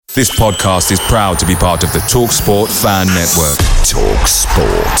This podcast is proud to be part of the TalkSport Fan Network.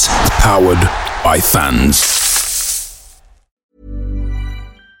 TalkSport. Powered by fans.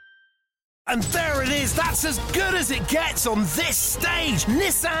 And there it is, that's as good as it gets on this stage.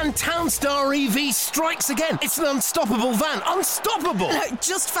 Nissan Townstar EV strikes again. It's an unstoppable van, unstoppable.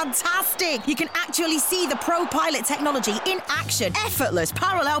 Just fantastic. You can actually see the ProPilot technology in action. Effortless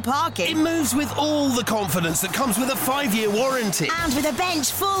parallel parking. It moves with all the confidence that comes with a 5-year warranty. And with a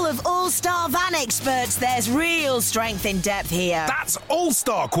bench full of all-star van experts, there's real strength in depth here. That's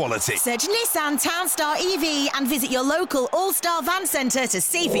all-star quality. Search Nissan Townstar EV and visit your local all-star van centre to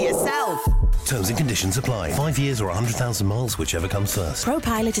see for yourself. Terms and conditions apply. 5 years or 100,000 miles, whichever comes first.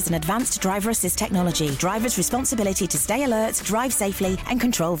 ProPilot is an advanced driver assist technology. Driver's responsibility to stay alert, drive safely, and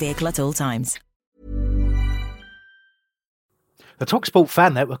control vehicle at all times. The TalkSport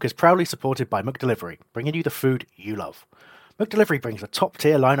Fan Network is proudly supported by McDelivery, bringing you the food you love. McDelivery brings a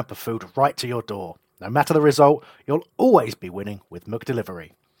top-tier lineup of food right to your door. No matter the result, you'll always be winning with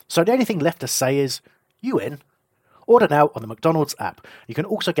McDelivery. So the only thing left to say is, you in? Order now on the McDonald's app. You can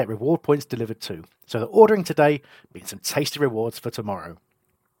also get reward points delivered too, so that ordering today means some tasty rewards for tomorrow.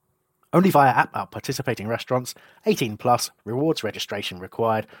 Only via app at participating restaurants, 18 plus, rewards registration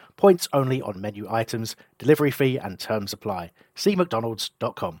required, points only on menu items, delivery fee and terms apply. See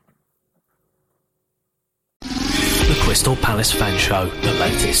mcdonalds.com. The Crystal Palace Fan Show, the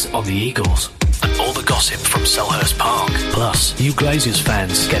latest on the Eagles, and all the gossip from Selhurst Park. Plus, you Glazers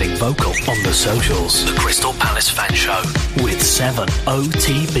fans getting vocal on the socials. The Crystal Palace Fan Show with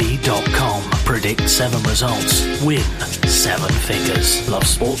 7OTB.com. Predict 7 results. Win 7 figures. Love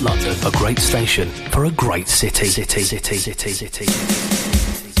Sport London, a great station for a great city. City.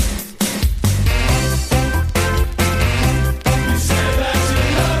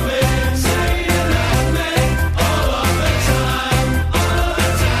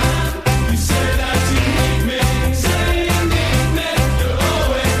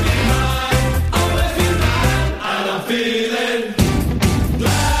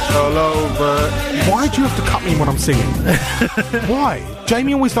 Why do you have to cut me when I'm singing? Why?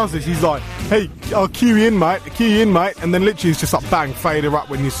 Jamie always does this. He's like, hey, I'll cue you in, mate. And then literally it's just like, bang, fade her up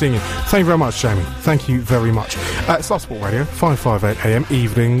when you're singing. Thank you very much, Jamie. Thank you very much. It's Love Sport Radio, 5:58am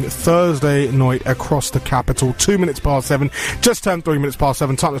evening, Thursday night across the capital, 2 minutes past 7. Just turned 3 minutes past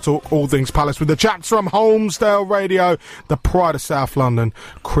 7. Time to talk all things Palace with the chaps from Holmesdale Radio, the pride of South London,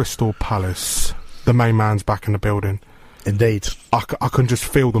 Crystal Palace. The main man's back in the building. Indeed. I can just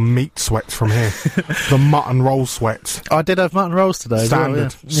feel the meat sweats from here. The mutton roll sweats. I did have mutton rolls today.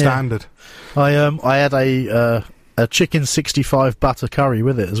 Standard. Standard. I had a chicken 65 butter curry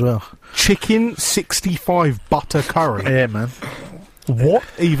with it as well. Chicken 65 butter curry? Yeah, man. What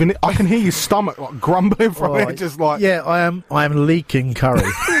even? I can hear your stomach like grumbling from it, just like... Yeah, I am leaking curry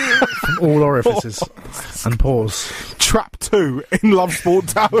from all orifices and pores. Trap 2 in Love Sport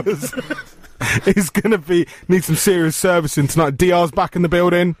Towers. Is going to need some serious servicing tonight. DR's back in the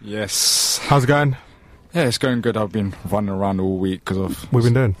building. Yes. How's it going? Yeah, it's going good. I've been running around all week because of... What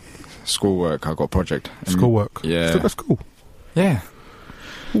have you been doing? Schoolwork. I've got a project. Schoolwork? Yeah. Still got school? Yeah.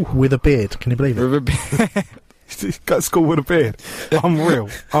 Ooh, with a beard, can you believe it? With a beard. He's got school with a beard. Unreal.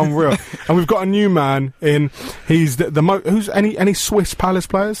 And we've got a new man in. He's who's any Swiss Palace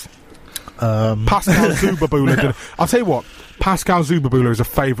players? Pascal Zubabula. I'll tell you what. Pascal Zubabula is a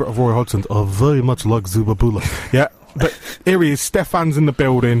favourite of Roy Hodgson's. I very much like Zubabula. Yeah, but here he is. Stefan's in the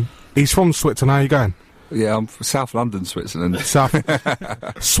building. He's from Switzerland. How are you going? Yeah, I'm from South London, Switzerland.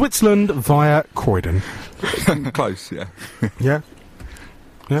 Switzerland via Croydon. Close, yeah. Yeah.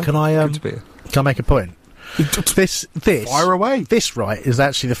 Can I make a point? This fire away. This is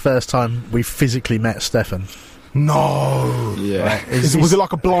actually the first time we've physically met Stefan. No. Yeah. Right. Was it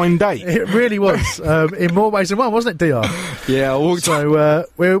like a blind date? It really was. In more ways than one, wasn't it, DR? Yeah, I walked. So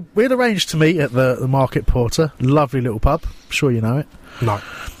we'd arranged to meet at the Market Porter. Lovely little pub. I'm sure you know it. No.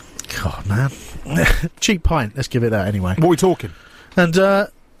 God, man. Cheap pint. Let's give it that anyway. What are we talking? And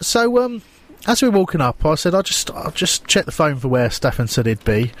so as we were walking up, I said, I'll just check the phone for where Stefan said he'd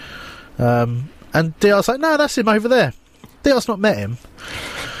be. And DR's like, no, that's him over there. DR's not met him.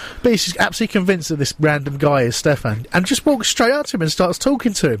 But he's absolutely convinced that this random guy is Stefan, and just walks straight up to him and starts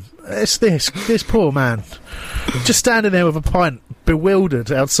talking to him. It's this poor man, just standing there with a pint,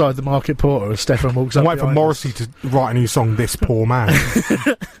 bewildered outside the Market Porter as Stefan walks up. I'm waiting for Morrissey to write a new song, This Poor Man.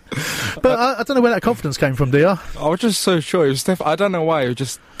 But I don't know where that confidence came from, DR. I was just so sure it was Stefan. I don't know why. He was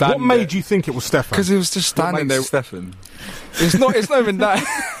just standing What made you think it was Stefan? Because he was just standing there. Stefan. It's not even that.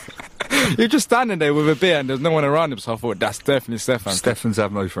 You're just standing there with a beer and there's no one around him, so I thought, that's definitely Stefan. Stefan's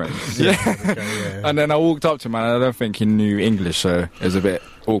have no friends. Yeah. And then I walked up to him and I don't think he knew English, so it was a bit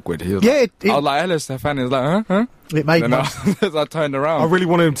awkward. He was Yeah, like, it- I was like, hello, Stefan. He was like, huh? It made And my... I turned around. I really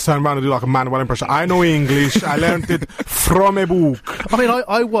wanted him to turn around and do like a Manuel impression. I know English. I learned it from a book. I mean,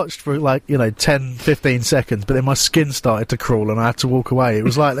 I watched for 10, 15 seconds, but then my skin started to crawl and I had to walk away. It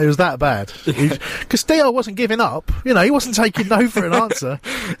was that bad. Because Dio wasn't giving up. He wasn't taking no for an answer.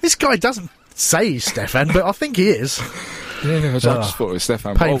 This guy doesn't say he's Stefan, but I think he is. Yeah, I just thought it was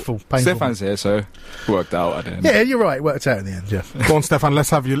Stefan. Painful. Stefan's here, so worked out at the end. Yeah, you're right. It worked out in the end, yeah. Go on, Stefan.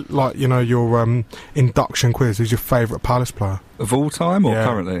 Let's have your induction quiz. Who's your favourite Palace player Of all time or Yeah.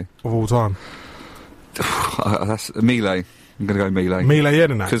 currently? of all time? That's Mile. I'm going to go Mile. Mile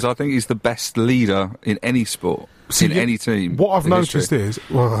Jedinak. Because I think he's the best leader in any sport, in any team. What I've in noticed history. is,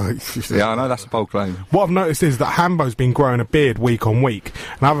 well, Yeah, I know that's a bold claim. what I've noticed is that Hambo's been growing a beard week on week,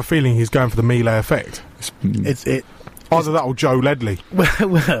 and I have a feeling he's going for the Mile effect. Either that or Joe Ledley. Well,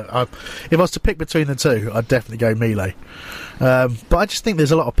 if I was to pick between the two, I'd definitely go Mile. But I just think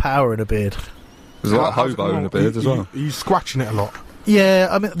there's a lot of power in a beard. There's a lot of hobo in the beard as well. He's scratching it a lot. Yeah,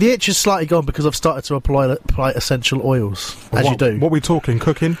 I mean, the itch is slightly gone because I've started to apply essential oils, as you do. What are we talking?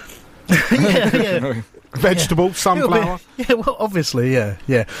 Cooking? yeah. Vegetable? Sunflower? Yeah, well, obviously, yeah.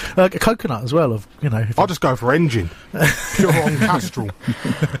 Coconut as well. I'll just go for engine. Pure on Castrol.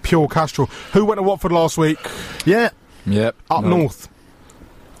 Pure Castrol. Who went to Watford last week? Yeah. Yep. Up north.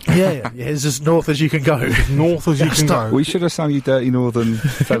 Yeah, it's as north as you can go. North as you can go. We should have sung you dirty northern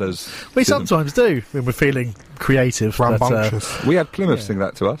fellas. We sometimes do when we're feeling creative. Rambunctious. We had Plymouth sing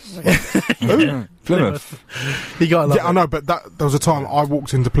that to us. Who? Plymouth. You got to love Yeah, I know, but there was a time I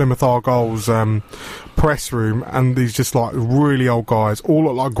walked into Plymouth Argyle's press room, and these just like really old guys, all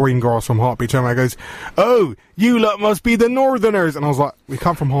look like green grass from Heartbeat. Turn around and goes, "Oh, you lot must be the Northerners," and I was like, "We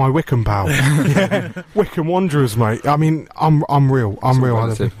come from High Wycombe, pal." Yeah, Wycombe Wanderers, mate. I mean, I'm real. I'm real.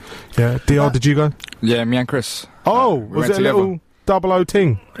 relative. Yeah, DR, did you go? Yeah, me and Chris. Oh, we was went it a little double O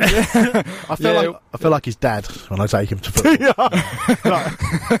ting? I feel like his dad when I take him to football.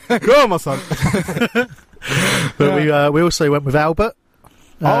 Go on, my son. But we also went with Albert.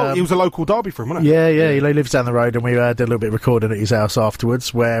 He was a local derby for him, wasn't it? Yeah, he lives down the road, and we did a little bit of recording at his house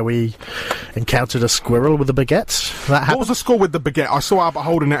afterwards, where we encountered a squirrel with a baguette. That What happened. was the score with the baguette? I saw Albert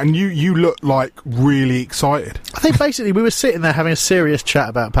holding it, and you looked like really excited. I think basically we were sitting there having a serious chat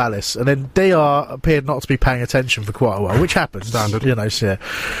about Palace, and then DR appeared not to be paying attention for quite a while, which happens. Standard. Yeah.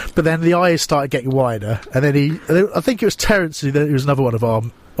 But then the eyes started getting wider, and then I think it was Terence, he was another one of our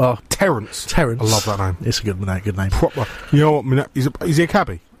Terence. I love that name. It's a good name. Proper. You know what? Is he a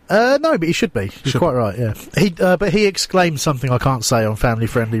cabbie? No, but he should be. You're quite right, yeah. But he exclaimed something I can't say on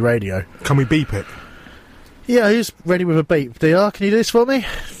family-friendly radio. Can we beep it? Yeah, who's ready with a beep? DR, can you do this for me?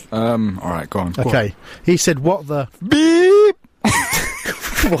 All right, go on. Okay. He said, "What the Beep!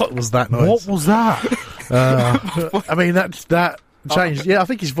 what was that noise?" What was that? I mean, that changed. Yeah, I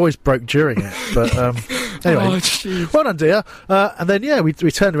think his voice broke during it. But anyway, well done, dear. And then we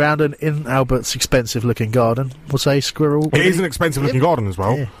turned around, and in Albert's expensive-looking garden was a squirrel. It is an expensive-looking garden as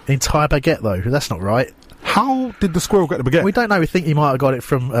well. Yeah, an entire baguette, though. That's not right. How did the squirrel get the baguette? We don't know. We think he might have got it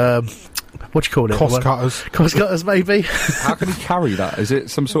from what do you call it? Cost cutters. Cost cutters, maybe. How can he carry that? Is it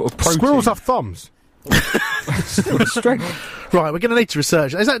some sort of protein? Squirrels have thumbs. strength. Right, we're going to need to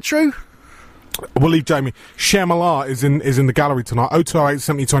research. Is that true? We'll leave Jamie. Shemala is in the gallery tonight. 0208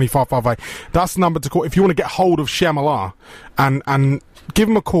 70 25 58. That's the number to call if you want to get hold of Shemala and give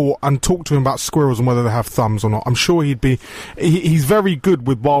him a call and talk to him about squirrels and whether they have thumbs or not. I'm sure he's very good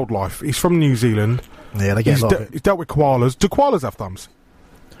with wildlife. He's from New Zealand. Yeah, they get a lot of it. He's dealt with koalas. Do koalas have thumbs?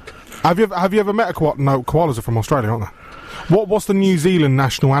 Have you ever met a koala? No, koalas are from Australia, aren't they? What's the New Zealand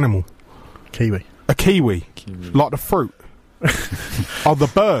national animal? Kiwi. A kiwi. Like the fruit. Oh, the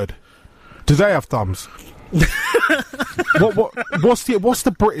bird. Do they have thumbs? What's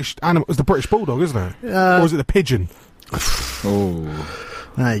the British animal? It's the British bulldog, isn't it? Or is it the pigeon? Oh,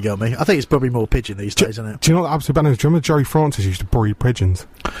 there you got me. I think it's probably more pigeon these days, isn't it? Do you know what absolute bad news? Do you remember Jerry Francis used to breed pigeons?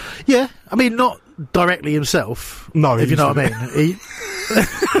 Yeah, I mean not directly himself. No, if you know what I mean.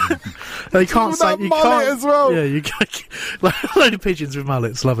 He can't say you can't as well. Yeah, you can't. Load of pigeons with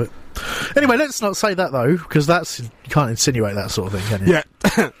mullets, love it. Anyway, let's not say that though, because you can't insinuate that sort of thing, can you? Yeah,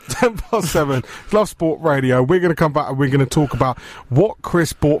 7:07. Love Sport Radio. We're going to come back and we're going to talk about what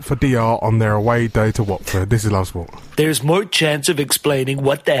Chris bought for DR on their away day to Watford. This is Love Sport. There's more chance of explaining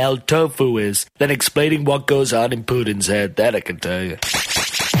what the hell tofu is than explaining what goes on in Putin's head. That I can tell you.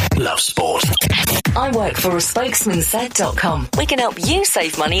 Love Sport. I work for aspokesmansaid.com. We can help you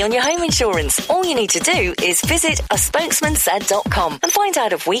save money on your home insurance. All you need to do is visit aspokesmansaid.com and find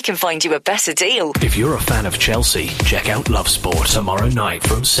out if we can find you a better deal. If you're a fan of Chelsea, check out Love Sport tomorrow night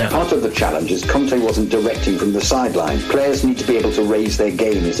from 7. Part of the challenge is Conte wasn't directing from the sideline. Players need to be able to raise their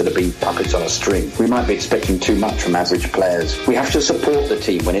game instead of being puppets on a string. We might be expecting too much from average players. We have to support the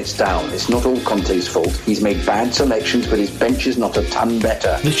team when it's down. It's not all Conte's fault. He's made bad selections, but his bench is not a ton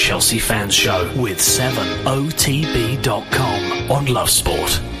better. The Chelsea Fans Show with 7otb.com on Love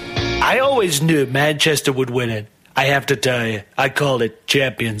Sport. I always knew Manchester would win it. I have to tell you, I called it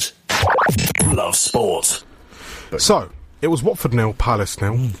champions. Love Sport. So, it was Watford 0, Palace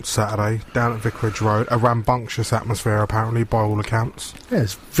 0, Saturday, down at Vicarage Road. A rambunctious atmosphere, apparently, by all accounts. Yeah,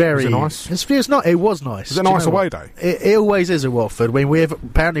 it's very... Was it nice? It's not. It was nice. Was it a nice away day? It always is at Watford. I mean,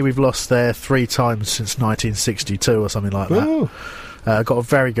 apparently we've lost there 3 times since 1962 or something like that. Ooh. Got a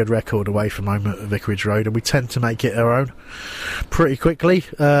very good record away from home at Vicarage Road, and we tend to make it our own pretty quickly.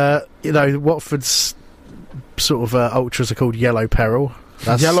 Watford's sort of ultras are called Yellow Peril.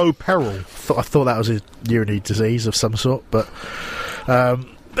 Yellow Peril? I thought that was a urinary disease of some sort, but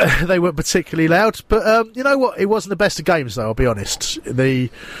they weren't particularly loud. But you know what? It wasn't the best of games, though, I'll be honest. We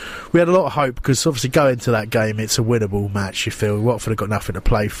had a lot of hope, because obviously going to that game, it's a winnable match, you feel. Watford have got nothing to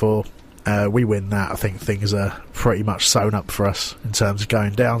play for. We win that, I think things are pretty much sewn up for us in terms of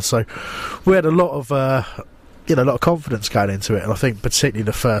going down. So we had a lot of confidence going into it, and I think particularly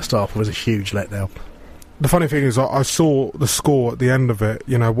the first half was a huge letdown. The funny thing is, I saw the score at the end of it,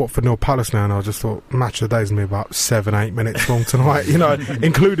 Watford 0, Palace now, and I just thought, match of the day's going to be about 7-8 minutes long tonight,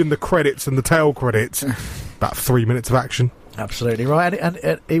 including the credits and the tail credits. About 3 minutes of action. Absolutely right, and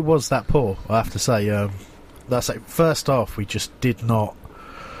it was that poor, I have to say. First half, we just didn't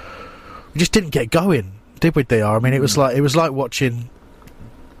get going, did we, DR? I mean, it was like watching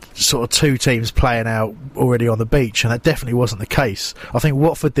sort of 2 teams playing out already on the beach, and that definitely wasn't the case. I think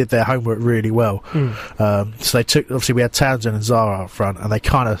Watford did their homework really well. So they took, obviously we had Townsend and Zara up front, and they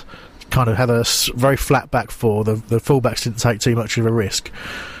kind of had a very flat back four. The fullbacks didn't take too much of a risk,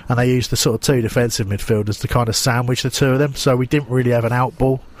 and they used the sort of 2 defensive midfielders to kind of sandwich the 2 of them, so we didn't really have an out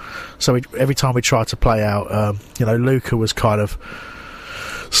ball. So every time we tried to play out, Luca was kind of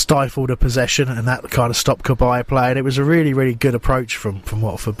stifled a possession, and that kind of stopped Kabay playing. It was a really, really good approach from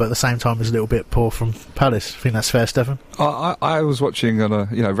Watford, but at the same time it was a little bit poor from Palace. I think that's fair, Stefan? I was watching on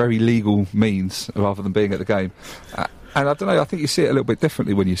a very legal means rather than being at the game, and I don't know, I think you see it a little bit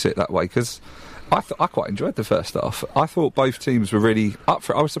differently when you see it that way, because I quite enjoyed the first half. I thought both teams were really up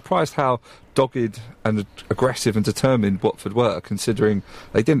for it. I was surprised how dogged and aggressive and determined Watford were, considering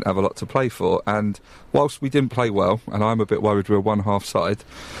they didn't have a lot to play for. And whilst we didn't play well, and I'm a bit worried we're a one-half side,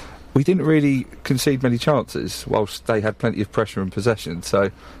 we didn't really concede many chances, whilst they had plenty of pressure and possession.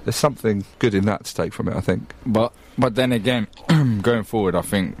 So there's something good in that to take from it, I think. But then again, going forward, I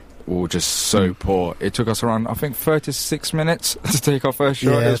think we were just so poor. It took us around, I think, 36 minutes to take our first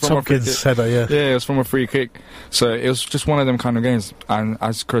shot. Yeah, it was from Tompkins header, yeah. Yeah, it was from a free kick. So it was just one of them kind of games. And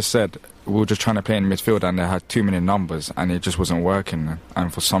as Chris said, we were just trying to play in midfield, and they had too many numbers, and it just wasn't working.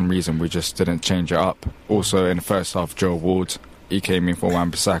 And for some reason, we just didn't change it up. Also, in the first half, Joe Ward, he came in for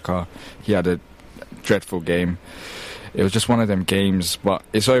Wan-Bissaka. He had a dreadful game. It was just one of them games, but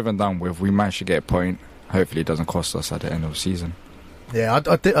it's over and done with. We managed to get a point. Hopefully it doesn't cost us at the end of the season. Yeah,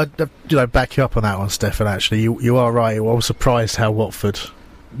 I back you up on that one, Stefan. Actually, you are right. I was surprised how Watford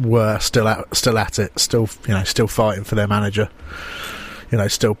were still at it, still fighting for their manager.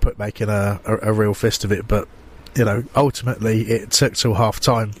 Still making a real fist of it. But ultimately, it took till half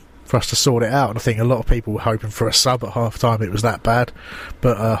time for us to sort it out. And I think a lot of people were hoping for a sub at half time. It was that bad,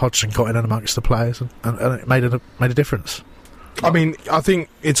 but Hodgson got in amongst the players, and it made a difference. I mean, I think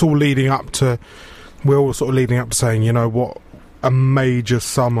it's all leading up to. We're all sort of leading up to saying, you know what, a major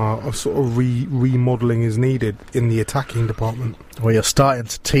summer of sort of remodelling is needed in the attacking department. Well, you're starting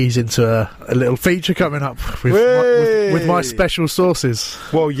to tease into a little feature coming up with my special sauces.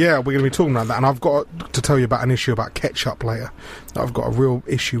 Well, yeah, we're going to be talking about that, and I've got to tell you about an issue about ketchup later. I've got a real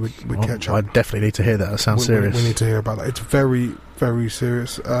issue with ketchup. I definitely need to hear that. That sounds serious. We need to hear about that. It's very, very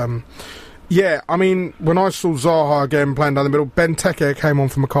serious. Yeah, I mean, when I saw Zaha again playing down the middle, Benteke came on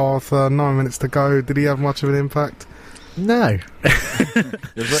for MacArthur, 9 minutes to go. Did he have much of an impact? No.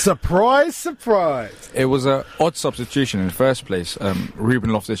 Surprise. It was an odd substitution in the first place.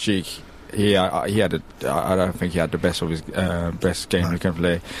 Ruben Loftus-Cheek, I don't think he had the best of his best game he can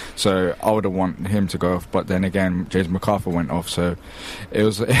play. So I would have wanted him to go off. But then again, James MacArthur went off. So it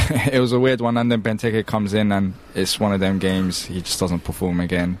was it was a weird one. And then Benteke comes in, and it's one of them games. He just doesn't perform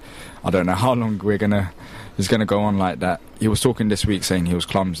again. I don't know how long we're gonna he's going to go on like that. He was talking this week saying he was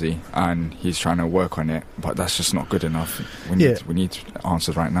clumsy and he's trying to work on it, but that's just not good enough. We need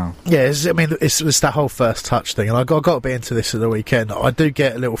answers right now. Yeah, it's that whole first touch thing, and I got a bit into this at the weekend. I do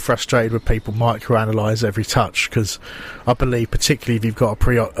get a little frustrated when people microanalyse every touch, because I believe, particularly if you've got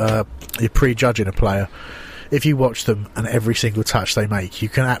you're prejudging a player, if you watch them and every single touch they make, you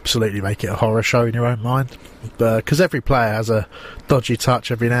can absolutely make it a horror show in your own mind. Because every player has a dodgy touch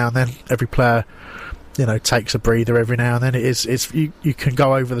every now and then. Every player, takes a breather every now and then. You can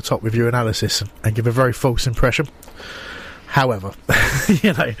go over the top with your analysis and give a very false impression. However,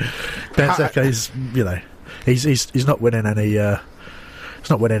 Benteke is, he's not winning any. He's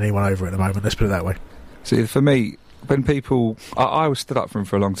not winning anyone over at the moment. Let's put it that way. See, for me, when people, I was stood up for him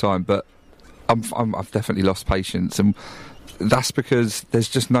for a long time, but I've definitely lost patience, and that's because there's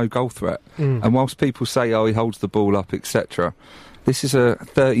just no goal threat. And whilst people say, he holds the ball up, etc., this is a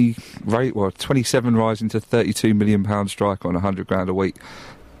 27 rising to £32 million striker on £100,000 a week.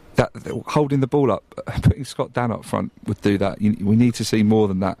 That holding the ball up, putting Scott Dan up front would do that. We need to see more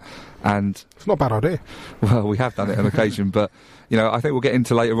than that. And it's not a bad idea. Well, we have done it on occasion, but I think we'll get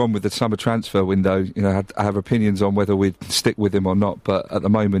into later on with the summer transfer window. I have opinions on whether we'd stick with him or not, but at the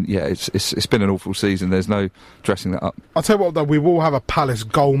moment, it's been an awful season. There's no dressing that up. I'll tell you what, though, we will have a Palace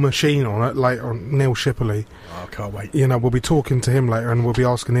goal machine on it later on. Neil Shipley. I can't wait. We'll be talking to him later, and we'll be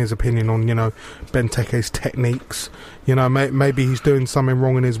asking his opinion on Benteke's techniques. Maybe he's doing something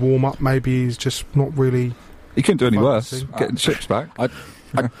wrong in his warm up. Maybe he's just not really. He couldn't do any worse. Getting chips back.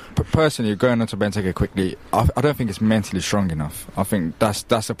 Personally, going on to Benteke quickly, I don't think it's mentally strong enough. I think that's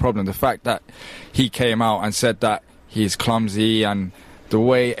the problem. The fact that he came out and said that he's clumsy, and the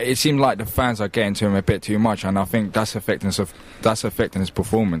way it seemed like the fans are getting to him a bit too much, and I think that's affecting his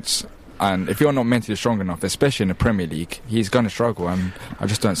performance. And if you're not mentally strong enough, especially in the Premier League, he's going to struggle, and I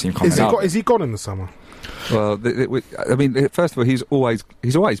just don't see him coming out. Is he gone in the summer? Well, first of all, he's always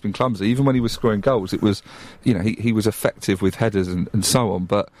been clumsy. Even when he was scoring goals, it was, he was effective with headers and so on.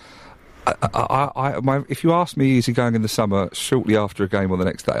 But if you ask me, is he going in the summer shortly after a game or the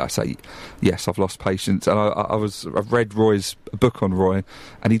next day? I say yes. I've lost patience, and I've read Roy's book on Roy,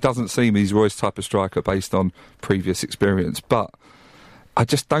 and he doesn't seem he's Roy's type of striker based on previous experience. But I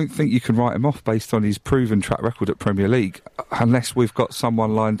just don't think you can write him off based on his proven track record at Premier League, unless we've got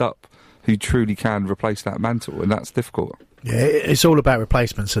someone lined up who truly can replace that mantle, and that's difficult. Yeah, it's all about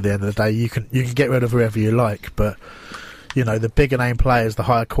replacements at the end of the day. You can get rid of whoever you like, but the bigger name players, the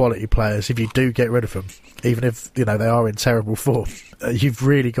higher quality players, if you do get rid of them, even if they are in terrible form, you've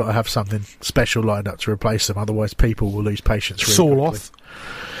really got to have something special lined up to replace them. Otherwise, people will lose patience really quickly. Off.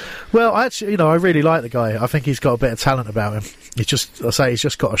 Well, actually, I really like the guy. I think he's got a bit of talent about him. He's just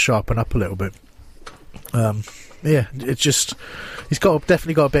got to sharpen up a little bit. He's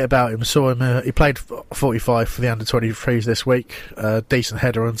definitely got a bit about him. Saw him. He played 45 for the under-23s this week. Decent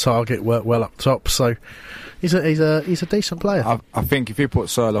header on target. Worked well up top. So he's a decent player. I think if you put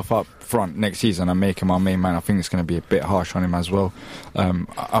Sørloth up front next season and make him our main man, I think it's going to be a bit harsh on him as well.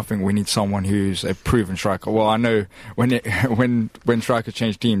 I think we need someone who's a proven striker. Well, I know when strikers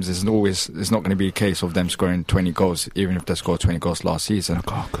change teams, it's not going to be a case of them scoring 20 goals, even if they scored 20 goals last season.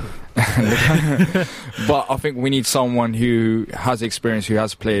 But I think we need someone who has experience, who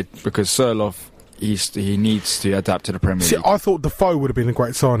has played, because Sørloth, he needs to adapt to the Premier League. I thought Defoe would have been a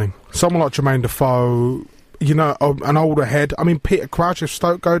great signing. Someone like Jermaine Defoe, an older head. I mean, Peter Crouch, if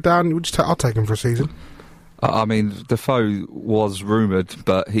Stoke go down, I'll take him for a season. Defoe was rumoured,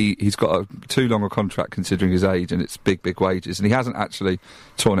 but he's got too long a contract considering his age, and it's big wages, and he hasn't actually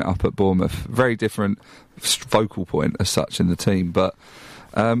torn it up at Bournemouth. Very different focal point as such in the team, but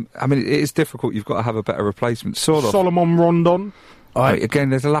it is difficult. You've got to have a better replacement. Solomon Rondon.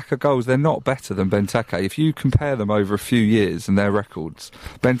 Again, there's a lack of goals. They're not better than Benteke. If you compare them over a few years and their records,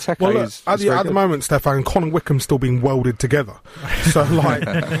 Benteke is at the moment, Stefan, Conor Wickham's still being welded together. So,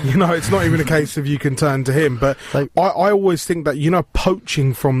 it's not even a case of you can turn to him. But I always think that,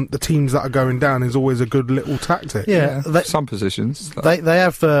 poaching from the teams that are going down is always a good little tactic. Yeah. Some positions. They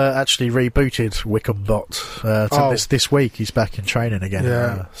have actually rebooted Wickham Bot this week. He's back in training again.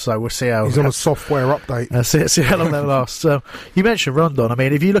 Yeah. So we'll see how... He's on a software update. See how long that lasts. You mentioned Rondon. I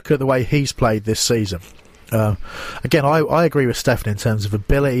mean, if you look at the way he's played this season, again, I agree with Stefan in terms of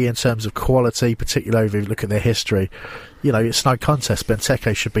ability, in terms of quality, particularly if you look at their history. It's no contest.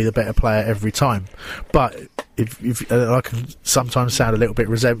 Benteke should be the better player every time. But I can sometimes sound a little bit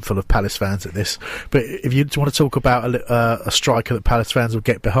resentful of Palace fans at this, but if you want to talk about a striker that Palace fans will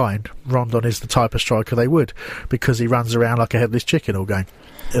get behind, Rondon is the type of striker they would, because he runs around like a headless chicken all game.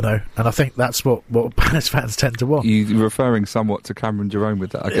 And I think that's what Palace fans tend to want. You're referring somewhat to Cameron Jerome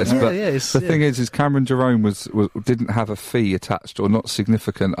with that, I guess. But the thing is Cameron Jerome didn't have a fee attached, or not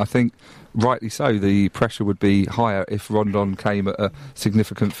significant. I think, rightly so, the pressure would be higher if Rondon came at a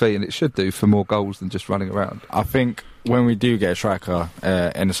significant fee, and it should do, for more goals than just running around. I think when we do get a striker,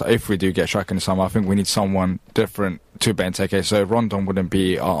 if we do get a striker in the summer, I think we need someone different to Benteke. So Rondon wouldn't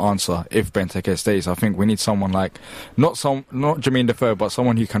be our answer if Benteke stays. I think we need someone like, not Jermaine Defoe, but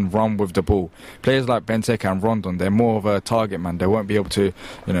someone who can run with the ball. Players like Benteke and Rondon, they're more of a target man. They won't be able to,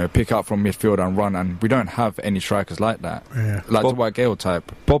 pick up from midfield and run, and we don't have any strikers like that. Yeah. Like the Dwight Gale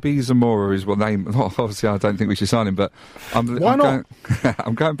type. Bobby Zamora is what name. Obviously, I don't think we should sign him, but why not?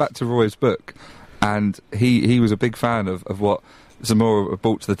 I'm going back to Roy's book, and he was a big fan of what Zamora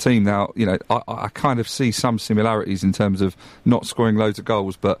brought to the team. Now, I kind of see some similarities in terms of not scoring loads of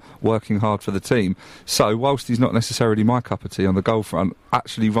goals but working hard for the team. So whilst he's not necessarily my cup of tea on the goal front,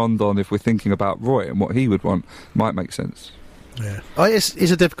 actually Rondon, if we're thinking about Roy and what he would want, might make sense. Yeah, it's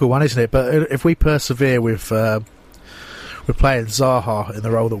a difficult one, isn't it? But if we persevere with playing Zaha in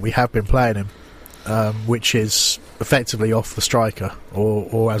the role that we have been playing him, which is effectively off the striker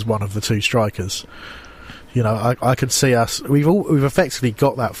or as one of the two strikers, I could see us. We've effectively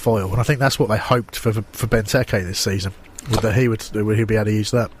got that foil, and I think that's what they hoped for Benteke this season. That he'd be able to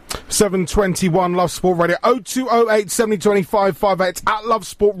use that. 7:21 Love Sport Radio 0208 7025 58 at Love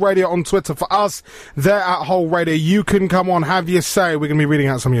Sport Radio on Twitter. For us, they're at Whole Radio. You can come on, have your say. We're going to be reading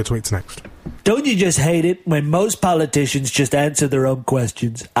out some of your tweets next. Don't you just hate it when most politicians just answer their own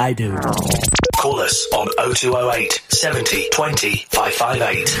questions? I do. Call us on 0208 70 20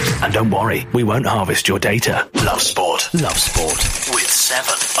 558. And don't worry, we won't harvest your data. Love Sport. Love Sport. With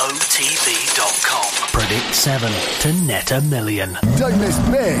 7otb.com. Predict 7 to net $1 million. Don't miss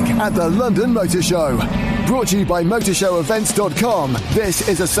big at the London Motor Show. Brought to you by MotorsHowEvents.com. This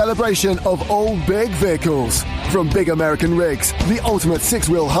is a celebration of all big vehicles. From big American rigs, the ultimate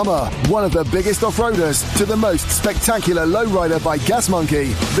six-wheel Hummer, one of the biggest off-roaders, to the most spectacular lowrider by Gas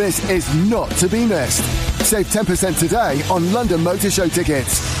Monkey. This is not to be missed. Save 10% today on London Motor Show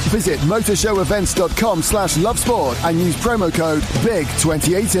tickets. Visit motorshowevents.com/lovesport and use promo code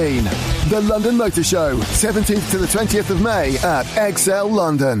BIG2018. The London Motor Show, 17th to the 20th of May at XL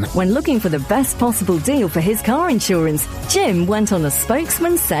London. When looking for the best possible deal for his car insurance, Jim went on a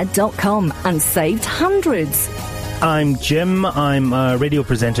spokesmansaid.com and saved hundreds. I'm Jim. I'm a radio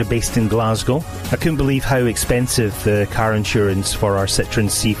presenter based in Glasgow. I couldn't believe how expensive the car insurance for our Citroen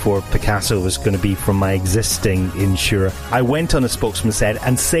C4 Picasso was going to be from my existing insurer. I went on a Spokesman Said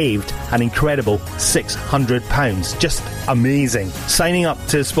and saved an incredible £600. Just amazing. Signing up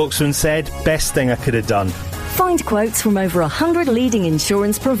to Spokesman Said, best thing I could have done. Find quotes from over 100 leading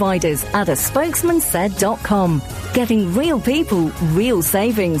insurance providers at a spokesmansaid.com. Getting real people, real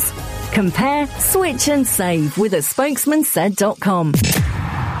savings. Compare, switch and save with a spokesmansaid.com.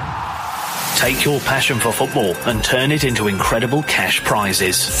 Take your passion for football and turn it into incredible cash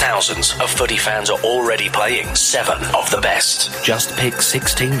prizes. Thousands of footy fans are already playing 7 of the best. Just pick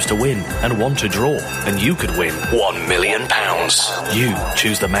 6 teams to win and 1 to draw, and you could win £1 million. You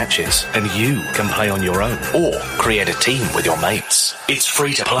choose the matches, and you can play on your own or create a team with your mates. It's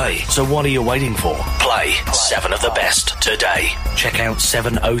free to play, so what are you waiting for? Play 7 of the best today. Check out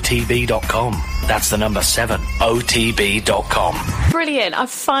 7otb.com. That's the number 7otb.com. Brilliant,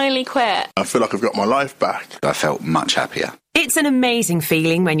 I've finally quit. I feel like I've got my life back. I felt much happier. It's an amazing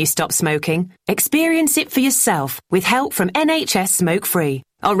feeling when you stop smoking. Experience it for yourself with help from NHS Smoke Free.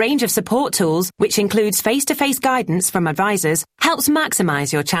 Our range of support tools, which includes face-to-face guidance from advisors, helps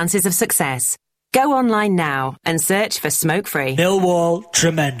maximise your chances of success. Go online now and search for Smoke Free. Millwall,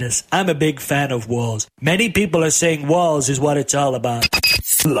 tremendous. I'm a big fan of Walls. Many people are saying Walls is what it's all about.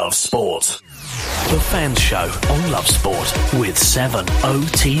 Love Sport. The Fans Show on Love Sport with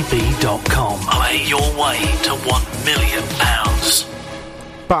 7otb.com. Play your way to £1 million.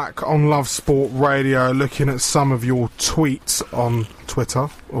 Back on Love Sport Radio, looking at some of your tweets on Twitter,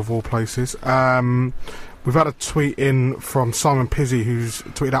 of all places. We've had a tweet in from Simon Pizzi, who's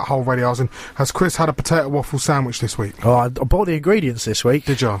tweeted at Whole Radio. Has Chris had a potato waffle sandwich this week? Oh, I bought the ingredients this week.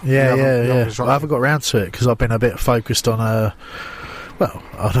 Did you? Yeah. I haven't got around to it because I've been a bit focused on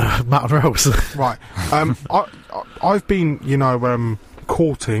mutton rolls. Right. I've been,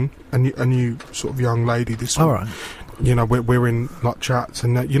 courting a new sort of young lady this week. All right. We're in like chats,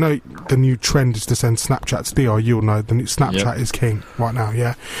 and the new trend is to send Snapchats. You'll know the new Snapchat is king right now.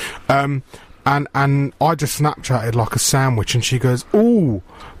 Yeah. and I just Snapchatted like a sandwich, and she goes, "Ooh,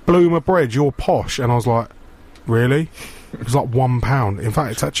 Bloomer bread, you're posh," and I was like, "Really?" It was like £1. In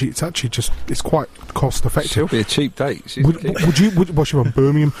fact, it's actually just it's quite cost effective. She'll be a cheap date. Would you from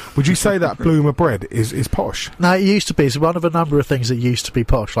Birmingham? Would you say that Bloomer bread is posh? No, it used to be. It's one of a number of things that used to be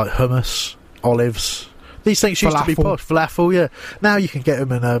posh, like hummus, olives. These things used to be posh. Falafel, yeah. Now you can get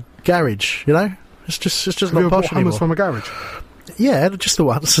them in a garage. You know, it's just Have not you ever posh bought anymore. hummus from a garage? Yeah, just the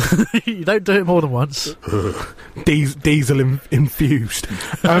once. You don't do it more than once. Diesel infused.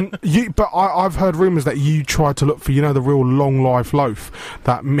 But I've heard rumours that you tried to look for, the real long life loaf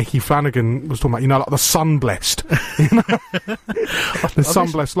that Mickey Flanagan was talking about. Like the sun blessed, the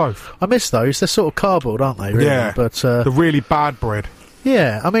sun blessed loaf. I miss those. They're sort of cardboard, aren't they? Really? Yeah, but the really bad bread.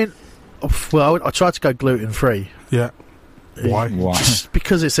 Yeah, I mean, well, I tried to go gluten free. Yeah. Why? Just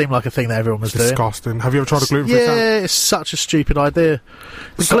because it seemed like a thing that everyone was doing. Disgusting. Have you ever tried a gluten-free sandwich? Yeah, it's such a stupid idea.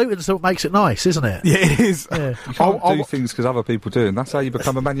 The gluten's what makes it nice, isn't it? Yeah, it is. Yeah. You can't do things because other people do, and that's how you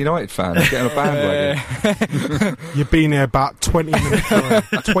become a Man United fan. You get on a bandwagon. You've been here about 20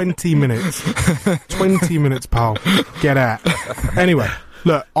 minutes. 20 minutes. 20 minutes, pal. Get out. Anyway,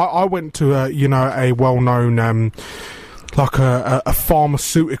 look, I went to a well-known like a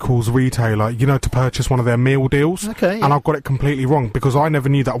pharmaceuticals retailer, to purchase one of their meal deals. Okay. Yeah. And I got it completely wrong because I never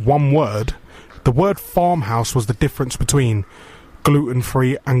knew that one word, the word farmhouse, was the difference between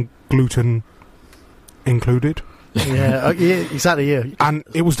gluten-free and gluten included. Yeah, exactly, yeah. And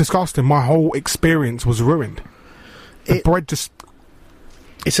it was disgusting. My whole experience was ruined. The bread just...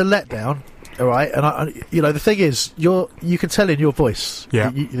 It's a letdown. All right, and the thing is, you can tell in your voice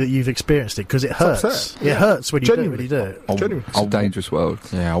that you've experienced it because it hurts. It hurts when you do it. It's a dangerous world.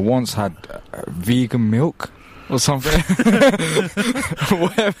 Yeah, I once had vegan milk or something.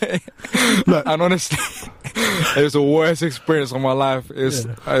 Look, and honestly, it was the worst experience of my life.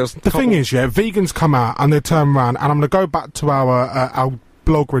 The thing is, vegans come out and they turn around, and I'm going to go back to our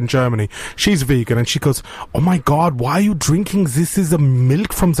blogger in Germany. She's vegan and she goes, "Oh my god, why are you drinking this is a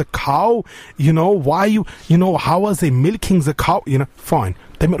milk from the cow? Why you how are they milking the cow?" Fine,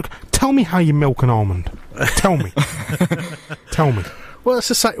 they milk. Tell me how you milk an almond. Tell me. Tell me. Well, it's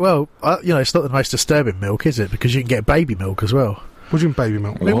the same. Well, it's not the most disturbing milk, is it? Because you can get baby milk as well. What do you mean baby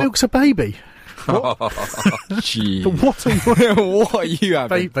milk? Milk's a baby. What? Gee. What are you? What are you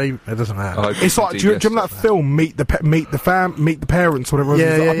having? Baby, it doesn't matter. It's like, do you remember that film, Meet the Parents, whatever?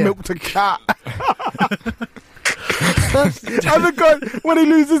 Yeah. I milked a cat. And the guy, when he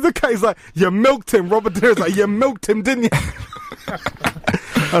loses the cat, he's like, "You milked him." Robert De Niro's like, "You milked him, didn't you?"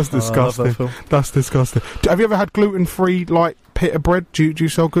 That's disgusting. That's disgusting. Have you ever had gluten-free pita bread? Do you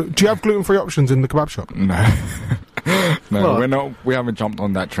sell? Do you have gluten-free options in the kebab shop? No. No, we haven't jumped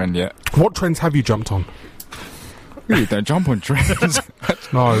on that trend yet. What trends have you jumped on? We don't jump on trends.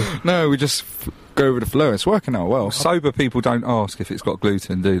 No, we just go with the flow. It's working out well. Sober people don't ask if it's got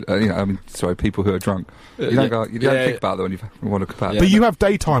gluten, do people who are drunk. You don't think about that when you want a kebab. But you have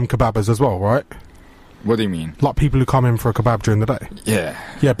daytime kebabers as well, right? What do you mean? Like people who come in for a kebab during the day? Yeah.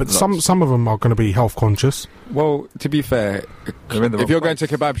 Yeah, but some of them are going to be health conscious. Well, to be fair, if you're going to a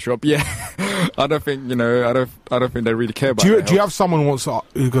kebab shop, I don't think, I don't think they really care about Do you have someone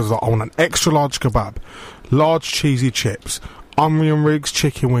who goes, "I want an extra large kebab, large cheesy chips, onion rings,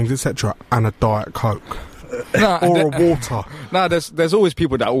 chicken wings, etc., and a Diet Coke?" Or a water. No, there's always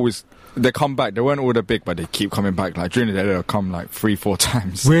people that they come back. They weren't order big, but they keep coming back. Like during the day, they'll come 3-4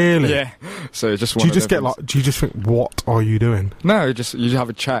 times. Really? Yeah. So it's just. Do you just get do you just think, "What are you doing?" No, you have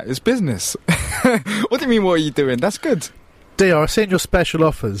a chat. It's business. What do you mean? What are you doing? That's good. DR, I've seen your special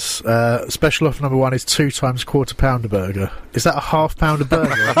offers. Special offer number 1 is 2 times quarter pounder burger. Is that a half pounder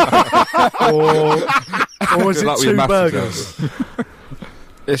burger, or is it 2 burgers?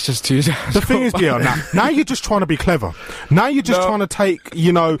 It's just 2. The thing is, now you're just trying to be clever. Now you're just trying to take,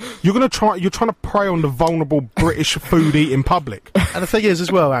 you're trying to prey on the vulnerable British food eating public. And the thing is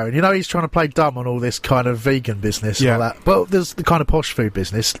as well, Aaron, he's trying to play dumb on all this kind of vegan business and all that. But there's the kind of posh food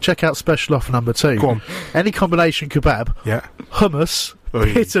business. Check out special offer number 2. Go on. Any combination kebab, hummus,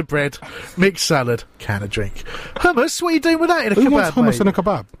 Oy. pita bread, mixed salad, can of drink. Hummus? What are you doing with that in a kebab? Who wants hummus in a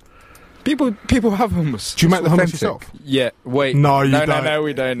kebab? People have hummus. Do you make the hummus yourself? Yeah. Wait. No, you don't. No,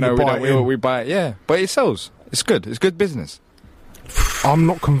 we don't. No, we don't. We buy it. Yeah, but it sells. It's good. It's good business. I'm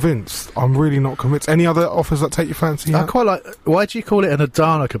not convinced. I'm really not convinced. Any other offers that take your fancy? I quite like. Why do you call it an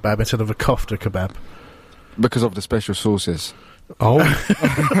Adana kebab instead of a kofta kebab? Because of the special sauces. Oh,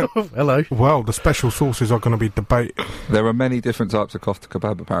 hello. Well, the special sauces are going to be debated. There are many different types of kofta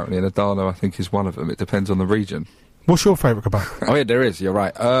kebab apparently, and Adana I think is one of them. It depends on the region. What's your favourite kebab? Oh yeah, there is. You're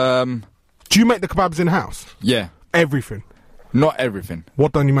right. Do you make the kebabs in house? Yeah. Everything. Not everything.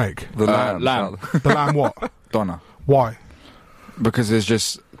 What don't you make? The lamb. The lamb what? Doner. Why? Because it's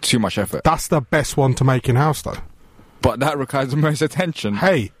just too much effort. That's the best one to make in-house, though. But that requires the most attention.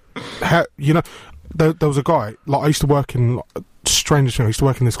 Hey, you know, there was a guy, like, I used to work in, strangest thing, I used to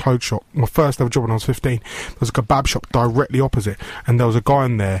work in this clothes shop. My first ever job when I was 15, there was a kebab shop directly opposite, and there was a guy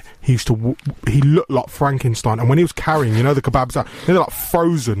in there, he looked like Frankenstein, and when he was carrying, you know, the kebabs out, they're like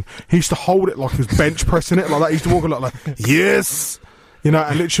frozen, he used to hold it like he was bench pressing it, like that, he used to walk like, yes! You know,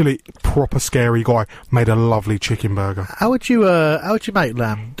 and literally, proper scary guy, made a lovely chicken burger. How would you make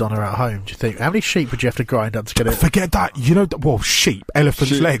lamb doner at home, do you think? How many sheep would you have to grind up to get it? Forget that. You know, well, sheep,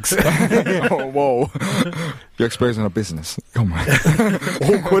 elephant's legs. Oh, whoa. You're exposing a business. Come on.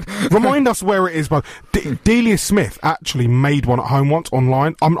 Awkward. Remind us where it is, but Delia Smith actually made one at home once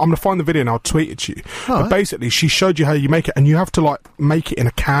online. I'm going to find the video and I'll tweet it to you. But basically, she showed you how you make it, and you have to, like, make it in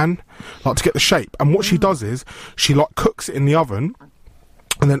a can, like, to get the shape. And what she does is, she, like, cooks it in the oven,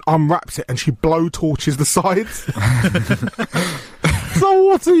 and then unwraps it, and she blow torches the sides. So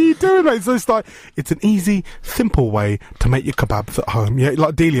what are you doing, mate? So it's like, it's an easy, simple way to make your kebabs at home. Yeah,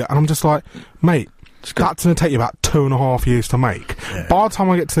 like Delia. And I'm just like, mate, that's going to take you about 2.5 years to make. Yeah. By the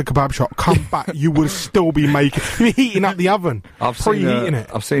time I get to the kebab shop, come back, you will still be you're heating up the oven. Preheating it.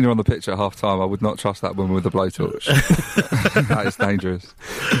 I've seen her on the pitch at half time. I would not trust that woman with the blowtorch. That is dangerous.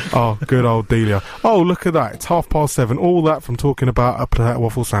 Oh, good old Delia. Oh, look at that. It's 7:30. All that from talking about a potato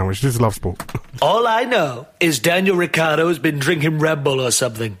waffle sandwich. This is Love Sport. All I know is Daniel Ricciardo has been drinking Red Bull or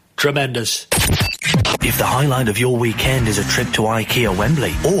something. Tremendous. If the highlight of your weekend is a trip to IKEA Wembley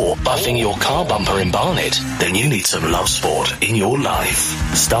or buffing your car bumper in Barnet, then you need some Love Sport in your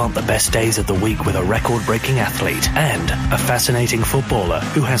life. Start the best days of the week with a record-breaking athlete and a fascinating footballer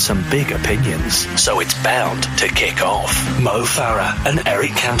who has some big opinions. So it's bound to kick off. Mo Farah and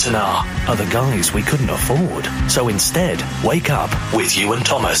Eric Cantona are the guys we couldn't afford. So instead, wake up with Ewan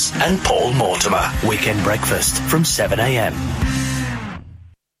Thomas and Paul Mortimer. Weekend breakfast from 7 a.m.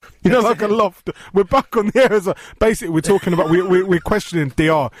 You know, like a loft. We're back on the air. As basically, we're talking about we're questioning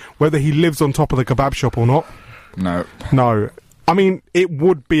DR whether he lives on top of the kebab shop or not. No. I mean, it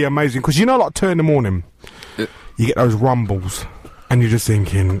would be amazing because you know, like 2 in the morning, you get those rumbles, and you're just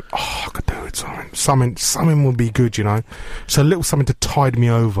thinking, oh, I could do it. Something would be good, you know. So a little something to tide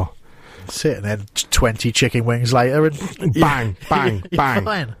me over. Sitting there 20 chicken wings later, and bang, bang, bang.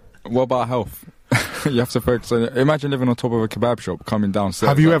 Fine. What about health? You have to focus on it. Imagine living on top of a kebab shop, coming downstairs.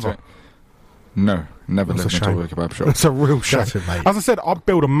 Have you ever? No, never lived on top of a kebab shop. It's a real shame. As I said, I'd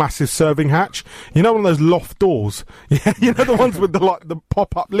build a massive serving hatch. You know, one of those loft doors? Yeah, you know the ones with the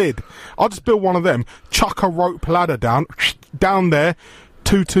pop-up lid? I'll just build one of them, chuck a rope ladder down there,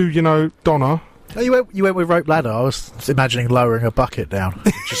 you know, Donna. Oh, you went with rope ladder. I was imagining lowering a bucket down,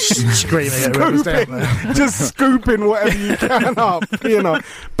 just screaming at whoever's down there. Just scooping whatever you can up. You know,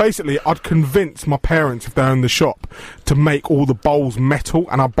 basically, I'd convince my parents, if they own the shop, to make all the bowls metal,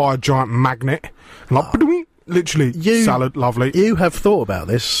 and I'd buy a giant magnet, and like, literally, salad, lovely. You have thought about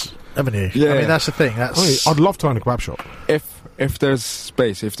this, haven't you? Yeah. I mean, that's the thing. I'd love to own a kebab shop. If there's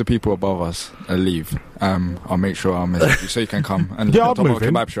space, if the people above us leave, I'll make sure I'll message you so you can come and I'd move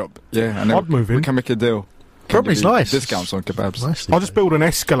in. Kebab shop. Yeah, and I'd move in. We can make a deal. Probably nice. Discounts on kebabs. I'll just build an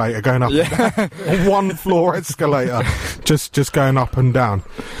escalator going up and down. A 1-floor escalator, just going up and down.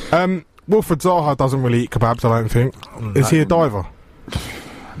 Wilfred Zaha doesn't really eat kebabs, I don't think. Is he a diver?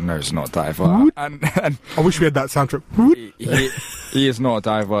 No, he's not a diver. And I wish we had that soundtrack. He is not a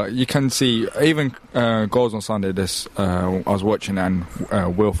diver. You can see, even Goals on Sunday, I was watching and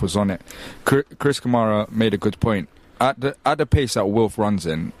Wilf was on it. Chris Kamara made a good point. At the pace that Wilf runs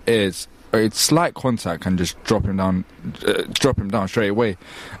in, it's slight contact and just drop him down straight away.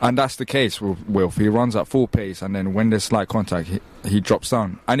 And that's the case with Wilf. He runs at full pace, and then when there's slight contact, he drops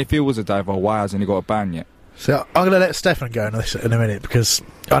down. And if he was a diver, why hasn't he got a ban yet? So I'm going to let Stefan go on this in a minute because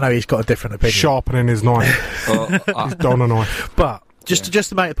I know he's got a different opinion. Sharpening his knife. His Donna knife. But just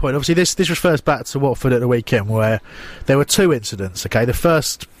to make a point, obviously this refers back to Watford at the weekend where there were 2 incidents. Okay, the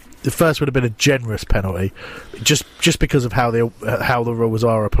first would have been a generous penalty, just because of how the rules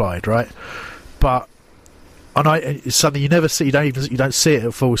are applied, right? But it's something you never see. You don't see it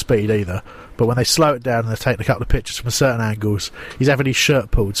at full speed either. But when they slow it down and they're taking a couple of pictures from certain angles, he's having his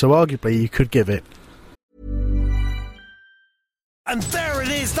shirt pulled. So arguably you could give it. And there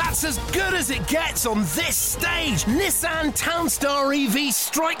there it is. That's as good as it gets on this stage. Nissan Townstar EV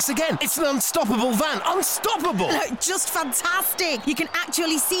strikes again. It's an unstoppable van. Unstoppable. Look, just fantastic. You can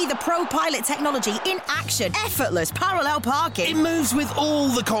actually see the ProPilot technology in action. Effortless parallel parking. It moves with all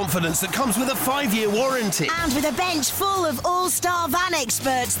the confidence that comes with a 5-year warranty. And with a bench full of all-star van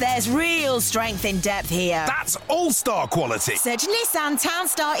experts, there's real strength in depth here. That's all-star quality. Search Nissan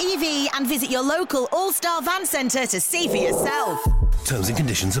Townstar EV and visit your local all-star van centre to see for yourself. Terms and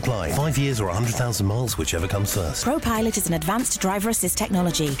conditions apply. 5 years or 100,000 miles, whichever comes first. ProPilot is an advanced driver assist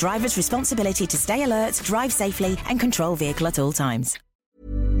technology. Driver's responsibility to stay alert, drive safely and control vehicle at all times.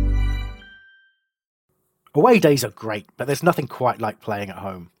 Away days are great, but there's nothing quite like playing at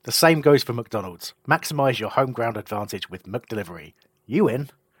home. The same goes for McDonald's. Maximise your home ground advantage with McDelivery. You in?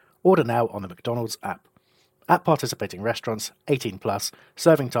 Order now on the McDonald's app. At participating restaurants, 18 plus,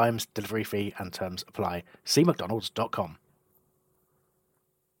 serving times, delivery fee and terms apply. See mcdonalds.com.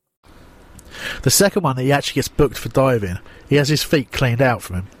 The second one that he actually gets booked for diving, he has his feet cleaned out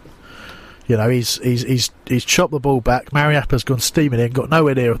from him. You know, he's chopped the ball back. Mariappa's gone steaming in, got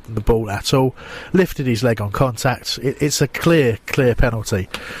nowhere near the ball at all, lifted his leg on contact. It's a clear penalty.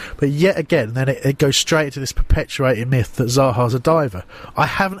 But yet again, then it goes straight into this perpetuating myth that Zaha's a diver. I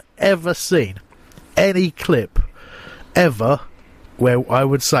haven't ever seen any clip ever where I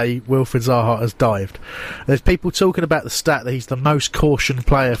would say Wilfried Zaha has dived. There's people talking about the stat that he's the most cautioned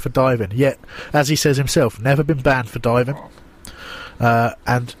player for diving, yet, as he says himself, never been banned for diving.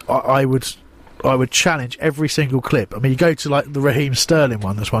 And I would challenge every single clip. I mean, you go to like the Raheem Sterling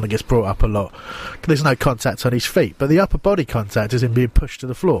one, that's one that gets brought up a lot. There's no contact on his feet, but the upper body contact is him being pushed to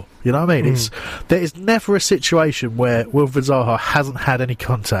the floor. You know what I mean? There is never a situation where Wilfried Zaha hasn't had any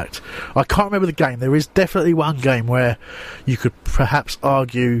contact. I can't remember the game. There is definitely one game where you could perhaps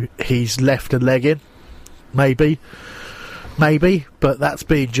argue he's left a leg in. Maybe, but that's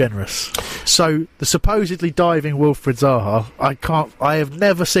being generous. So the supposedly diving Wilfried Zaha, I have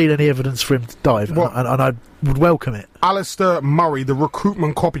never seen any evidence for him to dive, and I would welcome it. Alistair Murray, the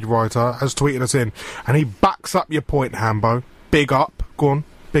recruitment copywriter, has tweeted us in, and he backs up your point, Hambo. Big up. Go on,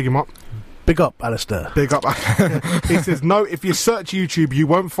 big him up. Big up, Alistair. Big up. He says, no, if you search YouTube, you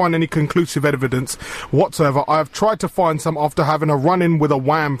won't find any conclusive evidence whatsoever. I have tried to find some after having a run-in with a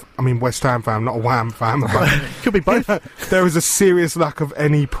West Ham fan, not a Wham fan. Could be both. There is a serious lack of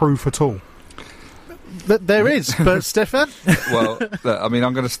any proof at all. There is, but Stefan? Well, look, I mean,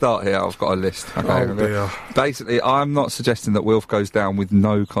 I'm going to start here. I've got a list. Okay, basically, I'm not suggesting that Wilf goes down with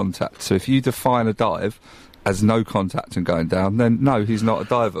no contact. So if you define a dive as no contact and going down, then no, he's not a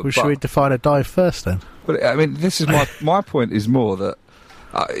diver. Well, should we define a dive first then? But I mean, this is my point is more that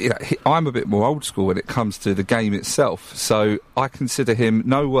I'm a bit more old school when it comes to the game itself. So I consider him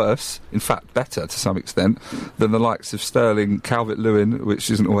no worse, in fact better to some extent, than the likes of Sterling, Calvert-Lewin,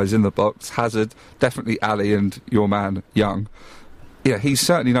 which isn't always in the box, Hazard, definitely Ali, and your man Young. Yeah, he's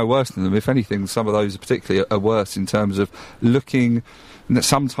certainly no worse than them. If anything, some of those particularly are worse in terms of looking.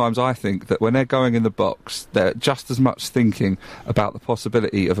 Sometimes I think that when they're going in the box, they're just as much thinking about the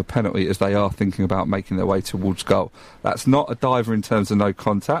possibility of a penalty as they are thinking about making their way towards goal. That's not a diver in terms of no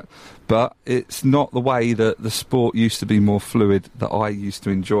contact, but it's not the way that the sport used to be more fluid that I used to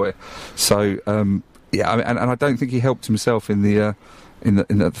enjoy. So, yeah, and I don't think he helped himself in the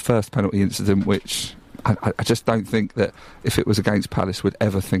first penalty incident, which I just don't think that if it was against Palace would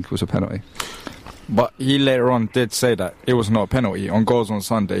ever think it was a penalty. But he later on did say that it was not a penalty. On Goals on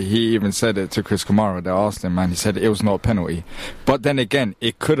Sunday, he even said it to Chris Kamara. They asked him, and he said it was not a penalty. But then again,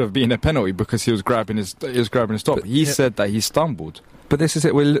 it could have been a penalty because he was grabbing his top. He said that he stumbled. But this is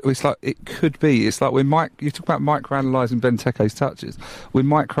it. It's like it could be. It's like when you talk about microanalysing Benteke's touches. We're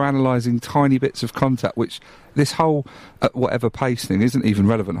microanalysing tiny bits of contact, which this whole whatever pace thing isn't even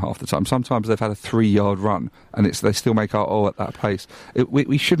relevant half the time. Sometimes they've had a 3-yard run and they still make out at that pace.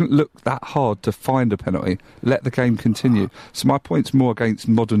 We shouldn't look that hard to find a penalty. Let the game continue. So my point's more against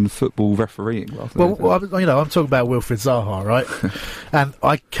modern football refereeing. I'm talking about Wilfried Zaha, right?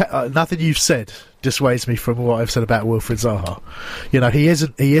 And nothing you've said dissuades me from what I've said about Wilfried Zaha. You know, he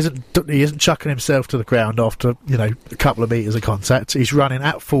isn't chucking himself to the ground after, you know, a couple of metres of contact. He's running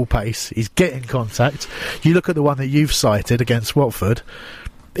at full pace. He's getting contact. You look at the one that you've cited against Watford.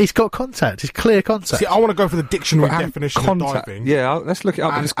 He's got contact. He's clear contact. See, I want to go for the dictionary definition of diving. Yeah, let's look it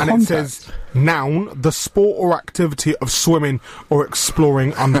up. And it says, noun, the sport or activity of swimming or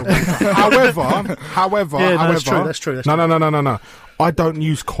exploring underwater. However, that's true. No. I don't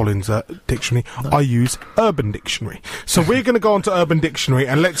use Collins' dictionary. No. I use Urban Dictionary. So we're going to go on to Urban Dictionary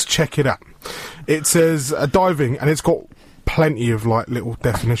and let's check it out. It says diving, and it's got plenty of like little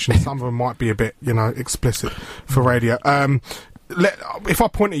definitions. Some of them might be a bit, explicit for radio. if I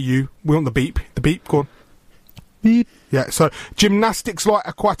point at you, we want the beep. The beep, go on. Beep. Yeah, so gymnastics like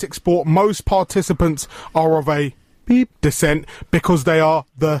aquatic sport, most participants are of a beep descent because they are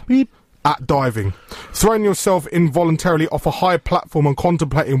the beep at diving. Throwing yourself involuntarily off a high platform and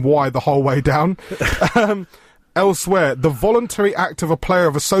contemplating why the whole way down. Elsewhere, the voluntary act of a player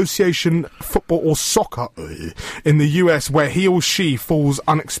of association football or soccer in the US where he or she falls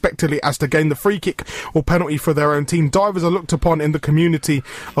unexpectedly as to gain the free kick or penalty for their own team. Divers are looked upon in the community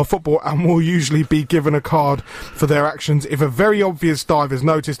of football and will usually be given a card for their actions. If a very obvious dive is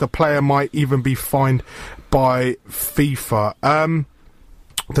noticed, a player might even be fined by FIFA.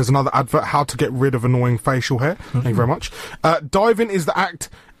 There's another advert, how to get rid of annoying facial hair. Thank you very much. Diving is the act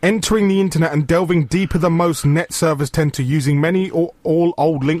entering the internet and delving deeper than most net servers tend to, using many or all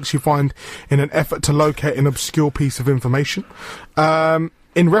old links you find in an effort to locate an obscure piece of information.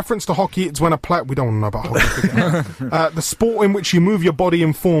 In reference to hockey, it's when a player... We don't want to know about hockey. The sport in which you move your body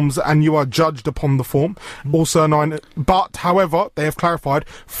in forms and you are judged upon the form. Also known... But, however, they have clarified,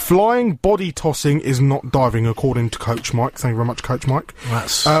 flying body tossing is not diving, according to Coach Mike. Thank you very much, Coach Mike.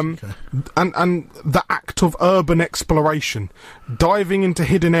 That's... okay. And the act of urban exploration. Diving into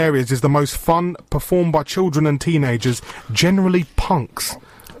hidden areas is the most fun, performed by children and teenagers, generally punks.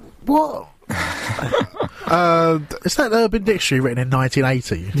 What? Is that Urban Dictionary written in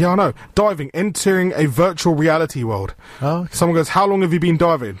 1980? Yeah, I know. Diving, entering a virtual reality world. Oh, okay. Someone goes, how long have you been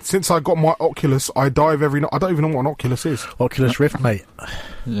diving? Since I got my Oculus, I dive every night. I don't even know what an Oculus is. Oculus Rift, mate.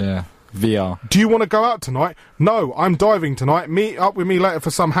 Yeah, VR. Do you want to go out tonight? No, I'm diving tonight. Meet up with me later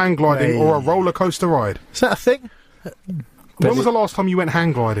for some hang gliding or a roller coaster ride. Is that a thing? When was the last time you went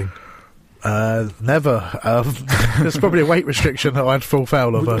hang gliding? Never. There's probably a weight restriction that I'd fall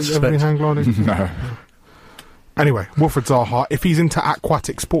foul of, I suspect. Hang gliding? No. Anyway, Wilfred Zaha, if he's into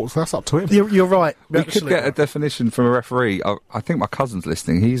aquatic sports, that's up to him. You're right. We could get a definition from a referee. I think my cousin's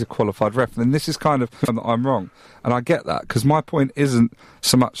listening. He's a qualified ref. And this is kind of that I'm wrong. And I get that, because my point isn't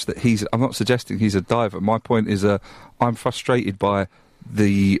so much that I'm not suggesting he's a diver. My point is I'm frustrated by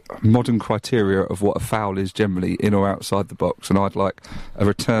the modern criteria of what a foul is generally in or outside the box, and I'd like a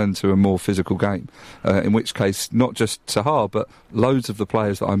return to a more physical game, in which case not just Sahar but loads of the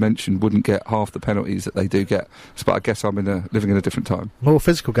players that I mentioned wouldn't get half the penalties that they do get. But I guess I'm living in a different time. More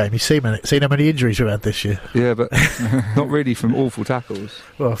physical game. You've seen how many injuries we've had this year. Yeah, but not really from awful tackles.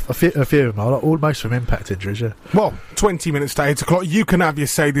 Well, a few of them are, almost from impact injuries, yeah. Well, 20 minutes to 8 o'clock. You can have your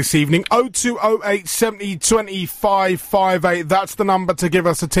say this evening. 0208 70 25 58. That's the number to give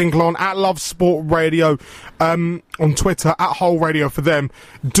us a tinkle on. At Love Sport Radio on Twitter, at Whole Radio for them.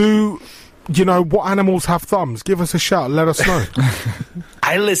 Do you know what animals have thumbs? Give us a shout. Let us know.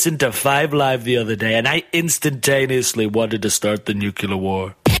 I listened to 5 Live the other day and I instantaneously wanted to start the nuclear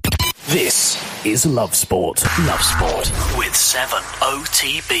war. This is Love Sport. Love Sport with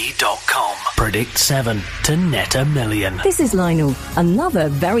 7OTB.com. Predict 7 to net $1 million. This is Lionel, another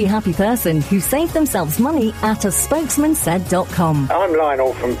very happy person who saved themselves money at spokesmansaid.com. I'm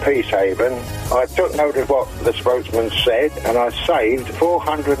Lionel from Peacehaven. I took note of what the spokesman said and I saved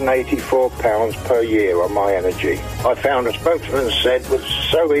 £484 per year on my energy. I found a spokesman said was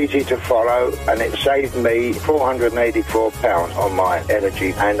so easy to follow and it saved me £484 on my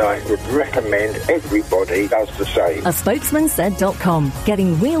energy, and I would recommend everybody does the same. spokesmansaid.com.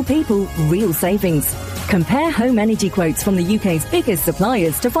 Getting real people, real savings. Compare home energy quotes from the UK's biggest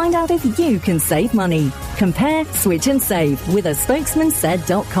suppliers to find out if you can save money. Compare, switch and save with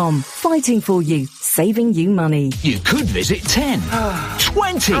spokesmansaid.com. Fighting for you, saving you money. You could visit 10,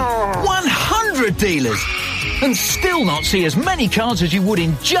 20, 100 dealers and still not see as many cars as you would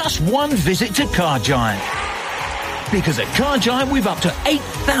in just one visit to Car Giant. Because at Car Giant we've up to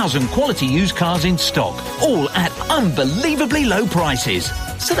 8,000 quality used cars in stock, all at unbelievably low prices.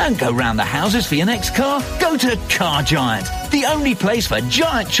 So don't go round the houses for your next car. Go to Car Giant, the only place for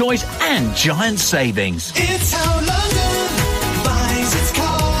giant choice and giant savings. It's how London buys its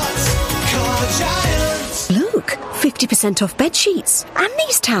cars. Car Giant. Look, 50% off bed sheets. And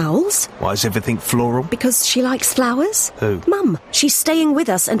these towels. Why is everything floral? Because she likes flowers. Who? Mum. She's staying with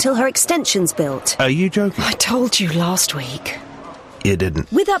us until her extension's built. Are you joking? I told you last week. You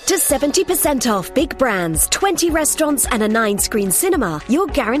didn't. With up to 70% off big brands, 20 restaurants and a 9-screen cinema, you're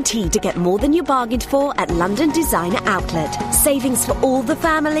guaranteed to get more than you bargained for at London Designer Outlet. Savings for all the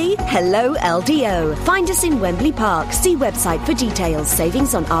family? Hello LDO. Find us in Wembley Park. See website for details.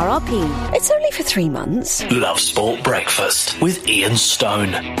 Savings on RRP. It's only for 3 months. Love Sport Breakfast with Ian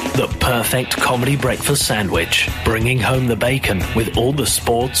Stone. The perfect comedy breakfast sandwich. Bringing home the bacon with all the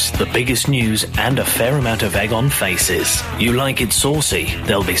sports, the biggest news and a fair amount of egg on faces. You like it saucy saucy,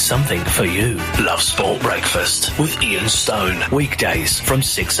 there'll be something for you. Love Sport Breakfast with Ian Stone. Weekdays from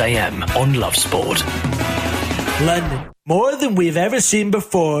 6 a.m. on Love Sport. London. More than we've ever seen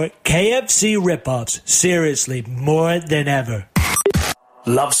before, KFC rip-offs. Seriously, more than ever.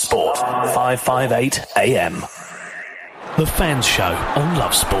 Love Sport, 558 AM. The Fans Show on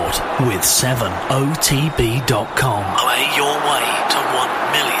Love Sport with 7otb.com. Play your way to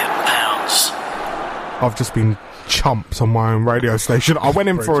 £1 million. I've just been chumps on my own radio station. I went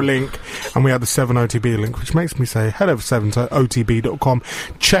in for a link and we had the 7OTB link, which makes me say head over 7otb.com,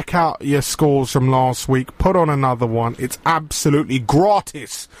 check out your scores from last week, put on another one. It's absolutely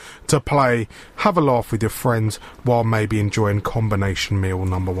gratis to play. Have a laugh with your friends while maybe enjoying combination meal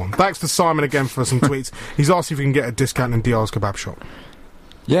number one. Thanks to Simon again for some tweets. He's asked if you can get a discount in DR's Kebab Shop.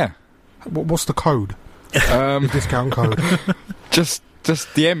 Yeah. What's the code? The discount code. Just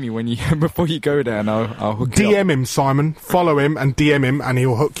DM me when you before you go there, and I'll hook you up. DM him, Simon. Follow him and DM him, and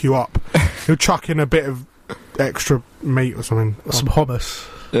he'll hook you up. He'll chuck in a bit of extra meat or something. Some hummus.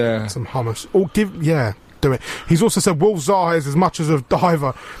 Yeah. Some hummus. Or do it. He's also said Will Zaha is as much as a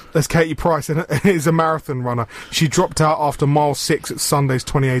diver as Katie Price and is a marathon runner. She dropped out after mile 6 at Sunday's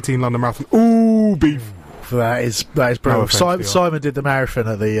 2018 London Marathon. Ooh, beef. That is brilliant. Simon did the marathon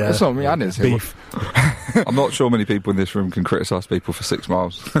at the. That's not me, and it's beef. I'm not sure many people in this room can criticise people for 6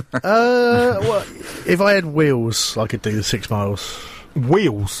 miles. Well, if I had wheels, I could do the 6 miles.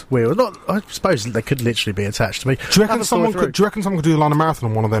 Wheels? Not. I suppose they could literally be attached to me. Do you reckon someone could do the London Marathon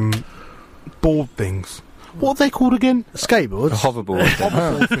on one of them board things? What are they called again? Skateboards? A hoverboard.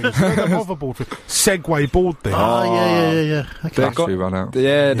 Hoverboard things. Hoverboard thing. Segway board thing. Oh, yeah. Okay. Battery run out.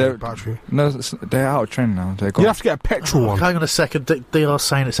 Yeah, battery. No, they're out of trend now. They're gone. You have to get a petrol one. Hang on a second. DR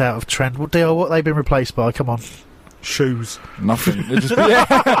saying it's out of trend. Well, DR, what have they been replaced by? Come on. Shoes. Nothing. They're just,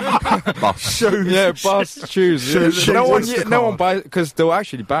 bus. Shoes. Yeah, bus, shoes. Shoes. No one buys, because they were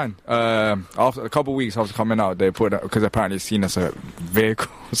actually banned. After a couple of weeks after coming out, they put it, because apparently it's seen as a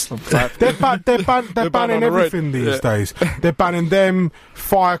vehicle. They're banning everything these days. They're banning them,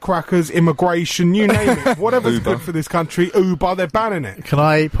 firecrackers, immigration, you name it. Whatever's good for this country, Uber, they're banning it. Can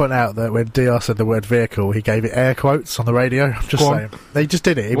I point out that when DR said the word vehicle, he gave it air quotes on the radio? I'm just saying. They just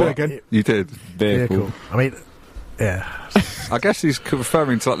did it. Again? You did. Vehicle. I mean, yeah. I guess he's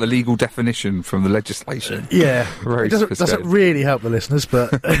referring to like the legal definition from the legislation. Yeah. Very it doesn't really help the listeners, but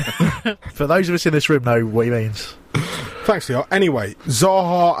for those of us in this room know what he means. Thanks, Leo. Anyway,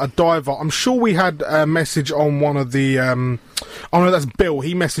 Zaha, a diver. I'm sure we had a message on one of the... oh, no, that's Bill.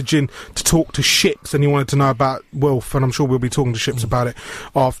 He messaged in to talk to Ships, and he wanted to know about Wilf, and I'm sure we'll be talking to Ships about it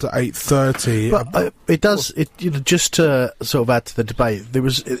after 8:30. But it does... just to sort of add to the debate, it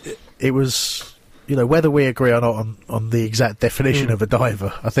was... whether we agree or not on the exact definition of a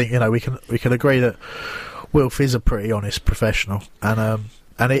diver, I think we can agree that Wilf is a pretty honest professional, and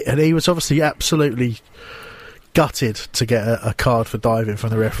he was obviously absolutely gutted to get a card for diving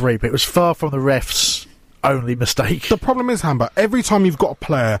from the referee, but it was far from the ref's only mistake. The problem is, Hamber, every time you've got a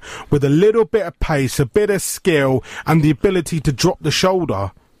player with a little bit of pace, a bit of skill, and the ability to drop the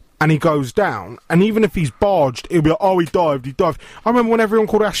shoulder, and he goes down, and even if he's barged, he'll be like, oh, he dived. I remember when everyone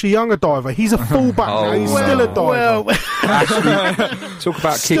called Ashley Young a diver. He's a fullback now, he's still a diver. Talk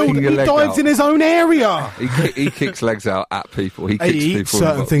about kicking your leg out. He dives in his own area. He kicks legs out at people. He kicks eats people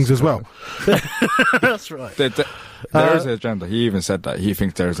certain things as well. That's right. There is an agenda. He even said that. He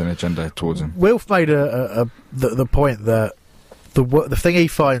thinks there is an agenda towards him. Wilf made the point that the thing he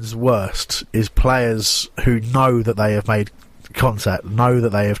finds worst is players who know that they have made contact, know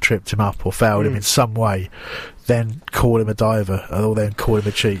that they have tripped him up or failed him in some way, then call him a diver or then call him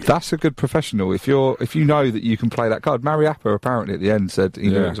a cheat. That's a good professional. If you know that you can play that card. Mariappa apparently at the end said he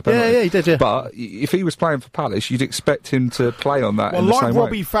knew it was a penalty. Yeah, he did. Yeah. But if he was playing for Palace, you'd expect him to play on that. Well, in the like same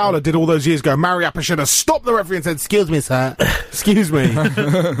Robbie way. Fowler did all those years ago, Mariappa should have stopped the referee and said, "Excuse me, sir. Excuse me.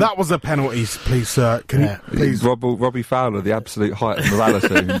 That was a penalty, please, sir. Can you please?" Robbie Fowler, the absolute height of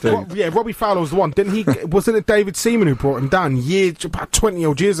morality. Indeed. Robbie Fowler was the one. Didn't he? Wasn't it David Seaman who brought him down about 20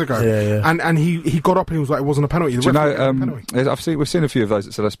 odd years ago? Yeah. And he got up and he was like, it wasn't a penalty. Do you know? We've seen a few of those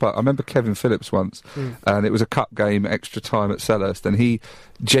at Selhurst Park. I remember Kevin Phillips once, and it was a cup game, extra time at Selhurst, and he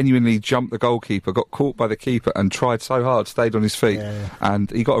genuinely jumped the goalkeeper, got caught by the keeper, and tried so hard, stayed on his feet,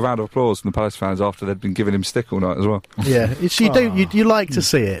 and he got a round of applause from the Palace fans after they'd been giving him stick all night as well. Yeah, you like to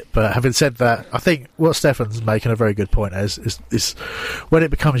see it, but having said that, I think what Stefan's making a very good point is when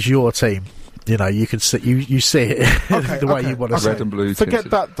it becomes your team. you know, you can see you see it the way you want to see Red it. and blue. Forget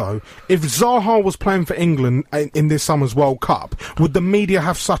that though. If Zaha was playing for England in this summer's World Cup, would the media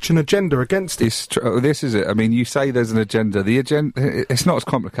have such an agenda against it? This is it. I mean, you say there's an agenda. The agenda, it's not as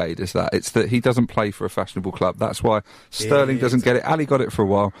complicated as that. It's that he doesn't play for a fashionable club. That's why Sterling doesn't get it. Ali got it for a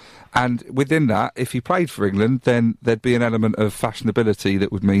while. And within that, if he played for England, then there'd be an element of fashionability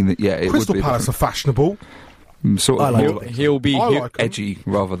that would mean that, it Crystal would be Palace are fashionable. Sort of more, he'll be edgy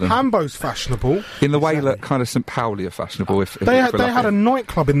rather than Hambo's fashionable in the way that kind of St Pauli are fashionable. If they had a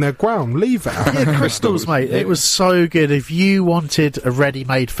nightclub in their ground, leave it. Yeah, Crystals, mate. It was so good. If you wanted a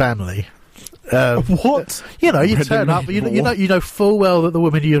ready-made family, what? You know, you turn up. You know full well that the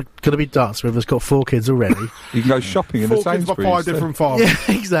woman you're going to be dancing with has got 4 kids already. You can go shopping in the Sainsbury's. 4 kids by 5 different farms. Yeah,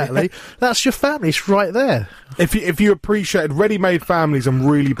 exactly. That's your family. It's right there. If you appreciated ready-made families and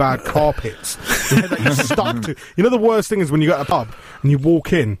really bad carpets that you're stuck to, you know the worst thing is when you go to a pub and you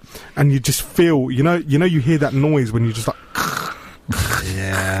walk in and you just feel, you hear that noise when you just like,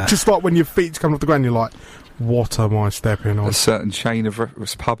 just like when your feet's coming off the ground, you're like, what am I stepping on? A certain chain of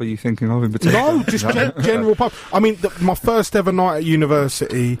pub are you thinking of in particular? No, just general pub. I mean, my first ever night at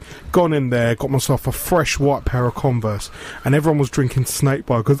university, gone in there, got myself a fresh white pair of Converse, and everyone was drinking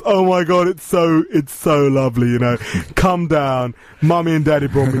Snakebite because, oh my god, it's so lovely, you know. Come down, mummy and daddy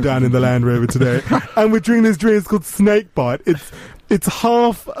brought me down in the Land Rover today, and we're drinking this drink. It's called Snakebite. It's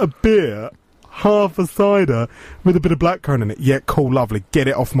half a beer, half a cider with a bit of blackcurrant in it. Yeah, cool, lovely. Get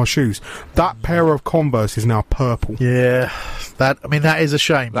it off my shoes. That pair of Converse is now purple. Yeah, that is a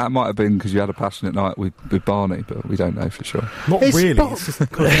shame. That might have been because you had a passionate night with Barney, but we don't know for sure. Not really. It's just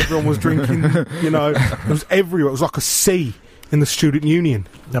because everyone was drinking, it was everywhere. It was like a sea in the student union.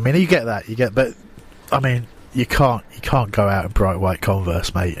 I mean, you get that. But, I mean, you can't go out in bright white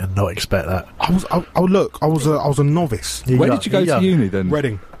Converse, mate, and not expect that. I was a novice. Where did you go to uni then?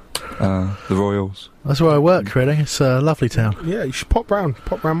 Reading. The Royals. That's where I work, Reading. It's a lovely town. Yeah, you should pop round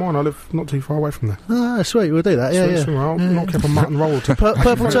mine. I live not too far away from there. Ah, sweet, we'll do that. Sweet. I'll knock up a mutton roll or two.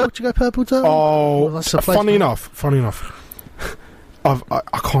 Purple Toe? Did you go Purple Toe? Oh, that's a place, funny enough. I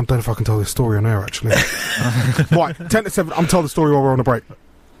can't tell if I can tell this story on air, actually. Right, 10 to 7, I'm telling the story while we're on a break.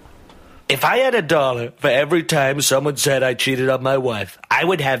 If I had $1 for every time someone said I cheated on my wife, I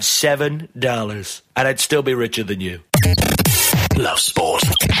would have $7, and I'd still be richer than you. Love Sport.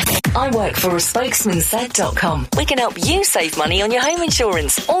 I work for aspokesmansaid.com. We can help you save money on your home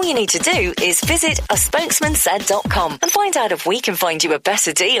insurance. All you need to do is visit aspokesmansaid.com and find out if we can find you a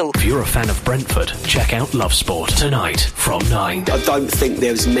better deal. If you're a fan of Brentford, check out Love Sport tonight from 9. I don't think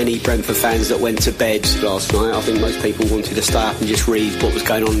there was many Brentford fans that went to bed last night. I think most people wanted to stay up and just read what was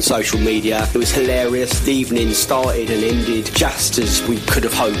going on social media. It was hilarious. The evening started and ended just as we could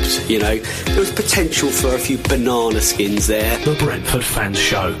have hoped, you know. There was potential for a few banana skins there. The Brentford Fans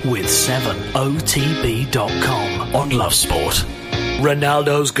Show with 7otb.com on Love Sport.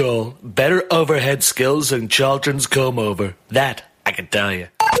 Ronaldo's goal. Better overhead skills than Charlton's comb over. That I can tell you.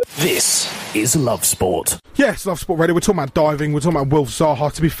 This is Love Sport. Yes, Love Sport Radio. We're talking about diving. We're talking about Wilf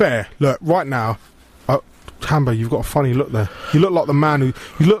Zaha. To be fair, look, right now, Hambo, you've got a funny look there. You look like the man who...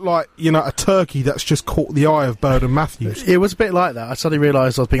 You look like, a turkey that's just caught the eye of Burden Matthews. It was a bit like that. I suddenly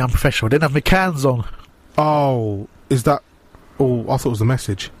realised I was being unprofessional. I didn't have my cans on. Oh, is that... Oh, I thought it was the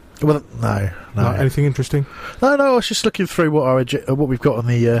message. Well, no. Anything interesting? No, I was just looking through what we've got on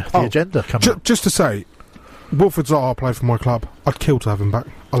the agenda coming up. Just to say, Wilfried Zaha played for my club. I'd kill to have him back.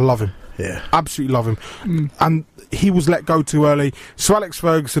 I love him. Yeah. Absolutely love him. And he was let go too early. Sir Alex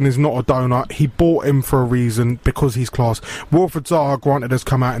Ferguson is not a donut. He bought him for a reason, because he's class. Wilfried Zaha, granted, has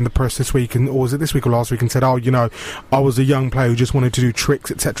come out in the press this week, or was it this week or last week, and said, I was a young player who just wanted to do tricks,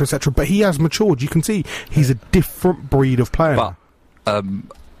 etc., etc. But he has matured. You can see he's a different breed of player. But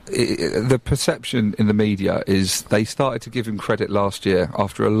the perception in the media is they started to give him credit last year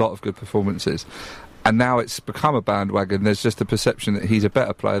after a lot of good performances. And now it's become a bandwagon. There's just a perception that he's a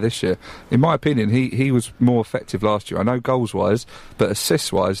better player this year. In my opinion, he was more effective last year. I know goals-wise, but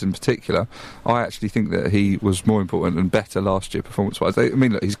assists-wise in particular, I actually think that he was more important and better last year performance-wise. I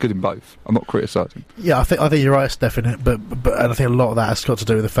mean, look, he's good in both. I'm not criticising. Yeah, I think you're right, Stephen. But and I think a lot of that has got to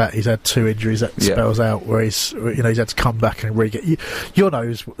do with the fact he's had 2 injuries that spells out where he's had to come back and really get. You'll know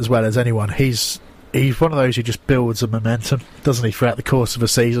as well as anyone. He's one of those who just builds a momentum, doesn't he, throughout the course of a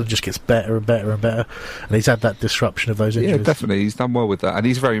season, just gets better and better and better. And he's had that disruption of those injuries. Yeah, definitely. He's done well with that. And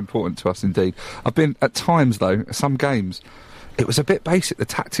he's very important to us indeed. I've been, at times though, some games, it was a bit basic. The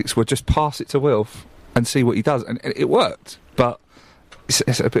tactics were just pass it to Wilf and see what he does. And it worked. But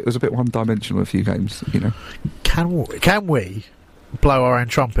it was a bit one-dimensional a few games, Can we blow our own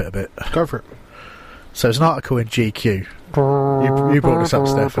trumpet a bit? Go for it. So it's an article in GQ. You brought this up,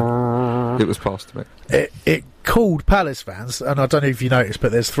 Stefan. It was passed to me. It called Palace fans, and I don't know if you noticed,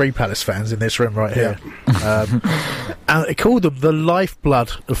 but there's 3 Palace fans in this room right here. And it called them the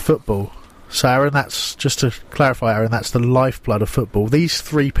lifeblood of football. So, Aaron, that's, just to clarify, Aaron, that's the lifeblood of football. These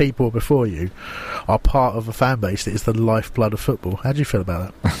 3 people before you are part of a fan base that is the lifeblood of football. How do you feel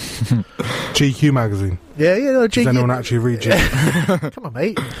about that? GQ magazine. Yeah, no, GQ. Does anyone actually read GQ? Come on,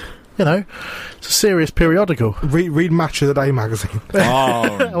 mate. You know, it's a serious periodical. Read Match of the Day magazine.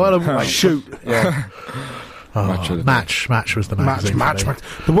 Well, shoot. Yeah. Match was the magazine. Match.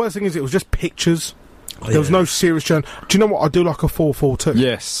 The worst thing is it was just pictures. There was no serious journal. Do you know what? I do like a 4-4-2.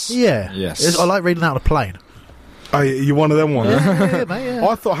 Yes. Yeah. Yes. I like reading out on a plane. Oh, you're one of them ones. Yeah, mate, yeah.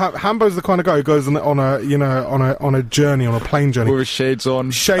 I thought Hambo's the kind of guy who goes on a journey, on a plane journey, with his shades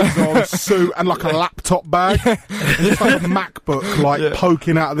on, suit, and like a laptop bag. It's like a MacBook,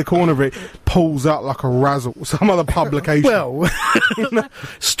 poking out of the corner of it, pulls out like a Razzle, some other publication. Well,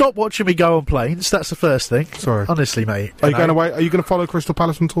 stop watching me go on planes. That's the first thing. Sorry, honestly, mate. Are you going away? Are you going to follow Crystal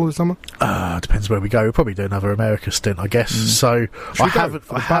Palace on tour this summer? Depends where we go. We'll probably do another America stint, I guess. So I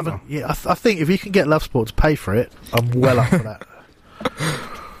haven't. Yeah, I think if you can get Love Sport to pay for it, I'm well up for that.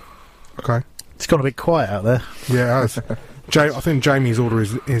 Okay. It's gone a bit quiet out there. Yeah, it has. I think Jamie's order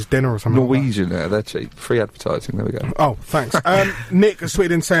is dinner or something. Norwegian, they're cheap. Free advertising, there we go. Oh, thanks. Nick has tweeted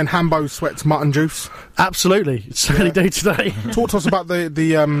in saying Hambo sweats mutton juice. Absolutely. It's certainly do today. Talk to us about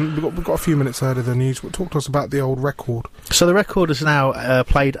we've got a few minutes ahead of the news. Talk to us about the old record. So the record is now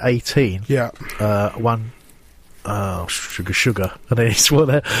played 18. Yeah. One... sugar. And then it's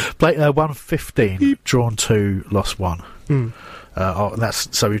 115, drawn 2, lost 1.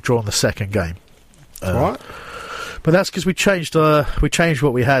 So we've drawn the second game. Right. But that's because we changed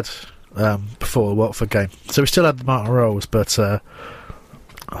what we had before the Watford game. So we still had the Martin Rolls, but I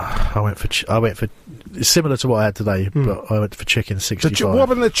went for it's similar to what I had today, but I went for chicken 65. What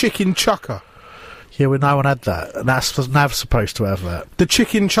about the chicken chucker? Yeah, well, no one had that, and that's Nav's supposed to have that. The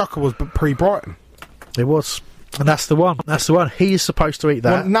chicken chucker was pre-Brighton. It was. And that's the one. He's supposed to eat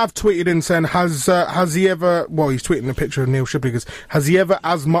that. Well, Nav tweeted in saying, has he ever... Well, he's tweeting a picture of Neil Shipley because, has he ever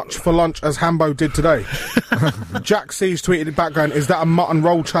as much for lunch as Hambo did today? Jack C's tweeted it back going, is that a mutton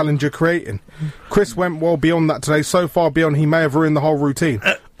roll challenge you're creating? Chris went well beyond that today. So far beyond, he may have ruined the whole routine.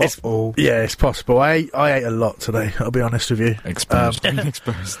 Yeah, it's possible. I ate a lot today, I'll be honest with you. Exposed.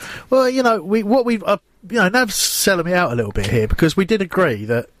 Well, Nav's selling me out a little bit here because we did agree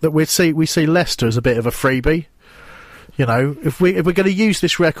that we see Leicester as a bit of a freebie. You know, if we're going to use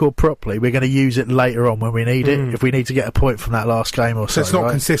this record properly, we're going to use it later on when we need it. If we need to get a point from that last game or so, it's not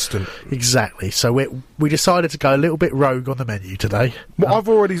consistent. Exactly. So we decided to go a little bit rogue on the menu today. Well, I've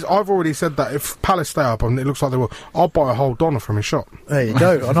already said that if Palace stay up, and it looks like they will, I'll buy a whole doner from his shop. There you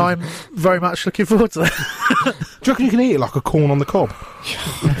go. And I'm very much looking forward to that. Do you reckon you can eat it like a corn on the cob?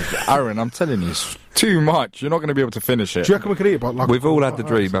 Aaron, I'm telling you, it's too much. You're not going to be able to finish it. Do you reckon we could eat it like... We've all had the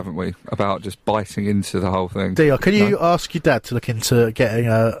dream, haven't we, about just biting into the whole thing. Dio, can you ask your dad to look into getting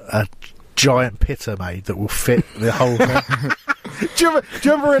a giant pitta made that will fit the whole thing? Do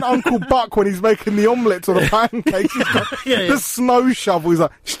you remember in Uncle Buck when he's making the omelettes or the pancakes? He's got the snow shovel. He's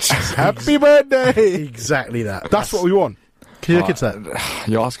like, happy birthday! Exactly that. That's what we want. Can you look into that?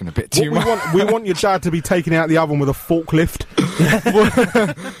 You're asking a bit too much. We want your dad to be taking out the oven with a forklift.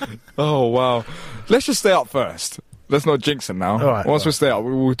 Oh, wow. Let's just stay up first. Let's not jinx it now. Once we stay up,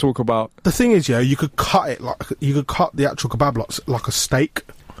 we'll talk about... The thing is, you could cut it you could cut the actual kebab like a steak.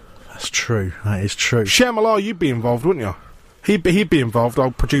 That's true. That is true. Shyamalan, you'd be involved, wouldn't you? He'd be involved.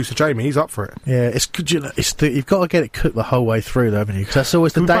 Old producer Jamie, he's up for it. Yeah, it's good. You've got to get it cooked the whole way through, though, haven't you? Because that's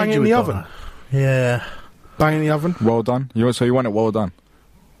always the danger. Bang in the oven. Yeah. Bang in the oven. Well done. So you want it well done.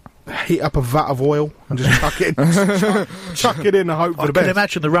 Heat up a vat of oil and just chuck it in. chuck it in and hope for the best. I can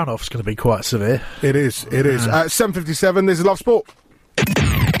imagine the runoff's going to be quite severe. It is. 7:57, this is Love Sport.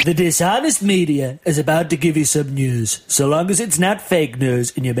 The dishonest media is about to give you some news. So long as it's not fake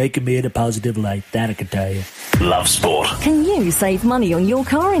news and you're making me in a positive light, that I can tell you. Love Sport. Can you save money on your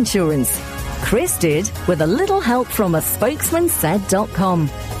car insurance? Chris did with a little help from a spokesmansaid.com.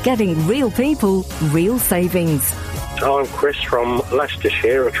 Getting real people, real savings. I'm Chris from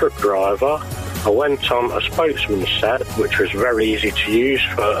Leicestershire, a truck driver. I went on a Spokesman Said, which was very easy to use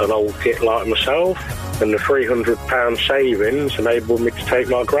for an old git like myself, and the £300 savings enabled me to take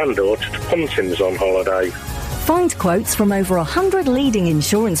my granddaughter to Pontins on holiday. Find quotes from over 100 leading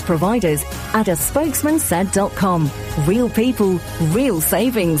insurance providers at a spokesmansaid.com. Real people, real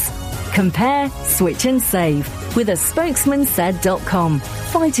savings. Compare, switch and save with a spokesmansaid.com.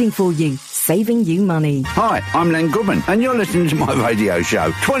 Fighting for you saving you money. Hi, I'm Len Goodman, and you're listening to my radio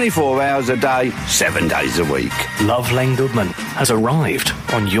show 24 hours a day, 7 days a week. Love Len Goodman has arrived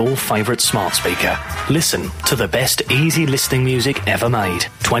on your favourite smart speaker. Listen to the best easy listening music ever made,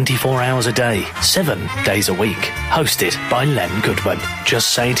 24 hours a day, 7 days a week. Hosted by Len Goodman.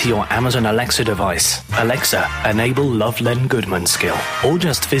 Just say to your Amazon Alexa device, Alexa, enable Love Len Goodman skill. Or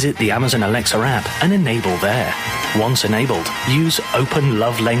just visit the Amazon Alexa app and enable there. Once enabled, use Open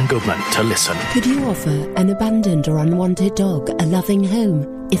Love Len Goodman to listen. Could you offer an abandoned or unwanted dog a loving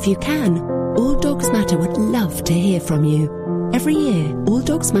home? If you can, All Dogs Matter would love to hear from you. Every year, All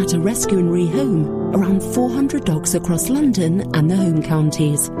Dogs Matter rescue and rehome around 400 dogs across London and the home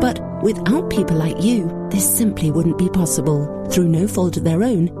counties. But without people like you, this simply wouldn't be possible. Through no fault of their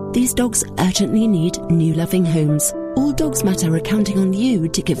own, these dogs urgently need new loving homes. All Dogs Matter are counting on you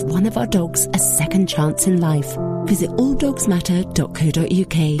to give one of our dogs a second chance in life. Visit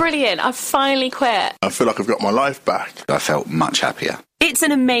alldogsmatter.co.uk. Brilliant, I've finally quit. I feel like I've got my life back. I felt much happier. It's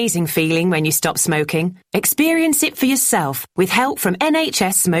an amazing feeling when you stop smoking. Experience it for yourself with help from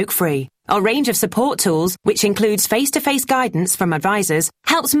NHS Smoke Free. Our range of support tools, which includes face-to-face guidance from advisors,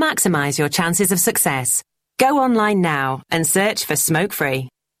 helps maximise your chances of success. Go online now and search for Smoke Free.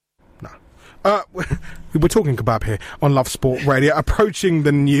 We're talking kebab here on Love Sport Radio. Approaching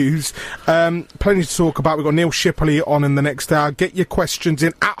the news. Plenty to talk about. We've got Neil Shipley on in the next hour. Get your questions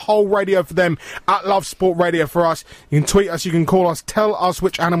in at Whole Radio for them, at Love Sport Radio for us. You can tweet us, you can call us, tell us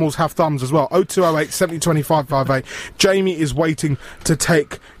which animals have thumbs as well. 0208 70 25 58. Jamie is waiting to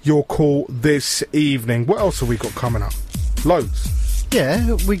take your call this evening. What else have we got coming up? Loads.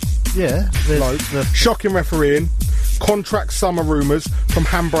 Loads. Shocking refereeing. Contract summer rumours from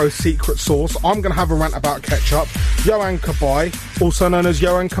Hambro's secret source. I'm going to have a rant about ketchup. Johan Cabaye, also known as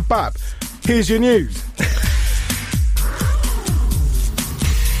Johan Kebab. Here's your news.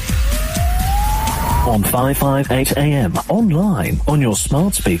 On 558 AM, online, on your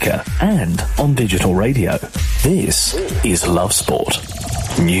smart speaker, and on digital radio. This is Love Sport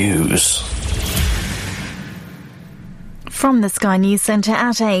News. From the Sky News Centre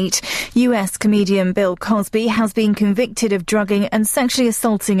at 8, US comedian Bill Cosby has been convicted of drugging and sexually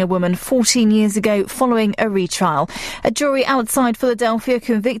assaulting a woman 14 years ago following a retrial. A jury outside Philadelphia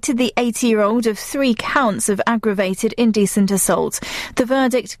convicted the 80-year-old of 3 counts of aggravated indecent assault. The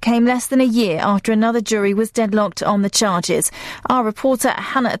verdict came less than a year after another jury was deadlocked on the charges. Our reporter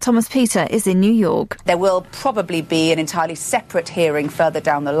Hannah Thomas-Peter is in New York. There will probably be an entirely separate hearing further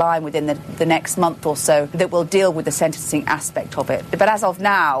down the line within the next month or so that will deal with the sentencing aspect of it. But as of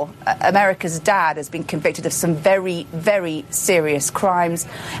now, America's dad has been convicted of some very, very serious crimes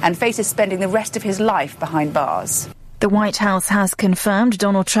and faces spending the rest of his life behind bars. The White House has confirmed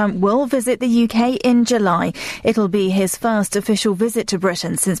Donald Trump will visit the UK in July. It'll be his first official visit to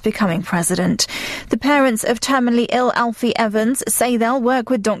Britain since becoming president. The parents of terminally ill Alfie Evans say they'll work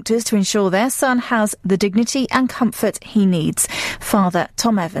with doctors to ensure their son has the dignity and comfort he needs. Father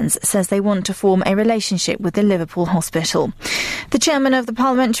Tom Evans says they want to form a relationship with the Liverpool hospital. The chairman of the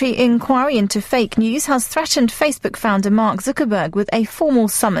Parliamentary Inquiry into Fake News has threatened Facebook founder Mark Zuckerberg with a formal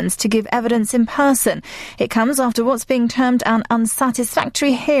summons to give evidence in person. It comes after what's being termed an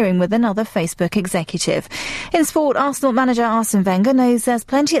unsatisfactory hearing with another Facebook executive. In sport, Arsenal manager Arsene Wenger knows there's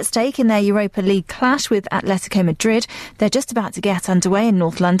plenty at stake in their Europa League clash with Atletico Madrid. They're just about to get underway in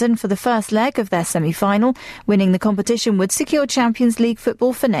North London for the first leg of their semi-final. Winning the competition would secure Champions League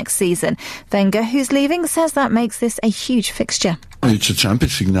football for next season. Wenger, who's leaving, says that makes this a huge fixture. It's a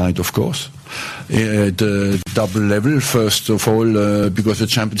Champions League night, of course. The double level, first of all, because the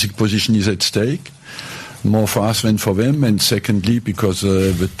Champions League position is at stake. More for us than for them, and secondly because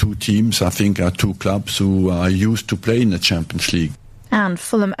the two teams, I think, are two clubs who are used to play in the Champions League. And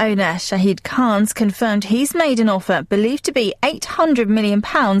Fulham owner Shahid Khan's confirmed he's made an offer believed to be £800 million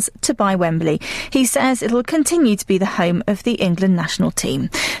to buy Wembley. He says it'll continue to be the home of the England national team.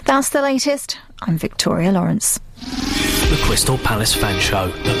 That's the latest. I'm Victoria Lawrence. The Crystal Palace Fan Show,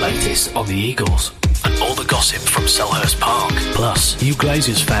 the latest on the Eagles. And all the gossip from Selhurst Park. Plus, you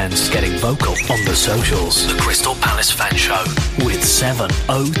Glazers fans getting vocal on the socials. The Crystal Palace Fan Show with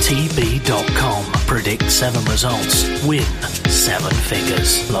 7OTB.com. Predict 7 results. Win 7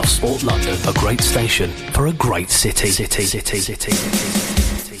 figures. Love Sport London, a great station for a great city.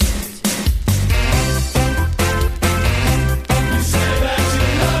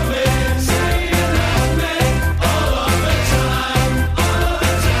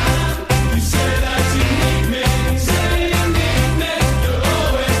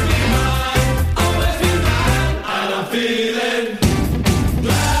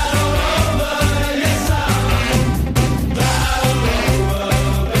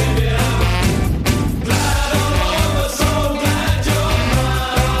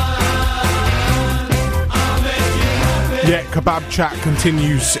 Kebab Chat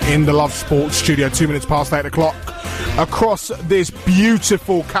continues in the Love Sports studio, 2 minutes past 8 o'clock. Across this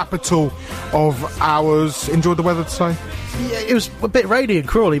beautiful capital of ours. Enjoyed the weather today? Yeah, it was a bit rainy in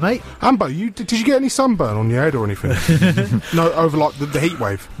Crawley, mate. Amber, did you get any sunburn on your head or anything? No, over like the heat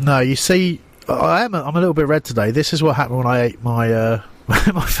wave? No, you see, I'm a little bit red today. This is what happened when I ate my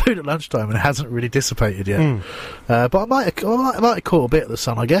my food at lunchtime, and it hasn't really dissipated yet. But I might have caught a bit of the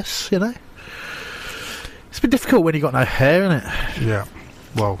sun, I guess, you know. It's been difficult when you got no hair, isn't it? Yeah.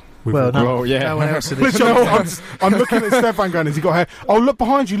 Well, yeah. No one else in this. I'm looking at Stefan going, has he got hair? Oh, look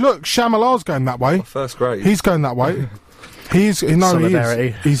behind you, look, Shamalar's going that way. First grade. He's going that way. He is.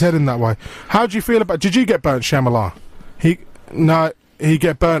 He's heading that way. How do you feel about... Did you get burnt, Shamalar? He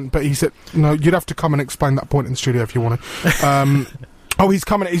get burnt, but he said... No, you'd have to come and explain that point in the studio if you want to. Oh, he's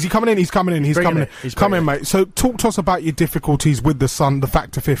coming in. Is he coming in? He's coming in. He's coming in. Come in, mate. So talk to us about your difficulties with the sun, the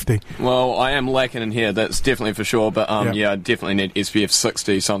Factor 50. Well, I am lacking in here, that's definitely for sure, but I definitely need SPF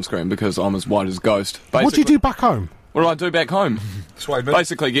 60 sunscreen because I'm as white as a ghost. Basically. What do you do back home? What do I do back home?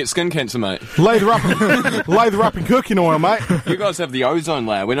 Basically get skin cancer, mate. Lather up in cooking oil, mate. You guys have the ozone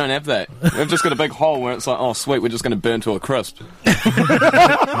layer. We don't have that. We've just got a big hole where it's like, oh, sweet, we're just going to burn to a crisp.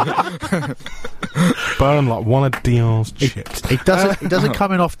 Burn like one of Dion's chips. He doesn't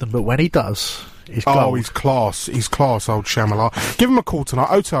come in often, but when he does... He's class, old Shamalar. Give him a call tonight,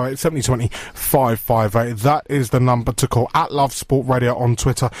 0208 7020 558. That is the number to call, at Love Sport Radio on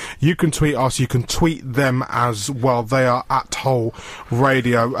Twitter. You can tweet us, you can tweet them as well. They are at Hull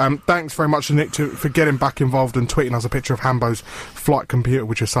Radio. Thanks very much, Nick, for getting back involved and tweeting us a picture of Hambo's flight computer,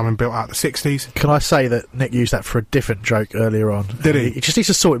 which is something built out of the 60s. Can I say that Nick used that for a different joke earlier on? Did he? He just needs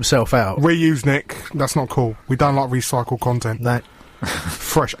to sort himself out. Reuse, Nick. That's not cool. We don't like recycled content. No.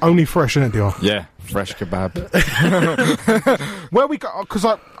 Fresh, only fresh, isn't it, Dion? Yeah, fresh kebab. Where we go? Because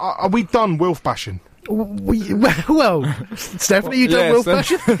are we done Wilf bashing? Well, Stephanie, you done Wilf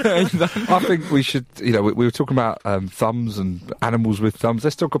bashing? I think we should. You know, we were talking about thumbs and animals with thumbs.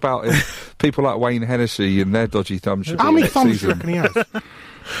 Let's talk about people like Wayne Hennessy and their dodgy thumbs. How many thumbs do you reckon he has?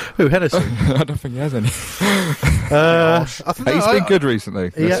 Who, Hennessy? I don't think he has any. He's been good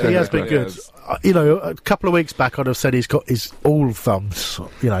recently. He has been good. You know, a couple of weeks back, I'd have said he's got his all thumbs.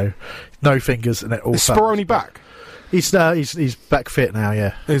 You know, no fingers and all. Is Speroni back? He's back fit now.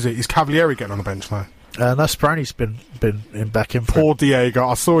 Yeah. Is he? Is Cavalieri getting on the bench now? No, Speroni's been back in. Poor Diego.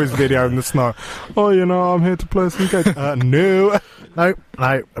 I saw his video in the snow. Oh, you know, I'm here to play some games. No.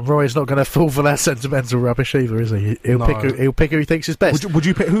 Roy's not going to fall for that sentimental rubbish either, is he? He'll pick who he thinks is best. Who would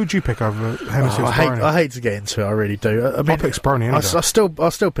you pick over Hennessy? I hate to get into it. I really do. I mean, I'll pick Speroni.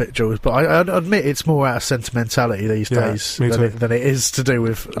 I'll still pick Jules, but I admit it's more out of sentimentality these days than it is to do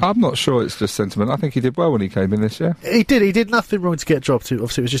with. I'm not sure it's just sentiment. I think he did well when he came in this year. He did nothing wrong to get dropped.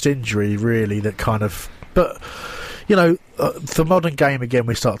 Obviously, it was just injury really that kind of. But you know, the modern game again.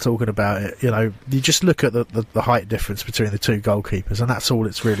 We start talking about it. You know, you just look at the height difference between the two goalkeepers, and that's all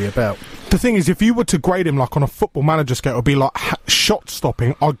it's really about. The thing is, if you were to grade him like on a Football Manager scale, it would be like shot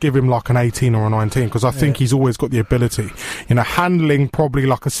stopping. I'd give him like an 18 or a 19 because I think he's always got the ability. You know, handling probably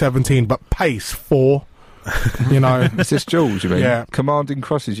like a 17, but pace 4. You know, is this Jules? You mean? Yeah. Commanding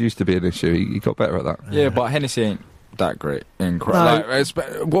crosses used to be an issue. He got better at that. Yeah, but Hennessy ain't that great in cross.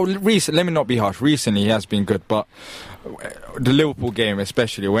 Recently, let me not be harsh. Recently, he has been good, but the Liverpool game,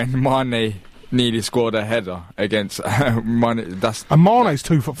 especially when Mane nearly scored a header against Mane. And Mane's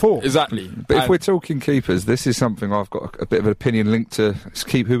 2'4". Exactly. But if we're talking keepers, this is something I've got a bit of an opinion linked to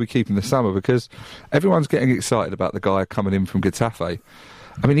who we keep in the summer, because everyone's getting excited about the guy coming in from Getafe.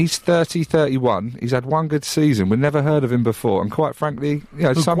 I mean, he's 30, 31. He's had one good season. We've never heard of him before. And quite frankly, you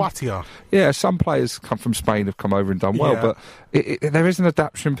know, some players come from Spain have come over and done well. But there is an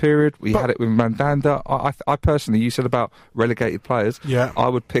adaptation period. We had it with Mandanda. I personally, you said about relegated players. Yeah. I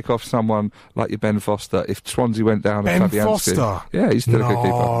would pick off someone like your Ben Foster if Swansea went down. Ben Foster? Yeah, he's still a good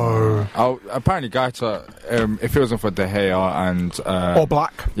keeper. Oh, apparently, Gaeta, if it wasn't for De Gea and... or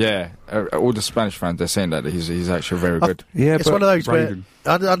Black. Yeah. All the Spanish fans, they're saying that he's actually very good. Yeah, it's one of those where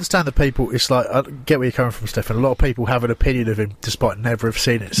I understand the people. It's like, I get where you're coming from, Stefan. A lot of people have an opinion of him despite never have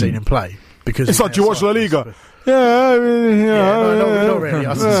seen him play. Because it's like, do you watch La Liga? Not really.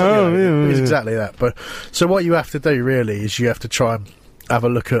 It's exactly that. But so what you have to do really is you have to try and have a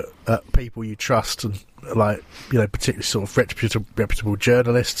look at people you trust and, like, you know, particularly sort of reputable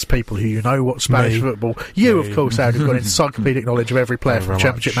journalists, people who you know watch Spanish football. Of course, Aaron, who've got encyclopedic knowledge of every player from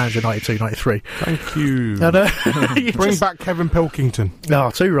Championship Manager 92, 93. Thank you. And, bring back Kevin Pilkington. Oh,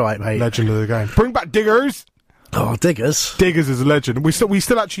 too right, mate. Legend of the game. Bring back Diggers. Oh, Diggers. Diggers is a legend. We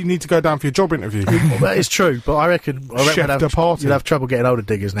still actually need to go down for your job interview. Well, that is true, but I reckon you'd have trouble getting hold of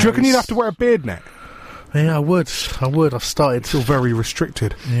Diggers now. Do you reckon you'd have to wear a beard net? Yeah, I would. I've started. Feel very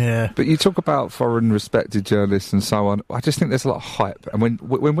restricted. Yeah. But you talk about foreign respected journalists and so on. I just think there's a lot of hype. And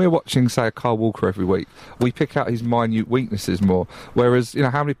when we're watching, say, a Kyle Walker every week, we pick out his minute weaknesses more. Whereas,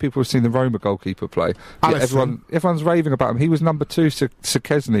 how many people have seen the Roma goalkeeper play? Yeah, everyone's raving about him. He was number 2 to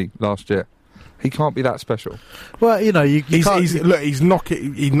Szczesny last year. He can't be that special. Well, you can't... He's not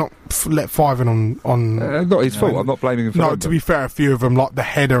let 5 in on not his fault. I'm not blaming him for No, to be fair, a few of them, like the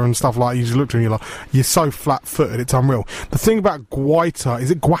header and stuff like that, you just looked at him, you're so flat-footed, it's unreal. The thing about Guaita,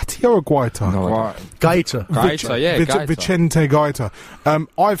 is it Guaita or Guaita? No, Gaeta. Gaeta. Vicente Gaeta.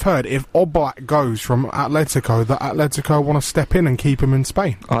 I've heard if Oblak goes from Atletico, that Atletico want to step in and keep him in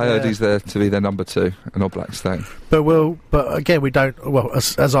Spain. I heard he's there to be their number 2, and Oblak's staying. But again, we don't. Well,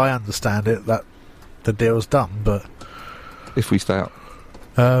 as I understand it, that the deal's done. But if we stay up,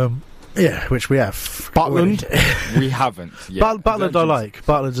 yeah, which we have. Butland, we haven't. Yet. Butland, I like.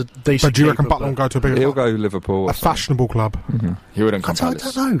 Butland's a decent. But do you reckon Butland will go to a bigger? He'll go Liverpool, a fashionable club. Mm-hmm. He wouldn't come.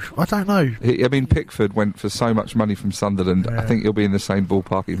 I don't know. I mean, Pickford went for so much money from Sunderland. Yeah. I think he'll be in the same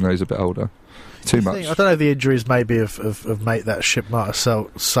ballpark, even though he's a bit older. Too much. I don't know. The injuries maybe have made that ship might have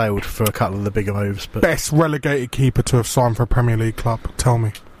sailed for a couple of the bigger moves. But best relegated keeper to have signed for a Premier League club. Tell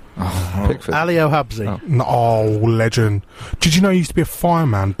me. Pickford. Ali Al-Habsi. Oh, legend. Did you know he used to be a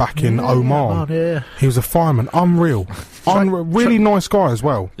fireman back in Oman? Yeah. He was a fireman. Unreal. Really nice guy as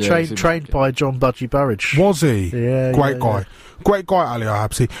well. Yeah, trained by John Budgie Burridge. Was he? Yeah. Great guy. Yeah. Great guy, Ali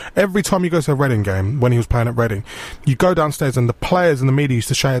Al-Habsi. Every time you go to a Reading game, when he was playing at Reading, you go downstairs and the players and the media used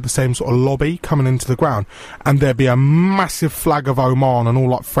to share the same sort of lobby coming into the ground, and there'd be a massive flag of Oman and all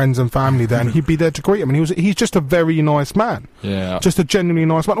like friends and family there, and he'd be there to greet him. And he's just a very nice man. Yeah. Just a genuinely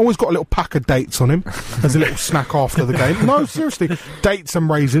nice man. Always got a little pack of dates on him as a little snack after the game. No, seriously. Dates and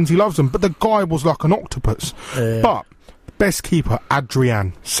raisins, he loves them. But the guy was like an octopus. But best keeper,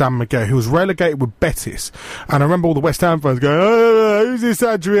 Adrian San Miguel, who was relegated with Betis. And I remember all the West Ham fans going, oh, who's this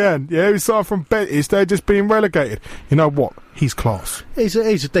Adrian? Yeah, he's signed from Betis. They're just being relegated. You know what? He's class. He's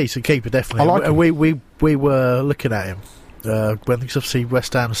a decent keeper, definitely. I like him. We were looking at him when, obviously,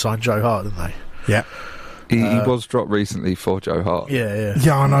 West Ham signed Joe Hart, didn't they? Yeah. He was dropped recently for Joe Hart. Yeah,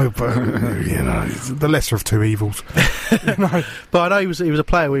 I know, but it's the lesser of two evils. But I know he was a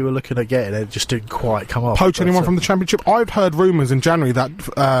player we were looking at getting. It just didn't quite come off. Poach anyone from the Championship? I've heard rumours in January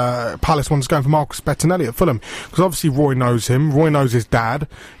that Palace wants going for Marcus Bettinelli at Fulham, because obviously Roy knows him. Roy knows his dad.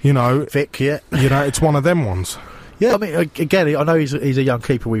 Vic. Yeah. It's one of them ones. Yeah, I mean, again, I know he's a young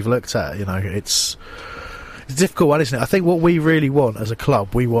keeper we've looked at. It's a difficult one, isn't it? I think what we really want as a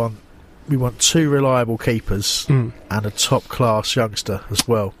club, we want 2 reliable keepers and a top-class youngster as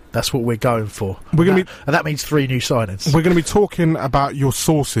well. That's what we're going for. And that means 3 new signings. We're going to be talking about your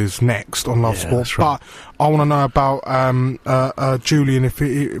sources next on Love Sport, right. But I want to know about Julian,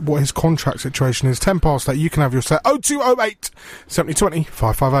 what his contract situation is. 10 past that, you can have your set. 0208 7020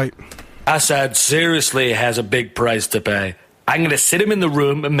 558. Assad seriously has a big price to pay. I'm going to sit him in the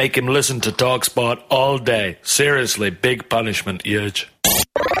room and make him listen to TalkSport all day. Seriously, big punishment, huge.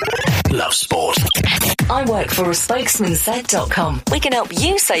 Love Sport. I work for a spokesmansaid.com. We can help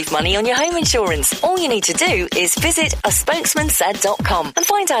you save money on your home insurance. All you need to do is visit a spokesmansaid.com and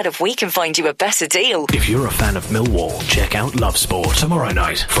find out if we can find you a better deal. If you're a fan of Millwall, check out Love Sport tomorrow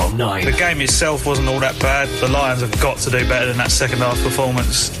night from 9. The game itself wasn't all that bad. The Lions have got to do better than that second half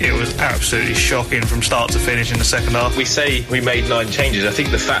performance. It was absolutely shocking from start to finish in the second half. We say we made 9 changes. I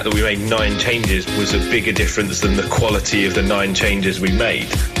think the fact that we made 9 changes was a bigger difference than the quality of the 9 changes we made.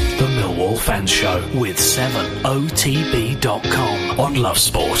 The Millwall Fans Show with 7otb.com on Love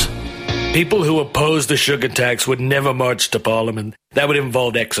Sport. People who oppose the sugar tax would never march to Parliament. That would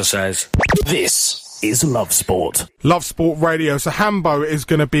involve exercise. This is Love Sport. Love Sport Radio. So Hambo is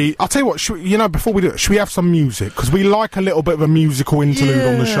going to be... I'll tell you what, before we do it, should we have some music? Because we like a little bit of a musical interlude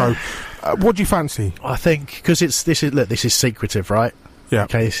on the show. What do you fancy? I think, because this is secretive, right? Yeah.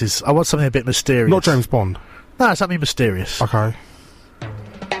 Okay, I want something a bit mysterious. Not James Bond? No, something mysterious. Okay.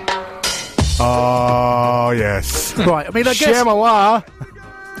 Oh, yes. Right, I mean, I guess... Shyamala.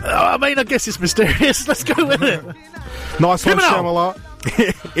 I guess it's mysterious. Let's go with it. Nice one,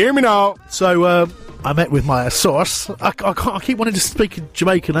 Shyamala. Hear me now. So, I met with my source. I keep wanting to speak in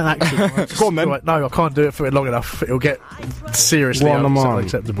Jamaican accent. Go on, then. Right, no, I can't do it for it long enough. It'll get seriously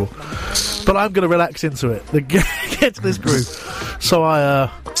unacceptable. But I'm going to relax into it. Get to this groove. So I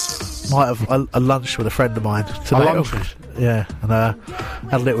might have a lunch with a friend of mine today. A lunch? Yeah, and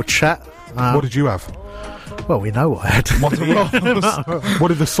had a little chat. What did you have? Well, we know what I had. What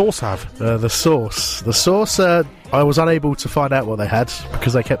did the sauce have? The sauce. I was unable to find out what they had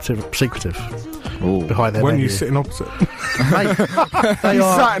because they kept it secretive. behind their when menu. you're sitting opposite. Mate, they You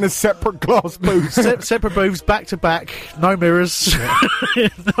are sat in a separate glass booth. separate booths, back to back, no mirrors.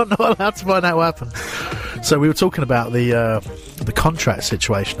 not allowed to find out what happened. So we were talking about the contract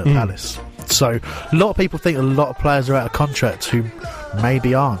situation at Palace. So a lot of people think a lot of players are out of contract who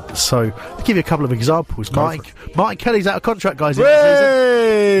maybe aren't. So I'll give you a couple of examples. Martin Kelly's out of contract, guys. In the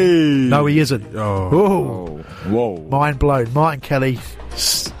season. No, he isn't. Oh. Whoa. Mind blown. Martin Kelly.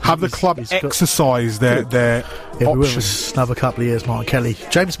 Have the club exercise their options. Another couple of years, Martin Kelly.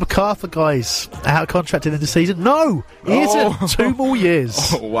 James MacArthur, guys, out of contract in the season. No, he isn't. 2 more years.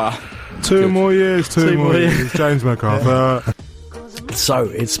 Oh, wow. Two more years. James MacArthur. So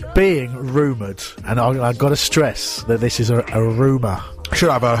it's being rumoured, and I've got to stress that this is a rumour. Should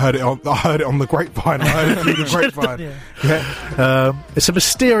have heard it on the grapevine. I heard it through the grapevine. Yeah. It's a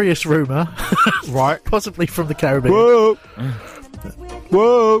mysterious rumour, right? Possibly from the Caribbean. Whoa.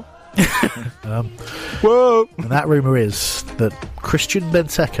 Whoa. And that rumour is that Christian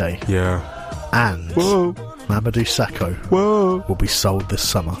Benteke and Mamadou Sakho will be sold this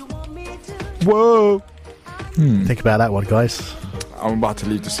summer. Whoa. Think about that one, guys. I'm about to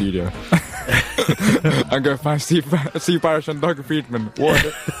leave the studio. I'm going to find Steve Parish and Doug Friedman.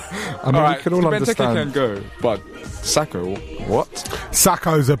 What? I mean, we can all understand. Benteke can go, but Sakho, what?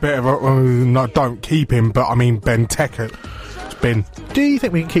 Sakho's a bit of a... no, don't keep him, but I mean Benteke. Bin. Do you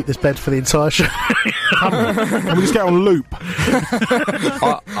think we can keep this bed for the entire show? Can we just get on loop?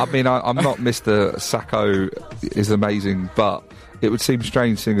 I mean, I'm not Mr. Sakho is amazing, but it would seem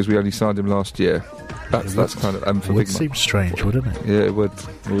strange seeing as we only signed him last year. That's kind of... it would seem strange, wouldn't it? Yeah, it would.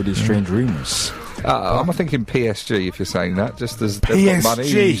 All these strange rumours. I'm thinking PSG, if you're saying that, just as PSG. they've got money,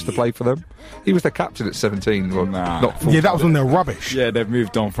 he used to play for them. He was the captain at 17. Well, not 14. Yeah, that was when they're rubbish. Yeah, they've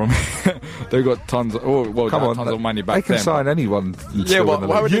moved on from it. They've got tons of... tons of money back They can then. sign anyone. Yeah, but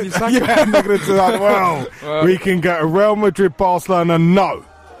why would you need Sakho? Yeah, they're going to do that. Well, we can get a Real Madrid, Barcelona. No.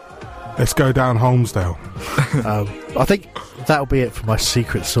 Let's go down Holmesdale. I think that'll be it for my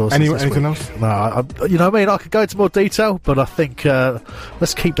secret sources. Anything else? No, you know what I mean? I could go into more detail, but I think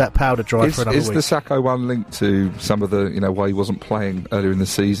let's keep that powder dry for another week. Is the Sakho one linked to some of the, why he wasn't playing earlier in the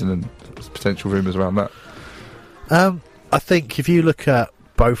season and potential rumours around that? I think if you look at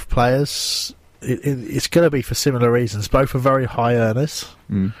both players, it's going to be for similar reasons. Both are very high earners.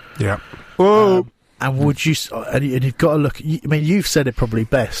 Yeah. Whoa. And would you? And you've got to look. I mean, you've said it probably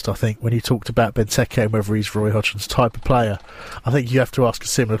best, I think, when you talked about Benteke and whether he's Roy Hodgson's type of player. I think you have to ask a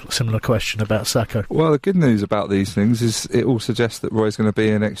similar question about Sakho. Well, the good news about these things is it all suggests that Roy's going to be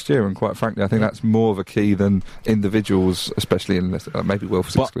here next year, and quite frankly, I think that's more of a key than individuals, especially in maybe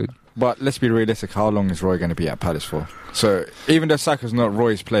Wilf's excluded. But let's be realistic. How long is Roy going to be at Palace for? So even though Sakho's not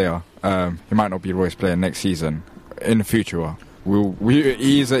Roy's player, he might not be Roy's player next season. In the future,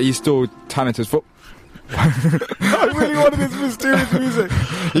 he's still talented football. I really wanted this mysterious music.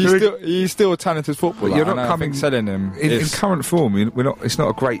 He's still a talented footballer. You're not coming selling him in current form. We're not. It's not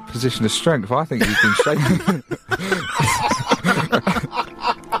a great position of strength. I think he's been shaken.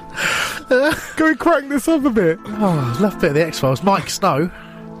 Can we crank this up a bit? Oh, I love a bit of the X-Files. Mike Snow.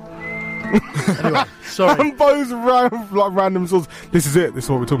 Anyway, sorry. And Bo's random sources. This is it. This is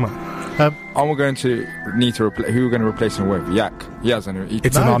what we're talking about. And we're going to need to replace. Who are we going to replace him with? Yak. He hasn't.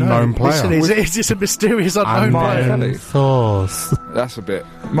 It's an unknown player. Listen, it's just a mysterious unknown player. Source. That's a bit.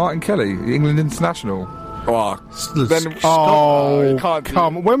 Martin Kelly, England international.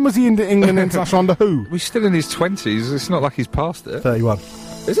 Come. When was he in the England international under who? He's still in his 20s. It's not like he's past it. 31.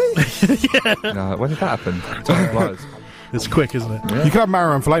 Is he? Yeah. No, when did that happen? Time flies. It's quick, isn't it? Yeah. You could have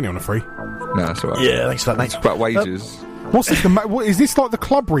Marion Fellaini on a free. No, that's all right. Yeah, thanks for that, mate. It's about wages. What's this? What, is this like the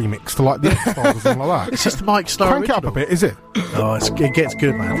club remix to like the X-Files or something like that? It's just Mike Snow. Crank it up a bit, is it? Oh, it gets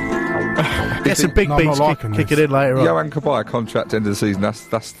good, man. Get some big beats, kick it in later on. Johan Kabay contract end of the season. That's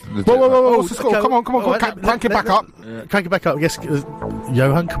legit. Whoa, what's the score? Come on, crank it back up. Crank it back up. Yes,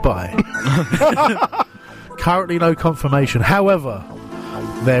 Johan Kabay. Currently no confirmation. However,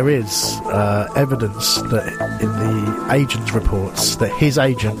 there is evidence that in the agent's reports that his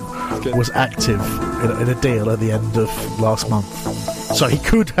agent was active in a deal at the end of last month. So he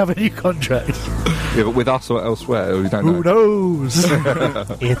could have a new contract. Yeah, but with us or elsewhere, we don't know. Who knows?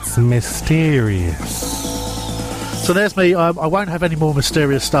 It's mysterious. So there's me. I won't have any more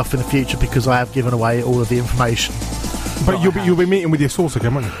mysterious stuff in the future because I have given away all of the information. But you'll be meeting with your source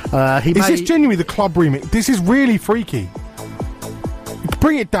again, won't you? Is this genuinely the club remix? This is really freaky.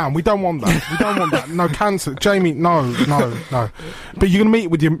 Bring it down. We don't want that. We don't want that. No, cancel. Jamie, no. But you're going to meet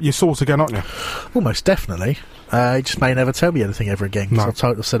with your source again, aren't you? Almost definitely. He just may never tell me anything ever again because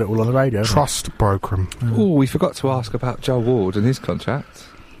I've said it all on the radio. Trust broker him. Oh, we forgot to ask about Joel Ward and his contract.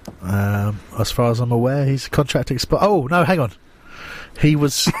 As far as I'm aware, he's contract expired. Oh, no, hang on. He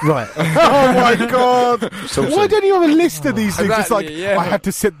was... Right. Oh, my God. Why don't you have a list of these things? Exactly, It's like, I had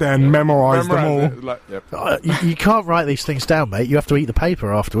to sit there and memorise them all. You can't write these things down, mate. You have to eat the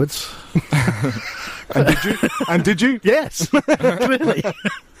paper afterwards. And did you? Yes. Clearly.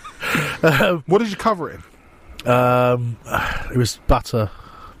 What did you cover it in? It was butter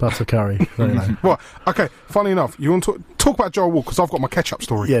curry. Very nice. Well, okay, funny enough, you want to talk about Joel Ward, because I've got my ketchup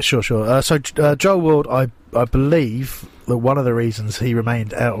story. Yeah, sure. So Joel Ward, I believe that one of the reasons he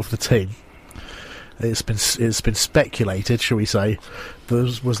remained out of the team, it's been speculated, shall we say,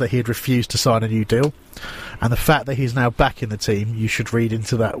 was that he had refused to sign a new deal, and the fact that he's now back in the team, you should read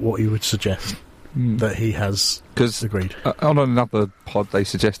into that what you would suggest. That he has agreed. On another pod, they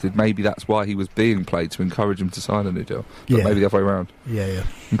suggested maybe that's why he was being played, to encourage him to sign a new deal. But maybe the other way around. Yeah.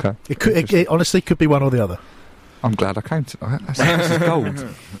 Okay. It honestly could be one or the other. I'm glad I came tonight. This is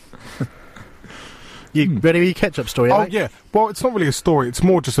gold. You ready with your ketchup story? Oh, yeah. Well, it's not really a story. It's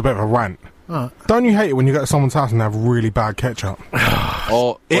more just a bit of a rant. Oh. Don't you hate it when you go to someone's house and they have really bad ketchup?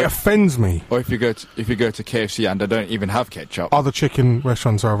 It offends me. Or if you go to KFC and they don't even have ketchup. Other chicken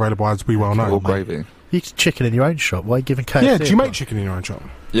restaurants are available, as we well know. Or gravy. You eat chicken in your own shop. Why are you giving KFC? Yeah, do you make chicken in your own shop?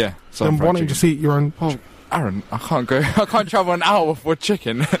 Yeah. Then why don't you just eat your own? Aaron, I can't travel an hour for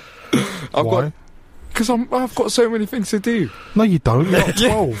chicken. Why? Because I've got so many things to do. No, you don't. You're not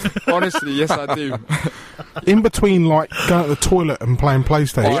 12. Honestly, yes, I do. In between, like, going to the toilet and playing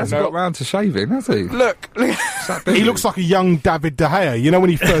PlayStation. He hasn't got round to shaving, has he? Look. He looks like a young David De Gea, you know, when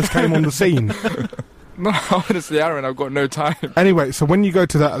he first came on the scene. No, honestly, Aaron, I've got no time. Anyway, so when you go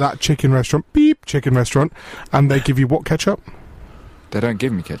to that chicken restaurant, and they give you what ketchup? They don't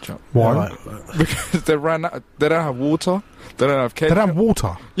give me ketchup. Why? Because they ran out. They don't have water. They don't have ketchup. They don't have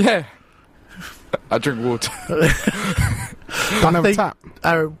water? Yeah. I drink water. Don't have a tap.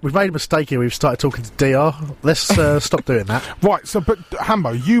 Aaron, we've made a mistake here. We've started talking to DR. Let's stop doing that. Right. So, but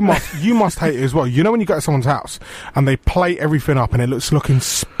Hambo, you must hate it as well. You know when you go to someone's house and they plate everything up and it looks looking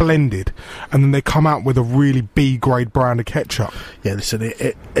splendid, and then they come out with a really B grade brand of ketchup. Yeah, listen.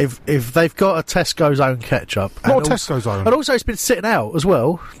 If they've got a Tesco's own ketchup, not Tesco's own, and also it's been sitting out as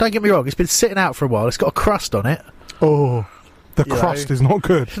well. Don't get me wrong. It's been sitting out for a while. It's got a crust on it. Oh. The crust is not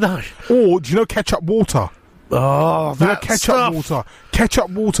good. No. Or, do you know ketchup water? Oh, you know ketchup water. Ketchup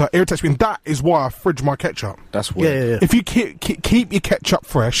water irritates me, and that is why I fridge my ketchup. That's weird. Yeah. If you keep your ketchup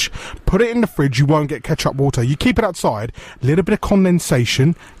fresh, put it in the fridge, you won't get ketchup water. You keep it outside, a little bit of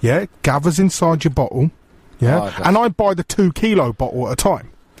condensation, gathers inside your bottle, and I buy the 2 kilo bottle at a time.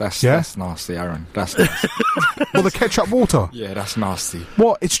 That's nasty, Aaron. That's nasty. Well, the ketchup water. Yeah, that's nasty.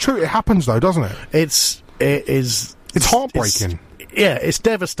 What? It's true. It happens though, doesn't it? It is. It's heartbreaking. It's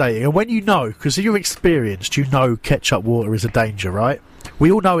devastating. And when you know, because you're experienced, you know ketchup water is a danger, right?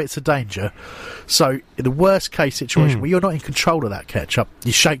 We all know it's a danger. So, in the worst case situation, where you're not in control of that ketchup,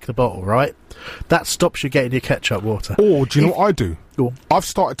 you shake the bottle, right? That stops you getting your ketchup water. Or, do you know what I do? I've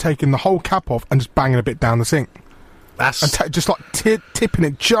started taking the whole cap off and just banging a bit down the sink. And just like tipping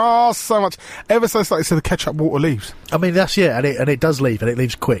it just so much, ever so slightly, so the ketchup water leaves. I mean, and it does leave, and it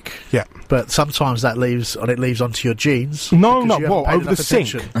leaves quick. Yeah, but sometimes it leaves onto your jeans. No, over the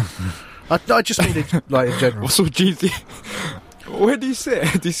sink. I just mean it, like in general. What sort of jeans? Where do you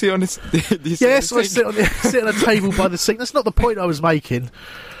sit? Do you sit on this? Yes, I sit on a table by the sink. That's not the point I was making.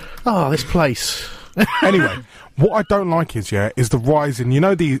 Oh, this place. Anyway. What I don't like is the rise in,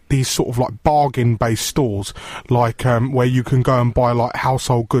 these sort of like bargain-based stores, like where you can go and buy like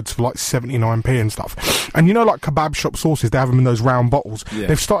household goods for like 79p and stuff. And like kebab shop sauces, they have them in those round bottles. Yeah.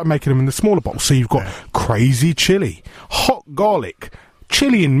 They've started making them in the smaller bottles. So you've got crazy chili, hot garlic,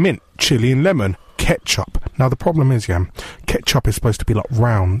 chili and mint, chili and lemon, ketchup. Now the problem is, ketchup is supposed to be like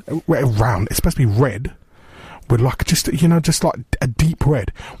round. It's supposed to be red. With like just like a deep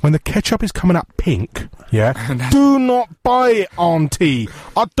red. When the ketchup is coming up pink, do not buy it, Auntie.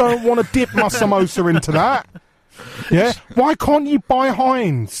 I don't want to dip my samosa into that. Yeah, why can't you buy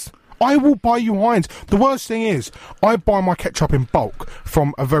Heinz? I will buy you Heinz. The worst thing is, I buy my ketchup in bulk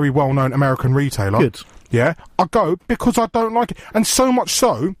from a very well-known American retailer. Good. Yeah, I go because I don't like it, and so much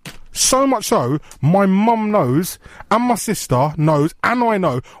so, my mum knows, and my sister knows, and I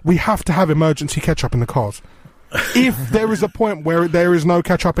know we have to have emergency ketchup in the cars. If there is a point where there is no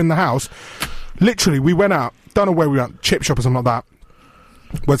ketchup in the house, literally, we went out, don't know where we went, chip shop or something like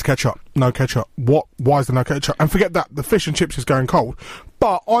that. Where's ketchup? No ketchup. What? Why is there no ketchup? And forget that, the fish and chips is going cold.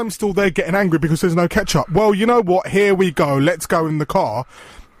 But I'm still there getting angry because there's no ketchup. Well, you know what? Here we go. Let's go in the car.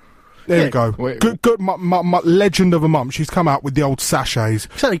 There we go. Good. My legend of a mum. She's come out with the old sachets.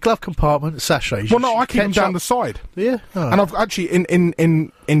 Exactly, glove compartment, sachets. Well, no, I keep them down the side. Yeah. Oh. And I've actually,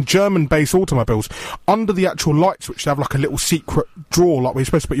 in German-based automobiles, under the actual light switch, they have like a little secret drawer, like where you're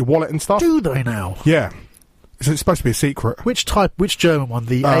supposed to put your wallet and stuff. Do they now? Yeah. So it's supposed to be a secret. Which German one?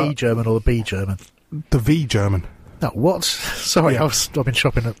 The A German or the B German? The V German. No, what? Sorry, Yeah. I've been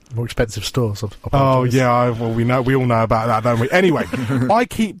shopping at more expensive stores. Oh yeah, we all know about that, don't we? Anyway, I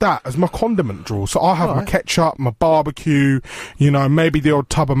keep that as my condiment drawer. So I have my ketchup, my barbecue, maybe the odd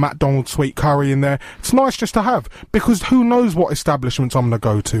tub of McDonald's sweet curry in there. It's nice just to have, because who knows what establishments I'm going to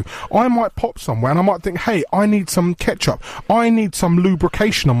go to. I might pop somewhere and I might think, hey, I need some ketchup. I need some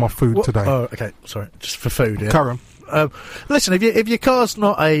lubrication on my food today. Oh, okay, sorry, just for food. Yeah. Carry on. Listen, if your car's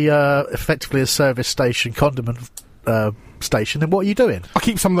not effectively a service station condiment station, then what are you doing? I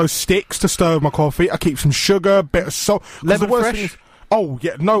keep some of those sticks to stir with my coffee. I keep some sugar, bit of salt. Lemon fresh? Oh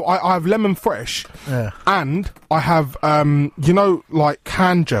yeah, no, I have lemon fresh, and I have like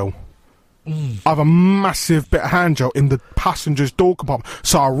hand gel. I have a massive bit of hand gel in the passenger's door compartment.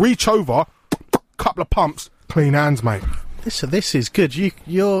 So I reach over, couple of pumps, clean hands, mate. This is good. You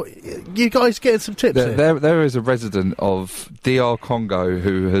guys getting some tips here? There is a resident of DR Congo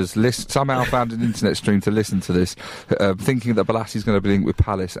who has somehow found an internet stream to listen to this, thinking that Bolassi's going to be linked with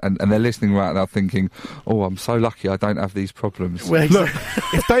Palace, and they're listening right now thinking, oh, I'm so lucky I don't have these problems. Look,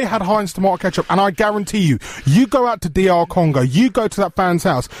 if they had Heinz tomato ketchup, and I guarantee you go out to DR Congo, you go to that fan's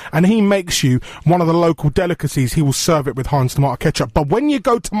house, and he makes you one of the local delicacies, he will serve it with Heinz tomato ketchup. But when you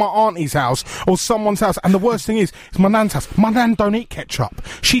go to my auntie's house, or someone's house, and the worst thing is my nan's house, my nan don't eat ketchup.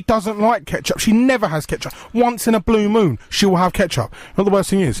 She doesn't like ketchup. She never has ketchup. Once in a blue moon, she will have ketchup. But the worst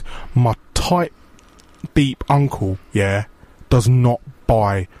thing is, my tight beep uncle, does not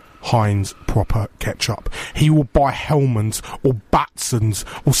buy Heinz proper ketchup. He will buy Hellmann's or Batson's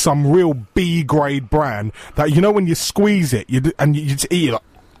or some real B-grade brand that, when you squeeze it, you just eat it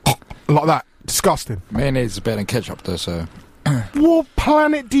like that. Disgusting. Mayonnaise is better than ketchup though, so... What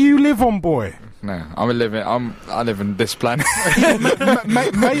planet do you live on, boy? No, I live in this planet.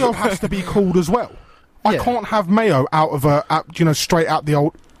 Mayo has to be cooled as well. I can't have mayo straight out the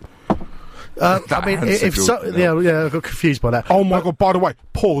old... I got confused by that. Oh my God, by the way,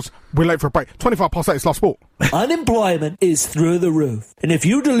 pause, we're late for a break. 8:25, it's Love Sport. Unemployment is through the roof. And if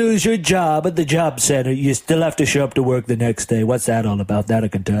you lose your job at the job centre, you still have to show up to work the next day. What's that all about? That I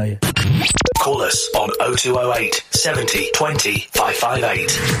can tell you. Call us on 0208 70 20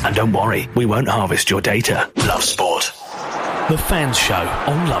 558. And don't worry, we won't harvest your data. Love Sport. The Fans Show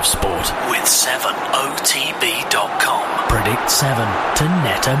on Love Sport with 7otb.com. Predict 7 to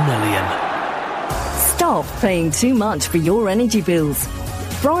net $1 million. Stop paying too much for your energy bills.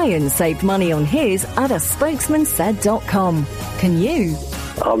 Brian saved money on his at aspokesmansaid.com. Can you?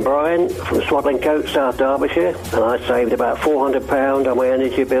 I'm Brian from Swaddling Coat, South Derbyshire, and I saved about £400 on my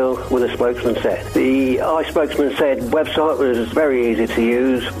energy bill with a Spokesman Said. The iSpokesman Said website was very easy to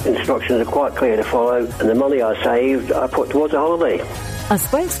use, instructions are quite clear to follow, and the money I saved I put towards a holiday.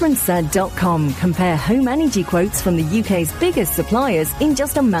 aspokesmansaid.com. Compare home energy quotes from the UK's biggest suppliers in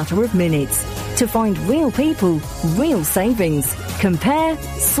just a matter of minutes. To find real people, real savings. Compare,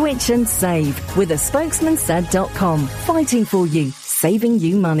 switch and save with aspokesmansaid.com. Fighting for you, saving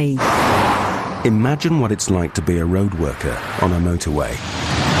you money. Imagine what it's like to be a road worker on a motorway.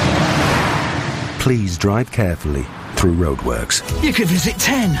 Please drive carefully through roadworks. You could visit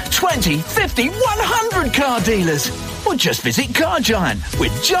 10, 20, 50, 100 car dealers. Or just visit Car Giant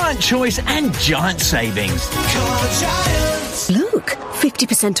with giant choice and giant savings. Car Giant. Look,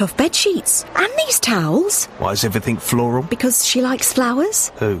 50% off bed sheets. And these towels. Why is everything floral? Because she likes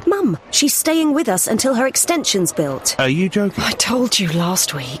flowers. Who? Mum, she's staying with us until her extension's built. Are you joking? I told you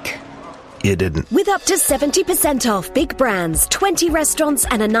last week. You didn't. With up to 70% off big brands, 20 restaurants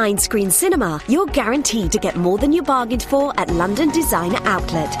and a 9-screen cinema, you're guaranteed to get more than you bargained for at London Designer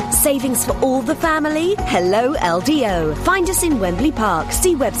Outlet. Savings for all the family? Hello LDO. Find us in Wembley Park.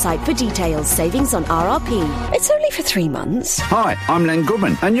 See website for details. Savings on RRP. It's only for 3 months. Hi, I'm Len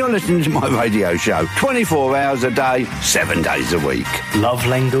Goodman, and you're listening to my radio show 24 hours a day, 7 days a week. Love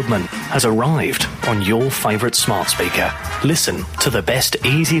Len Goodman has arrived on your favourite smart speaker. Listen to the best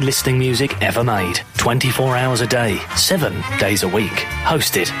easy listening music ever made. 24 hours a day, 7 days a week.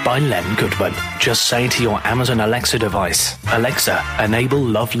 Hosted by Len Goodman. Just say to your Amazon Alexa device, Alexa, enable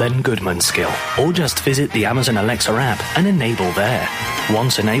Love Len Goodman skill. Or just visit the Amazon Alexa app and enable there.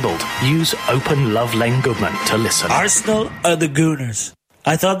 Once enabled, use Open Love Len Goodman to listen. Arsenal are the Gooners.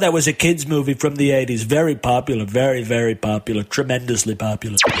 I thought that was a kids' movie from the 80s. Very popular, very, very popular, tremendously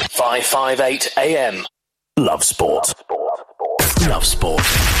popular. 558 AM. Love Sport. Love sport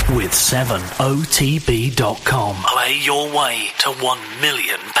with 7OTB.com. Play your way to £1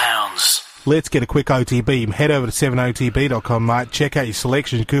 million. Let's get a quick OTB. Head over to 7OTB.com, mate. Check out your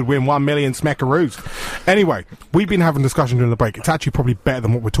selection. You could win 1 million smackaroos. Anyway, we've been having a discussion during the break. It's actually probably better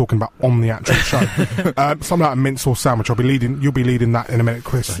than what we're talking about on the actual show. Something like a mint sauce sandwich. You'll be leading that in a minute,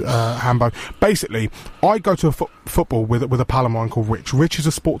 Chris Hambo. Basically, I go to a football with a pal of mine called Rich. Rich is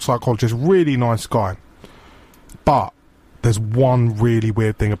a sports psychologist, really nice guy. But there's one really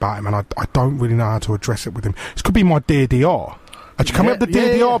weird thing about him, and I don't really know how to address it with him. This could be my dear DR. Actually, can we have the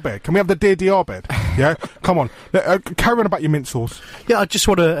dear DR bed? Can we have the dear DR bed? Yeah? Come on. Carry on about your mint sauce. Yeah, I just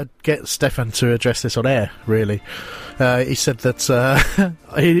want to get Stefan to address this on air, really. He said that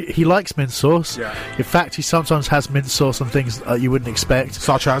he likes mint sauce. Yeah. In fact, he sometimes has mint sauce on things you wouldn't expect.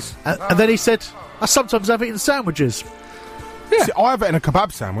 Such as? And then he said, I sometimes have it in sandwiches. Yeah. See, I have it in a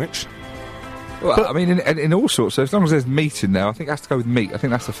kebab sandwich. Well, I mean, in all sorts. So as long as there's meat in there, I think it has to go with meat. I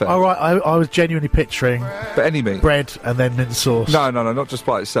think that's the fair. All right, I was genuinely picturing, but any meat, bread, and then mint sauce. No, not just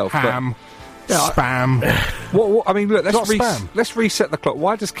by itself. Ham, spam. What? I mean, look, let's reset the clock.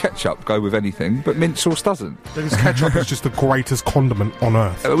 Why does ketchup go with anything, but mint sauce doesn't? Because ketchup is just the greatest condiment on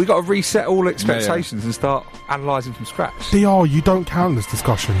earth. We've got to reset all expectations and start analysing from scratch. DR, you don't count in this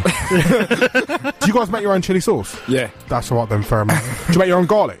discussion. Do you guys make your own chilli sauce? Yeah. That's all right then, fair enough. Do you make your own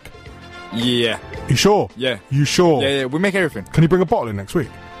garlic? Yeah. You sure? Yeah. You sure? Yeah, we make everything. Can you bring a bottle in next week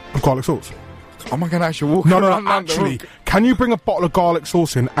of garlic sauce? Am I going to actually walk No, around? actually, can you bring a bottle of garlic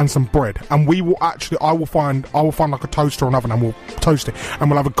sauce in and some bread? And we will actually, I will find like a toaster or an oven and we'll toast it.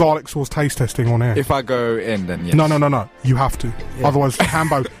 And we'll have a garlic sauce taste testing on air. If I go in, then yes. No. You have to. Yeah. Otherwise,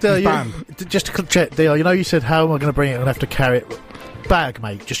 Hambo is banned. Just to check, Dale, you said, how am I going to bring it? I'm going to have to carry it. Bag,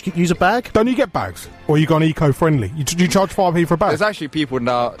 mate. Just use a bag. Don't you get bags? Or you gone eco-friendly? You charge 5p for a bag? There's actually people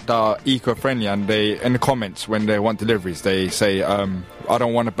that are eco-friendly, and they, in the comments when they want deliveries, they say, I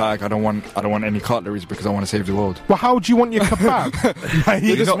don't want a bag, I don't want any cutleries because I want to save the world. Well, how do you want your kebab?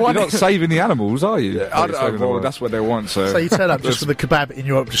 You're not saving the animals, are you? Yeah, well, that's what they want. So you turn up just with a kebab in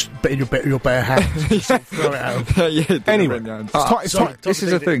your bare hands. Throw it out. Anyway, this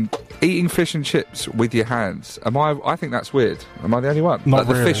is the thing. Eating fish and chips with your hands. I think that's weird. Am I the only one? Not like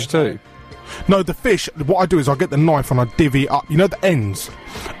really. The fish too. No, the fish, what I do is I get the knife and I divvy up, you know, the ends?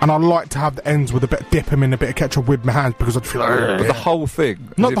 And I like to have the ends with dip them in a bit of ketchup with my hands because I feel like... But the whole thing?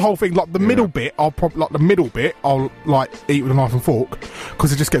 Not the whole thing, like the middle bit, I'll eat with a knife and fork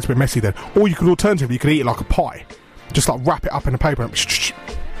because it just gets a bit messy then. Or you could alternatively, you could eat it like a pie. Just like wrap it up in a paper and...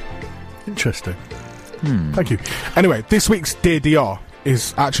 Interesting. Thank you. Anyway, this week's Dear DR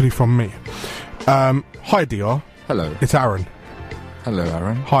is actually from me. Hi, DR. Hello. It's Aaron. Hello,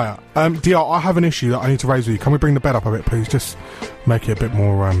 Aaron. Hiya. DR, I have an issue that I need to raise with you. Can we bring the bed up a bit, please? Just make it a bit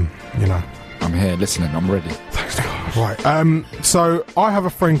more, I'm here listening, I'm ready. Thanks, DR. Right. So, I have a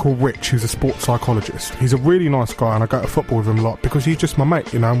friend called Rich who's a sports psychologist. He's a really nice guy and I go to football with him a lot because he's just my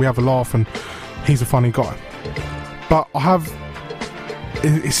mate, and we have a laugh and he's a funny guy. But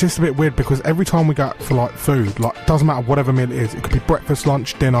it's just a bit weird because every time we go out for food, doesn't matter whatever meal it is, it could be breakfast,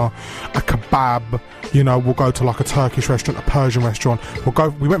 lunch, dinner, a kebab, we'll go to a Turkish restaurant, a Persian restaurant,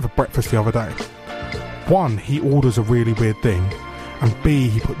 we went for breakfast the other day. One, he orders a really weird thing, and B,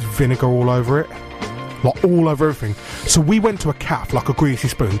 he puts vinegar all over it. All over everything. So we went to a calf, a greasy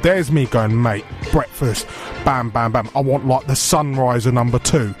spoon. There's me going, mate, breakfast, bam, bam, bam. I want the Sunriser number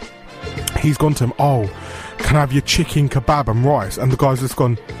 2. He's gone to him, can I have your chicken kebab and rice? And the guy's just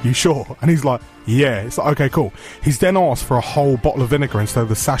gone, you sure? And he's like, yeah. It's like, okay, cool. He's then asked for a whole bottle of vinegar instead of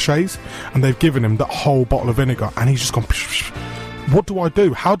the sachets, and they've given him that whole bottle of vinegar, and he's just gone, what do I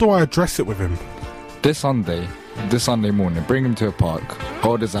do? How do I address it with him? This Sunday morning, bring him to a park,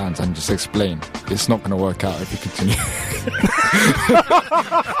 hold his hands and just explain. It's not going to work out if you continue.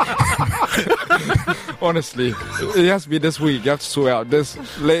 Honestly, it has to be this week. You have to sort out this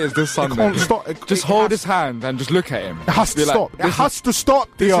Sunday. Can't stop. Just hold his hand and just look at him. It has to stop. It has to stop,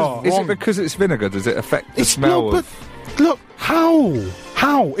 DR. Is it because it's vinegar? Does it affect the smell? Look, how?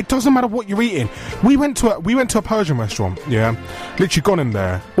 It doesn't matter what you're eating. We went to a Persian restaurant, yeah. Literally gone in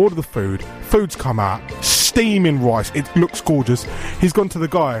there, ordered the food. Food's come out, steaming rice. It looks gorgeous. He's gone to the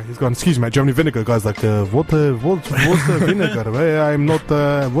guy. He's gone, excuse me, do you have any vinegar? The guy's like, what's the vinegar? I'm not,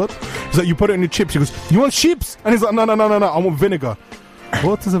 what? He's like, you put it in your chips. He goes, you want chips? And he's like, no, I want vinegar.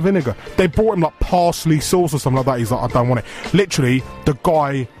 What is a vinegar? They brought him parsley sauce or something like that. He's like, I don't want it. Literally, the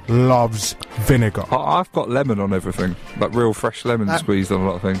guy loves vinegar. I've got lemon on everything. Real fresh lemon squeezed on a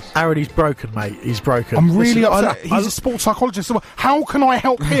lot of things. Aaron, he's broken, mate. He's broken. I'm really upset. He's a sports psychologist. How can I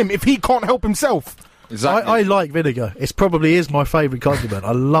help him if he can't help himself? Exactly. I like vinegar. It probably is my favourite condiment.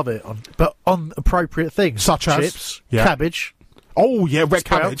 I love it. But on appropriate things. Such as? Chips, cabbage. Oh yeah, red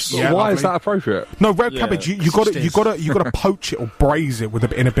cabbage. Yeah, why is that appropriate? No, red cabbage. You got to poach it or braise it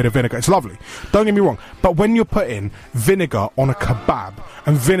in a bit of vinegar. It's lovely. Don't get me wrong. But when you're putting vinegar on a kebab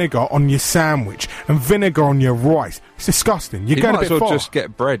and vinegar on your sandwich and vinegar on your rice, it's disgusting. You're going a bit far. You might as well just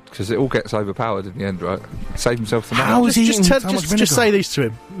get bread because it all gets overpowered in the end, right? Save himself the money. How is he eating so much vinegar? Just say these to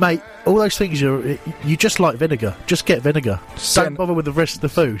him, mate. All those things you just like vinegar. Just get vinegar. Don't bother with the rest of the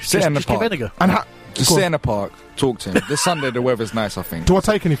food. Just get vinegar. And just stay in the park, talk to him. This Sunday the weather's nice, I think. Do I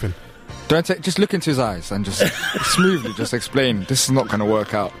take anything? Just look into his eyes and just smoothly just explain this is not going to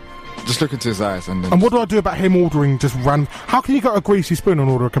work out. Just look into his eyes and then... And what do I do about him ordering just random... How can you go to a greasy spoon and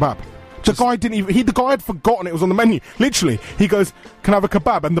order a kebab? The guy didn't even... The guy had forgotten it was on the menu. Literally, he goes, "Can I have a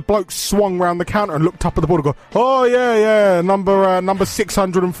kebab?" And the bloke swung round the counter and looked up at the board and go, "Oh yeah, number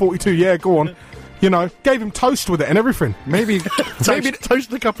 642. Yeah, go on." You know, gave him toast with it and everything. Maybe toast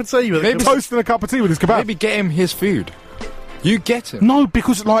and a cup of tea with it. Maybe toast and a cup of tea with his kebab. Maybe get him his food. You get him. No,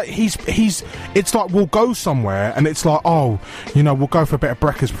 because like he's. It's like we'll go somewhere and it's like, oh, you know, we'll go for a bit of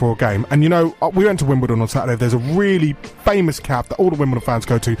breakfast before a game. And you know, we went to Wimbledon on Saturday. There's a really famous caf that all the Wimbledon fans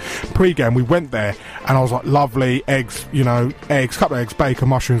go to pre-game. We went there and I was like, lovely eggs, you know, couple of eggs, bacon,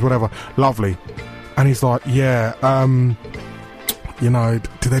 mushrooms, whatever, lovely. And he's like, yeah, you know,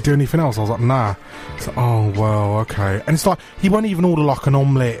 did they do anything else? I was like, nah. It's like, oh, well, okay. And it's like, he won't even order like an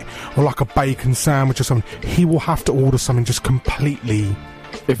omelette or like a bacon sandwich or something. He will have to order something just completely...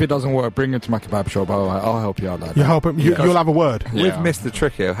 If it doesn't work, bring him to my kebab shop. I'll help you out like that. You help him? You'll have a word? Yeah. We've missed the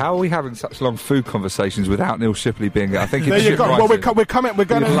trick here. How are we having such long food conversations without Neil Shipley being there? I think there you go. Well, we're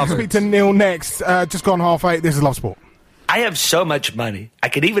going to speak to Neil next. Just gone 8:30. This is Love Sport. I have so much money, I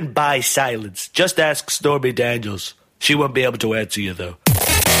could even buy silence. Just ask Stormy Daniels. She won't be able to answer you, though.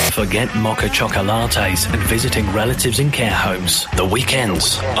 Forget mocha chocolates and visiting relatives in care homes. The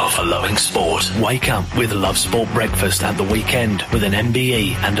weekends are for loving sport. Wake up with Love Sport Breakfast at the weekend with an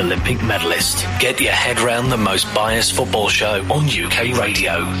MBE and Olympic medalist. Get your head round the most biased football show on UK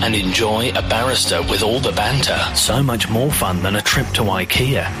radio and enjoy a barrister with all the banter. So much more fun than a trip to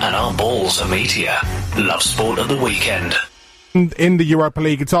IKEA, and our balls are meteor. Love Sport at the weekend. In the Europa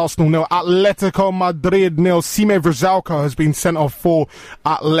League, it's Arsenal 0, Atletico Madrid 0. Sime Vrsaljko has been sent off for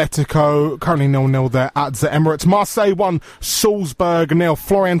Atletico, currently 0-0 there at the Emirates. Marseille 1, Salzburg 0.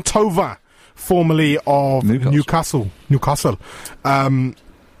 Florian Thauvin, formerly of Newcastle,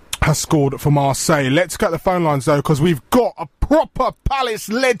 has scored for Marseille. Let's get the phone lines though, because we've got a proper Palace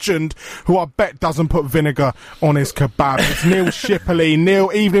legend who I bet doesn't put vinegar on his kebab. It's Neil Shipley.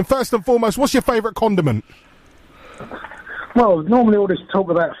 Neil, evening. First and foremost, what's your favourite condiment? Well, normally all this talk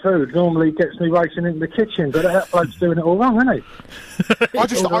about food normally gets me racing into the kitchen, but that bloke's doing it all wrong, isn't he?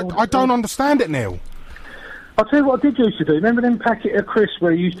 I don't understand it, Neil. I'll tell you what I did used to do. Remember them packet of crisps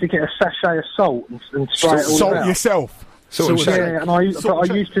where you used to get a sachet of salt and spray it all salt out? Yourself? Yeah, and I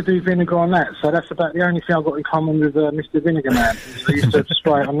used to do vinegar on that, so that's about the only thing I've got in common with Mr. Vinegar Man. I used to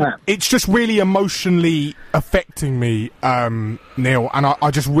spray it on that. It's just really emotionally affecting me, Neil, and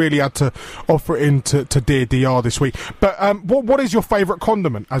I just really had to offer it in to Dear DR this week. But what is your favourite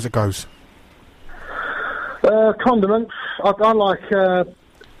condiment as it goes? Condiment? I like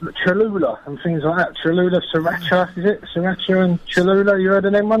Cholula and things like that. Cholula, Sriracha, is it? Sriracha and Cholula, you heard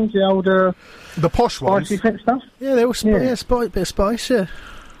of them ones? The old... the posh ones? Spicy stuff? Yeah, they were bit of spice, yeah.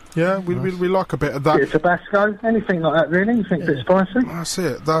 Yeah, we like a bit of that. Bit of Tabasco, anything like that, really. You think a bit spicy?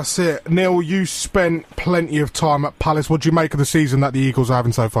 That's it. Neil, you spent plenty of time at Palace. What do you make of the season that the Eagles are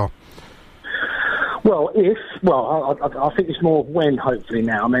having so far? Well, I think it's more when, hopefully,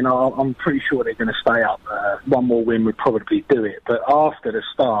 now. I mean, I'm pretty sure they're going to stay up. One more win would probably do it. But after the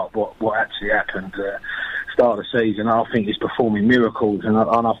start, what actually happened, start of the season, I think he's performing miracles. And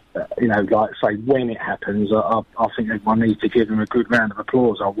you know, like say, when it happens, I think everyone needs to give him a good round of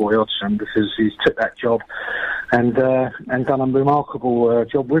applause, old Roy Hodgson, because he's took that job and done a remarkable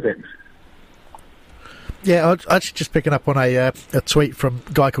job with it. Yeah, I was actually just picking up on a tweet from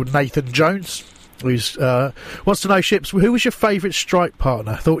a guy called Nathan Jones, who's wants to know, Ships, who was your favourite strike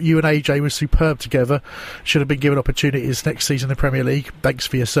partner? Thought you and AJ were superb together. Should have been given opportunities next season in the Premier League. Thanks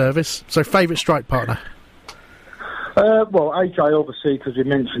for your service. So, favourite strike partner? Well, AJ, obviously, because we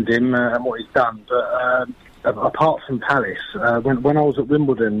mentioned him and what he's done. But apart from Palace, when I was at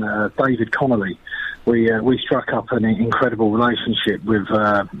Wimbledon, David Connolly, we struck up an incredible relationship with,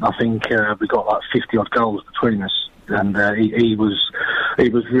 I think we got like 50-odd goals between us. And he was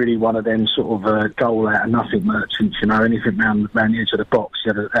really one of them sort of goal out of nothing merchants, you know, anything round the edge of the box. He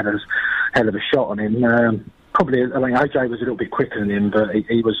had a hell of a shot on him. Probably, I mean, AJ was a little bit quicker than him, but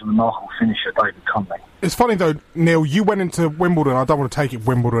he was a remarkable finisher, David Conley. It's funny though, Neil, you went into Wimbledon, I don't want to take it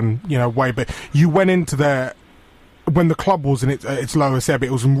Wimbledon, you know, way, but you went into there when the club was in its lowest ebb.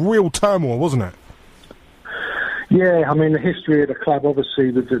 It was in real turmoil, wasn't it? Yeah, I mean, the history of the club,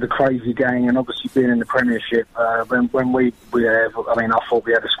 obviously, with the crazy gang, and obviously being in the Premiership, when we have, I mean, I thought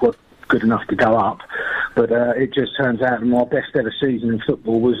we had a squad good enough to go up, but it just turns out my best ever season in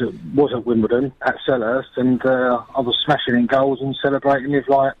football was at Wimbledon, at Selhurst, and I was smashing in goals and celebrating with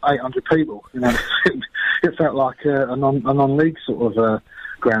like 800 people. You know, it felt like a non-league sort of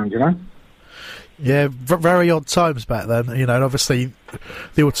ground, you know. Yeah, very odd times back then, you know, and obviously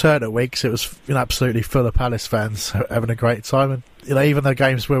the alternate weeks it was, you know, absolutely full of Palace fans having a great time, and you know, even the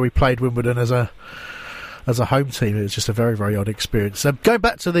games where we played Wimbledon as a home team, it was just a very, very odd experience. Going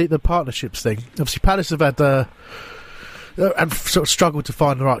back to the partnerships thing, obviously Palace have had and sort of struggled to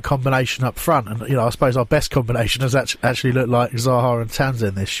find the right combination up front, and you know, I suppose our best combination has actually looked like Zaha and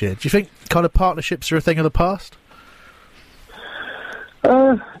Townsend this year. Do you think kind of partnerships are a thing of the past?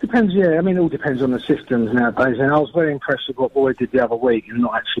 Depends, yeah. I mean, it all depends on the systems nowadays. And I was very impressed with what Boyd did the other week and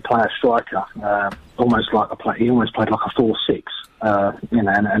not actually play a striker. Almost like he almost played like a 4-6. You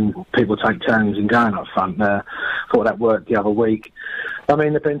know, and people take turns in going up front. Thought that worked the other week. I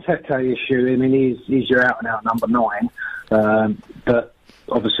mean, the Benteke issue. I mean, he's your out and out number 9, but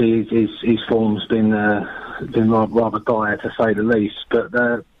obviously his form's been rather dire to say the least. But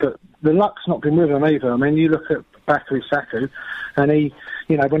the luck's not been with him either. I mean, you look at Bakary Sakho, and he,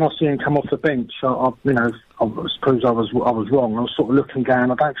 you know, when I see him come off the bench, I suppose I was wrong. I was sort of looking down.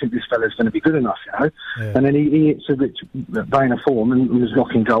 I don't think this fella's going to be good enough, you know. Yeah. And then he hits a rich vein of form and was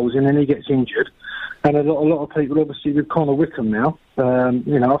knocking goals in, and he gets injured. And a lot of people, obviously, with Connor Wickham now,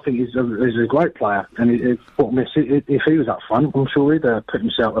 you know, I think he's a great player. And if he was up front, I'm sure he'd put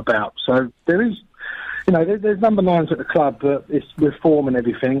himself about. So there is. You know, there's number 9s at the club, but it's with form and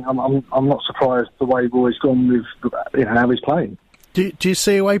everything. I'm not surprised the way Roy's gone with, you know, how he's playing. Do you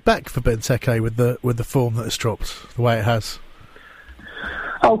see a way back for Benteke with the form that has dropped the way it has?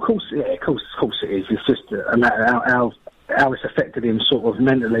 Oh, of course, yeah, of course it is. It's just a matter of how it's affected him sort of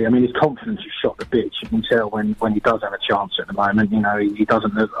mentally. I mean, his confidence is shot to bits. You can tell when he does have a chance at the moment. You know, he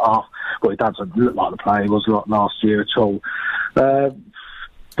doesn't look he doesn't look like the player he was like last year at all.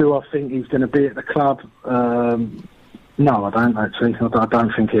 Do I think he's going to be at the club? No, I don't actually. I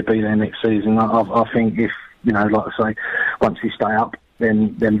don't think he'll be there next season. I think if, you know, like I say, once he stay up,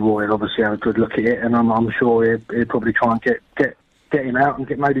 then Roy will obviously have a good look at it, and I'm sure he'll probably try and get him out and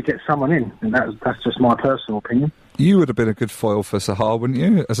maybe get someone in. And that's just my personal opinion. You would have been a good foil for Zaha, wouldn't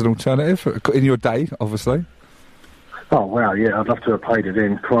you, as an alternative in your day, obviously? Oh, wow, yeah, I'd love to have played it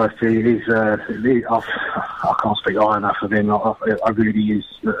in. Christ, I can't speak high enough of him. I really is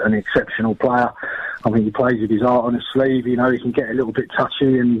an exceptional player. I mean, he plays with his heart on his sleeve. You know, he can get a little bit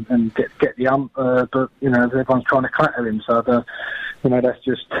touchy and get the but, you know, everyone's trying to clatter him. So, you know, that's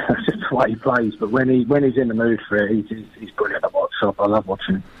just the way he plays. But when he's in the mood for it, he's brilliant to watch. So I love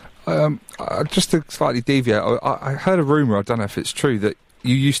watching him. Just to slightly deviate, I heard a rumour, I don't know if it's true, that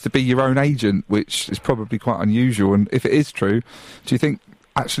you used to be your own agent, which is probably quite unusual. And if it is true, do you think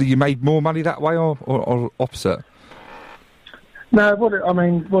actually you made more money that way, or opposite? No, what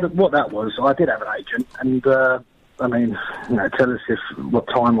that was, I did have an agent, and I mean, you know, tell us what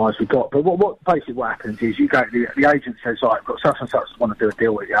time-wise we got. But what basically happens is you go, the agent says, "Right, I've got such and such want to do a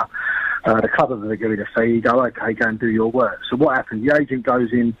deal with you." The club are giving a fee. You go, "Okay, go and do your work." So what happens? The agent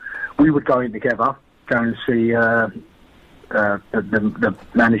goes in. We would go in together, go and see the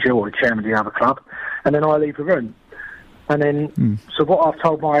manager or the chairman of the other club, and then I leave the room. And then, so what I've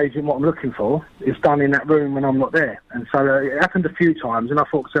told my agent what I'm looking for is done in that room when I'm not there. And so it happened a few times, and I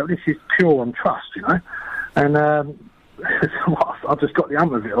thought, so this is pure on trust, you know. And I just got the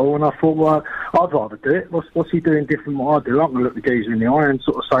hump of it all, and I thought, well, I'd rather do it. What's he doing different from what I do? I'm going to look the geezer in the eye and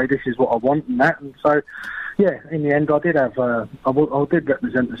sort of say, this is what I want and that. And so, yeah, in the end, I did have, I did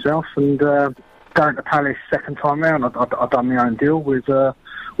represent myself, and going to Palace second time round, I done my own deal with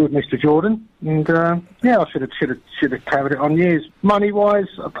Mr. Jordan, and yeah, I should have carried it on years. Money wise,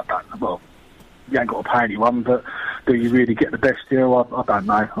 I don't know. Well, you ain't got to pay anyone, but do you really get the best deal? I don't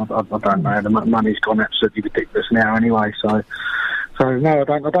know. I don't know. The money's gone absolutely ridiculous now, anyway. So no, I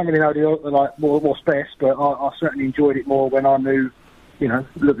don't really know what's best, but I certainly enjoyed it more when I knew, you know,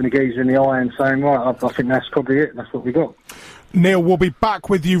 looking the geezer in the eye and saying, right, I think that's probably it. That's what we got. Neil, we'll be back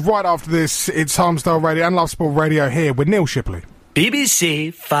with you right after this. It's Harmsdale Radio and Love Sport Radio here with Neil Shipley.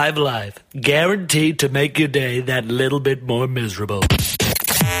 BBC 5 Live, guaranteed to make your day that little bit more miserable.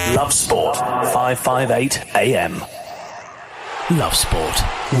 Love Sport, 558 AM. Love Sport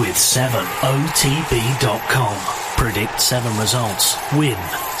with 7otb.com. Predict 7 results. Win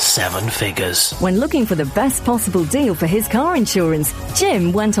 7 figures. When looking for the best possible deal for his car insurance,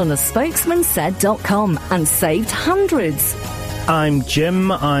 Jim went on thespokesmansaid.com and saved hundreds. I'm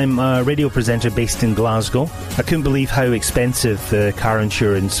Jim. I'm a radio presenter based in Glasgow. I couldn't believe how expensive the car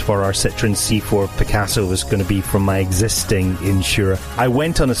insurance for our Citroen C4 Picasso was going to be from my existing insurer. I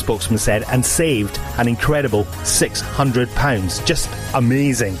went on a Spokesman Said and saved an incredible £600. Just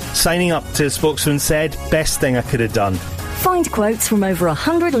amazing. Signing up to Spokesman Said, best thing I could have done. Find quotes from over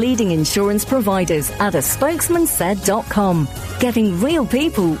 100 leading insurance providers at spokesmansaid.com. Getting real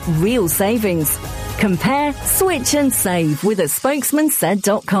people, real savings. Compare, switch and save with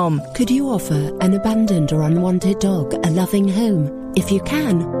spokesmansaid.com. Could you offer an abandoned or unwanted dog a loving home? If you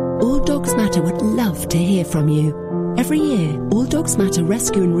can, All Dogs Matter would love to hear from you. Every year, All Dogs Matter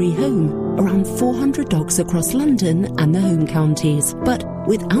rescue and rehome around 400 dogs across London and the home counties. But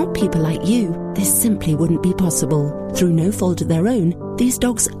without people like you, this simply wouldn't be possible. Through no fault of their own, these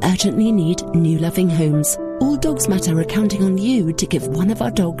dogs urgently need new loving homes. All Dogs Matter are counting on you to give one of our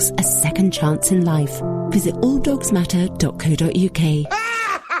dogs a second chance in life. Visit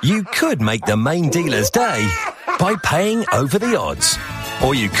alldogsmatter.co.uk. You could make the main dealer's day by paying over the odds.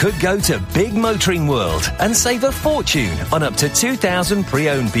 Or you could go to Big Motoring World and save a fortune on up to 2,000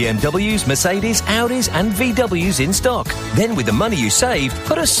 pre-owned BMWs, Mercedes, Audis and VWs in stock. Then with the money you saved,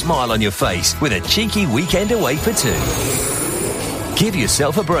 put a smile on your face with a cheeky weekend away for 2. Give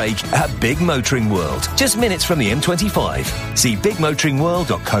yourself a break at Big Motoring World, just minutes from the M25. See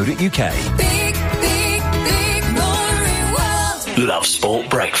bigmotoringworld.co.uk. Love Sport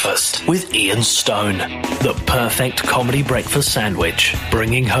Breakfast with Ian Stone. The perfect comedy breakfast sandwich.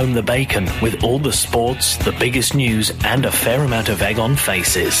 Bringing home the bacon with all the sports, the biggest news and a fair amount of egg on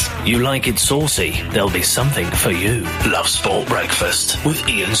faces. You like it saucy? There'll be something for you. Love Sport Breakfast with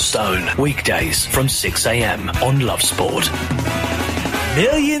Ian Stone. Weekdays from 6 a.m. on Love Sport.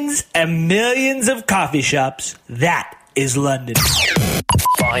 Millions and millions of coffee shops. That is London.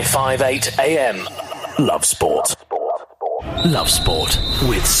 558 AM. Love Sport. Love Sport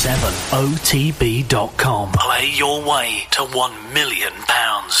with 7otb.com. Play your way to £1 million.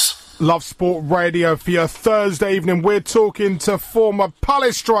 Love Sport Radio for your Thursday evening. We're talking to former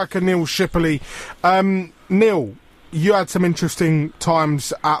Palace striker Neil Shipperley. Neil, you had some interesting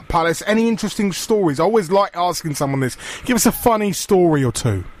times at Palace. Any interesting stories? I always like asking someone this. Give us a funny story or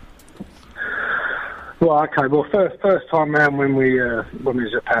two. Well, okay. Well, first time round when we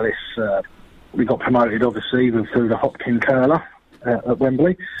was at Palace, we got promoted, obviously, through the Hopkin Curler at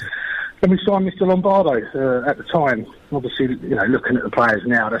Wembley. And we signed Mr. Lombardo at the time. Obviously, you know, looking at the players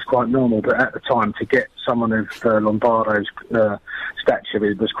now, that's quite normal. But at the time, to get someone of Lombardo's stature,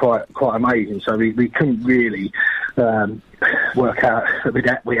 it was quite amazing. So we couldn't really work out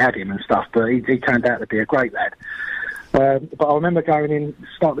that we had him and stuff. But he turned out to be a great lad. But I remember going in,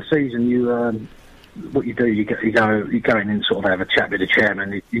 start of the season, what you do, you go in and sort of have a chat with the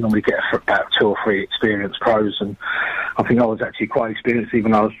chairman. You normally get about 2 or 3 experienced pros, and I think I was actually quite experienced,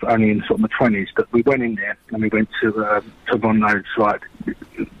 even though I was only in sort of my 20s. But we went in there and we went to one of those, like,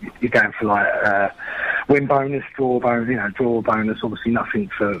 you're going for like win bonus, draw bonus. Obviously nothing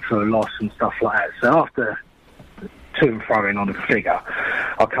for a loss and stuff like that. So after to and fro-in on a figure,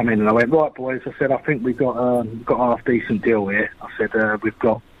 I come in and I went, right boys, I said, I think we've got a half decent deal here. I said, we've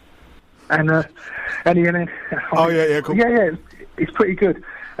got. And he went, oh yeah, cool. Yeah, it's pretty good.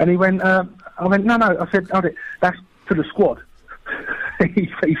 And he went, I went, no. I said, that's to the squad. he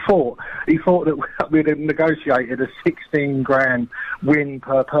thought that we'd have negotiated a 16 grand win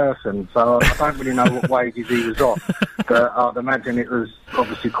per person. So I don't really know what wages he was on, but I'd imagine it was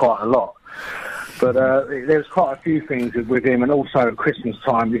obviously quite a lot. But there was quite a few things with him, and also at Christmas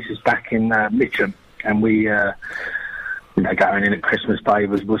time. This is back in Mitcham, and we. Going in at Christmas Day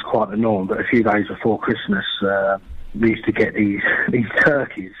was quite the norm, but a few days before Christmas, we used to get these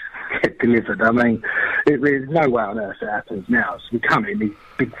turkeys get delivered. I mean, there's no way on earth it happens now. So we come in, these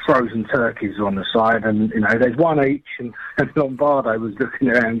big frozen turkeys on the side, and, there's one each, and Lombardo was looking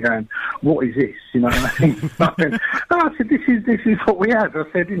around going, what is this? You know what I mean? I said, this is what we have. I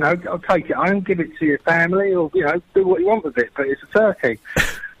said, I'll take it home, give it to your family, or, do what you want with it, but it's a turkey.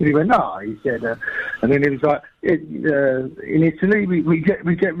 And he went, no. He said, and then he was like, in Italy we get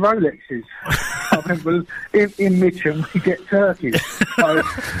Rolexes. I went, well, in Mitcham we get turkeys. So,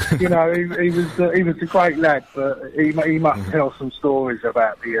 he was a great lad, but he must tell some stories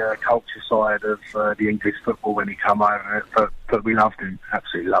about the culture side of the English football when he come over. But we loved him,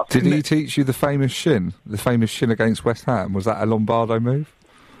 absolutely loved him. Did he teach you the famous shin against West Ham? Was that a Lombardo move?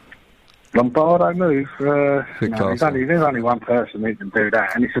 Lombardo move. There's only one person who can do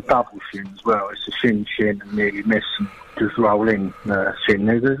that, and it's a double shin as well. It's a shin and nearly miss and just roll in shin.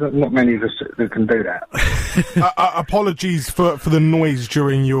 There's not many of us that can do that. Apologies for the noise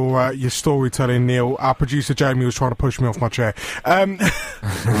during your storytelling, Neil. Our producer Jamie was trying to push me off my chair.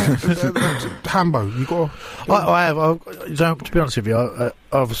 Hambo, you got? I have. To be honest with you,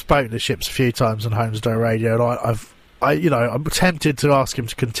 I've spoken to Ships a few times on Homesday Radio, and I'm tempted to ask him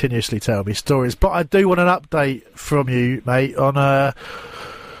to continuously tell me stories, but I do want an update from you, mate, on how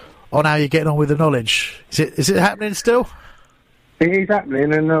you're getting on with the knowledge. Is it happening still? It is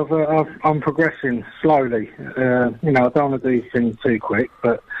happening, and I'm progressing slowly. I don't want to do things too quick,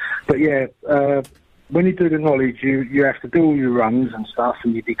 but yeah. When you do the knowledge, you have to do all your runs and stuff,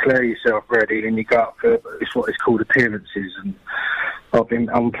 and you declare yourself ready, and you go up for it's what is called appearances, and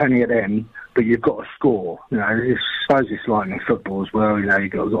I'm plenty of them. But you've got to score. I suppose it's like in football as well. You've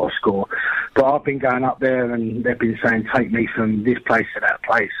got to score. But I've been going up there, and they've been saying, "Take me from this place to that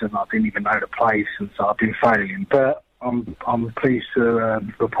place," and I didn't even know the place, and so I've been failing. But I'm pleased to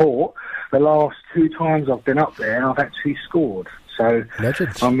report the last 2 times I've been up there, I've actually scored. So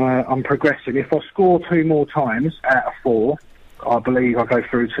I'm progressing. If I score 2 more times out of 4, I believe I go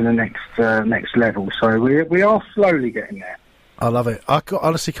through to the next level. So we are slowly getting there. I love it. I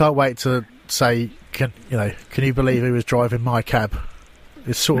honestly can't wait to say, can you believe he was driving my cab?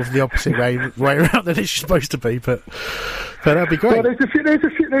 It's sort of the opposite way around than it's supposed to be, but that'd be great. Well, there's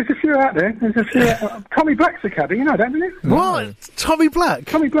a few out there. There's a few. Tommy Black's a cabbie, you know that, isn't it? What? Tommy Black?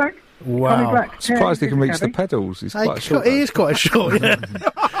 Tommy Black. Wow. Tommy Black. Surprised he can reach the pedals. He's quite short. He is quite short, yeah.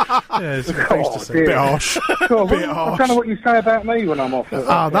 It's a bit harsh. I don't know what you say about me when I'm off.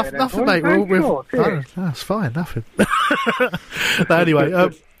 Nothing, mate. That's fine, nothing.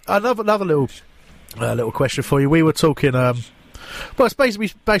 Anyway, another little question for you. We were talking... it's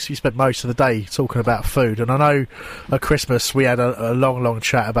basically spent most of the day talking about food, and I know at Christmas we had a long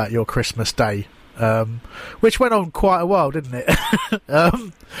chat about your Christmas day, which went on quite a while, didn't it?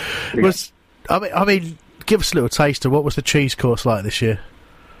 I mean, give us a little taster. What was the cheese course like this year?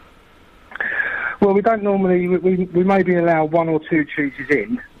 Well, we don't normally. We maybe allow 1 or 2 cheeses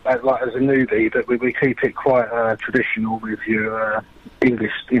in, as a newbie, but we keep it quite traditional with your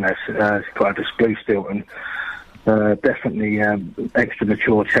English. Quite a blue Stilton. Definitely extra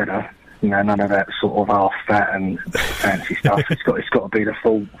mature cheddar. None of that sort of half fat and fancy stuff. It's got to be the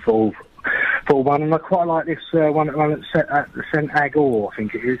full one. And I quite like this one at St Agor, I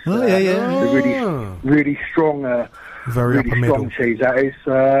think it is. Oh yeah. The really strong. Very really strong cheese, that is.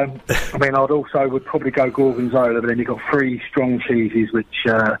 I mean, would probably go Gorgonzola, but then you've got 3 strong cheeses, which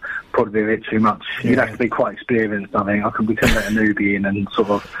probably be a bit too much. Yeah. You'd have to be quite experienced, I think. I can become a newbie in and sort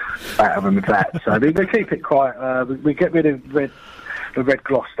of batter them with that. So we keep it quite... we get rid of the red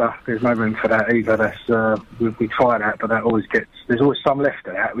Gloucester. There's no room for that either. That's we try that, but that always gets... There's always some left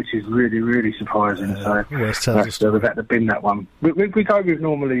of that, which is really, really surprising. So we've had to bin that one. We go with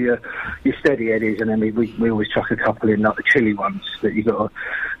normally your steady eddies, and then we always chuck a couple in, like the chili ones, that you've got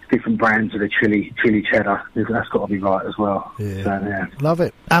different brands of the chili cheddar. That's got to be right as well. Yeah. So, yeah. Love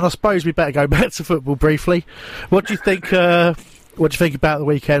it. And I suppose we better go back to football briefly. What do you think... What do you think about the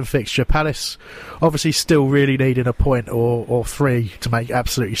weekend fixture? Palace obviously still really needing a point or 3 to make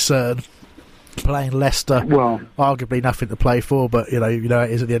absolutely certain. Playing Leicester, well, arguably nothing to play for, but you know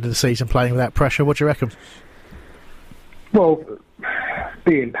it is at the end of the season, playing without pressure. What do you reckon? Well,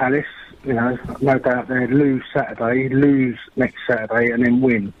 being Palace, no doubt they'd lose Saturday, lose next Saturday, and then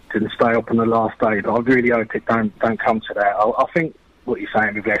win to stay up on the last day. But I really hope it don't come to that. I think what you're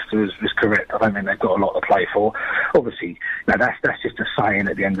saying with Leicester is correct. I don't think they've got a lot to play for. Obviously, that's just a saying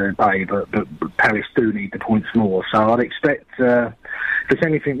at the end of the day, but Palace do need the points more. So I'd expect, if it's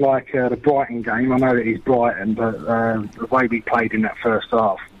anything like the Brighton game, I know that it's Brighton, but the way we played in that first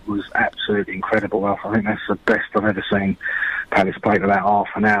half was absolutely incredible. I think that's the best I've ever seen Palace play for about half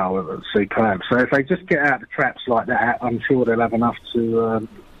an hour. It was superb. So if they just get out the traps like that, I'm sure they'll have enough to...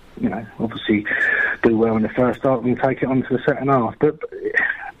 obviously do well in the first half and take it on to the second half. But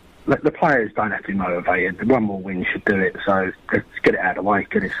the players don't have to be motivated. 1 more win should do it. So let's get it out of the way,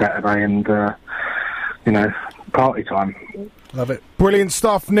 get it Saturday, and party time. Love it. Brilliant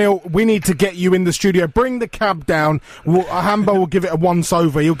stuff, Neil. We need to get you in the studio. Bring the cab down. Hambo will give it a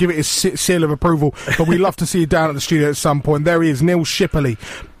once-over. He'll give it his seal of approval. But we'd love to see you down at the studio at some point. There he is, Neil Shipperley,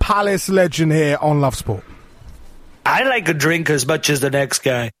 Palace legend here on Love Sport. I like a drink as much as the next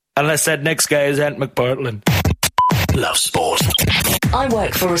guy. Unless that next guy is Ant McPartland. Love Sport. I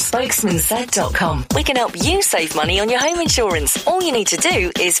work for aspokesmansaid.com. We can help you save money on your home insurance. All you need to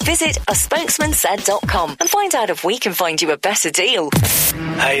do is visit aspokesmansaid.com and find out if we can find you a better deal.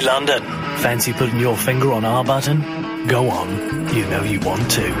 Hey, London. Fancy putting your finger on our button? Go on. You know you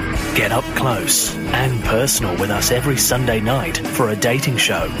want to. Get up close and personal with us every Sunday night for a dating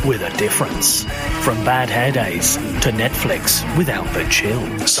show with a difference. From Bad Hair Days to Netflix without the chill.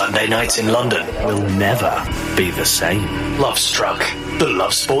 Sunday nights in London will never be the same. Lovestruck, the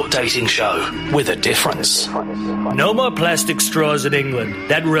Love Sport dating show with a difference. No more plastic straws in England.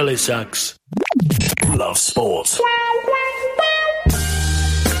 That really sucks. Love Sport.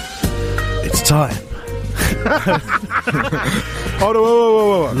 It's time. Hold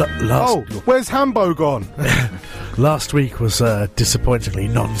on, whoa. Where's Hambo gone? Last week was disappointingly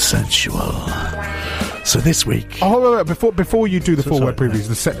non-sensual. So this week... Oh, wait. Before you do the forward previews,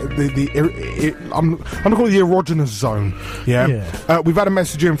 I'm going to call it the erogenous zone. Yeah. We've had a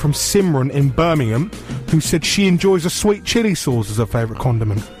message in from Simran in Birmingham who said she enjoys a sweet chili sauce as her favourite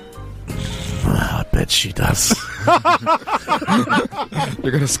condiment. I bet she does.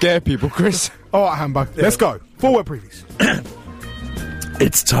 You're going to scare people, Chris. All right, Hambo. Let's go. Forward previews.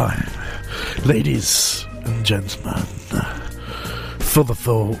 It's time, ladies and gentlemen, for the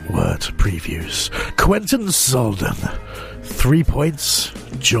forward previews. Quentin Solden, 3 points,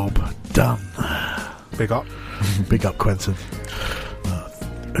 job done. Big up. Big up, Quentin.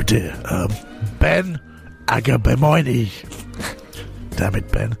 Oh dear. Ben Agabemoni. Damn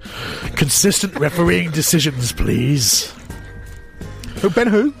it, Ben. Consistent refereeing decisions, please. Who, Ben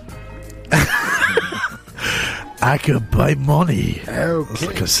who? Agabemoni. Okay.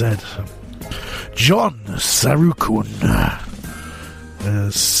 Like I said. John Sarukun.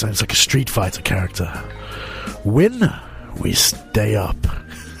 Sounds like a Street Fighter character. Win, we stay up.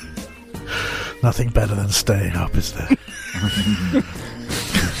 Nothing better than staying up, is there?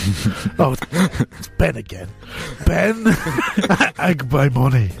 Oh, it's Ben again. Ben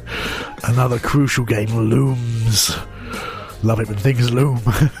Agbaimoni. Another crucial game looms. Love it when things loom.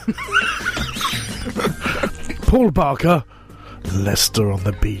 Paul Barker, Leicester on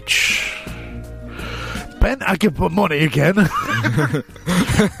the beach. Ben Agbaimoni again.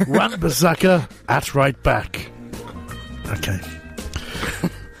 Wan Bissaka at right back. Okay.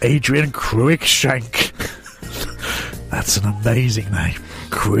 Adrian Cruikshank. That's an amazing name.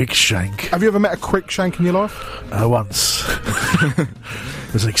 Cruikshank. Have you ever met a Cruikshank in your life? Once.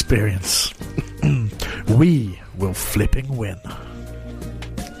 It was an experience. We will flipping win.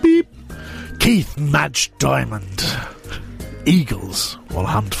 Beep. Keith Madge Diamond. Eagles will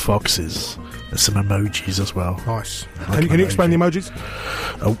hunt foxes. There's some emojis as well. Nice. Can you explain the emojis?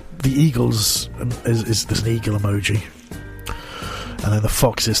 The eagles is there's an eagle emoji. And then the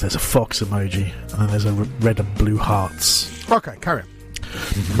foxes, there's a fox emoji. And then there's a red and blue hearts. Okay, carry on.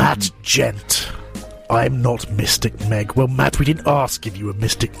 Matt Gent. I'm not Mystic Meg. Well, Matt, we didn't ask if you were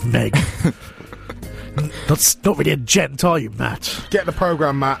Mystic Meg. That's not really a gent, are you, Matt? Get the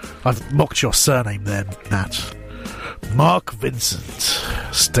programme, Matt. I've mocked your surname there, Matt. Mark Vincent.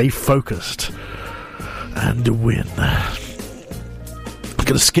 Stay focused. And win. I'm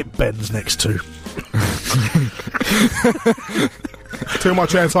going to skip Ben's next two. Too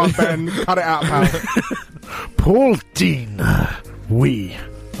much airtime, Ben. Cut it out, pal. Paul Dean. We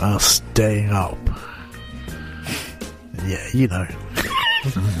are staying up. Yeah, you know.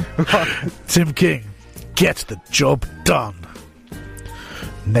 Tim King. Get the job done.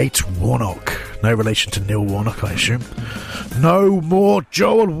 Nate Warnock. No relation to Neil Warnock, I assume. No more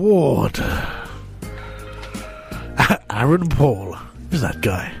Joel Ward. Aaron Paul. Who's that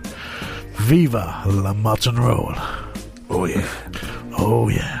guy? Viva la mutton roll. Oh yeah. Oh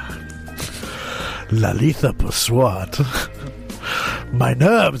yeah. Lalitha Persuade. My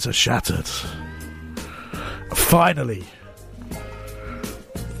nerves are shattered. Finally.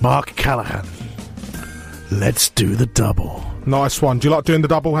 Mark Callahan. Let's do the double. Nice one. Do you like doing the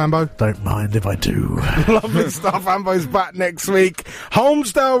double, Hambo? Don't mind if I do. Lovely stuff. Hambo's back next week.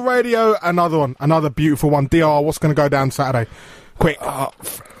 Holmesdale Radio, another one. Another beautiful one. DR, what's going to go down Saturday? Quick. I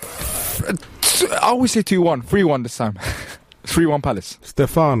always say 2-1. 3-1 this time. 3-1 Palace.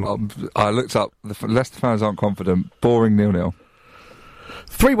 Stefan. I looked up. The Leicester fans aren't confident. Boring 0-0.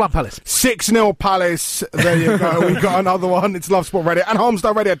 3-1 Palace. 6-0 Palace. There you go. We got another one. It's Love Sport Radio and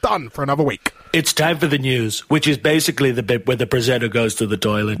Homestar Radio done for another week. It's time for the news, which is basically the bit where the presenter goes to the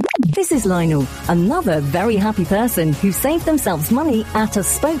toilet. This is Lionel, another very happy person who saved themselves money at a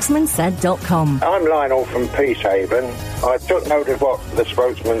spokesmansaid.com. I'm Lionel from Peacehaven. I took note of what the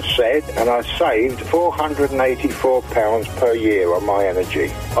spokesman said and I saved £484 per year on my energy.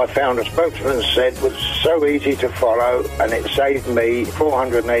 I found a spokesman said was so easy to follow and it saved me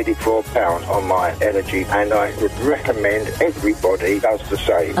 £484 on my energy, and I would recommend everybody does the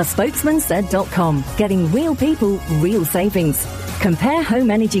same. A spokesmansaid.com, getting real people, real savings. Compare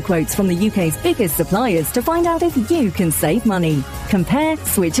home energy quotes from the UK's biggest suppliers to find out if you can save money. Compare,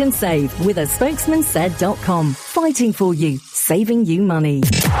 switch and save with a spokesmansaid.com. Fighting for you, saving you money.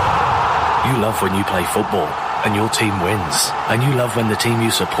 You love when you play football and your team wins, and you love when the team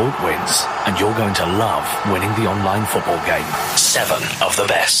you support wins, and you're going to love winning the online football game. 7 of the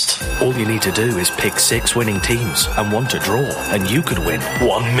best. All you need to do is pick 6 winning teams and 1 to draw, and you could win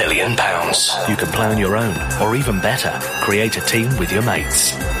 £1 million. You can play on your own, or even better, create a team with your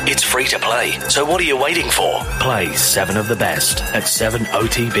mates. It's free to play, so what are you waiting for? Play 7 of the best at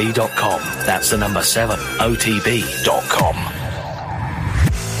 7otb.com. That's the number 7otb.com.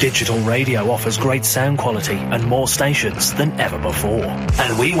 Digital radio offers great sound quality and more stations than ever before.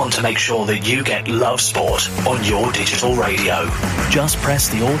 And we want to make sure that you get Love Sport on your digital radio. Just press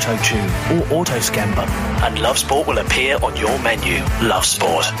the auto tune or auto scan button and Love Sport will appear on your menu. Love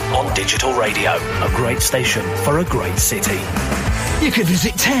Sport on digital radio. A great station for a great city. You could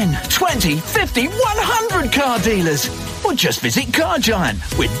visit 10, 20, 50, 100 car dealers. Or just visit Car Giant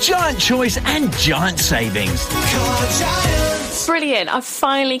with giant choice and giant savings. Car Giant. Brilliant. I've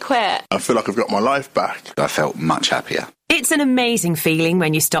finally quit. I feel like I've got my life back. I felt much happier. It's an amazing feeling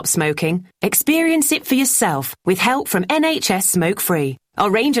when you stop smoking. Experience it for yourself with help from NHS Smoke Free. Our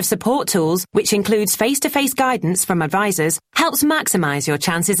range of support tools, which includes face-to-face guidance from advisors, helps maximise your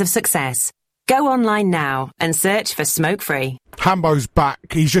chances of success. Go online now and search for Smoke Free. Hambo's back.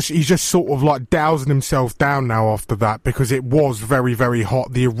 He's just sort of like dousing himself down now after that because it was very, very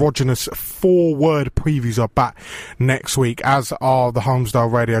hot. The erogenous 4-word previews are back next week, as are the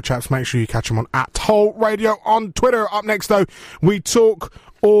Homestar Radio chaps. Make sure you catch them on @Whole Radio on Twitter. Up next, though, we talk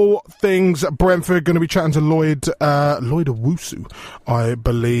all things Brentford. Going to be chatting to Lloyd Owusu, I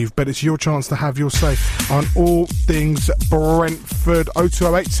believe. But it's your chance to have your say on all things Brentford.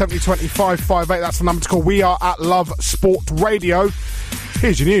 0208 7025 58. That's the number to call. We are at Love Sport Radio.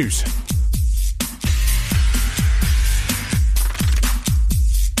 Here's your news.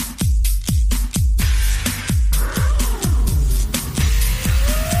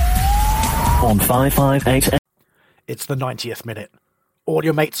 On 558. It's the 90th minute. All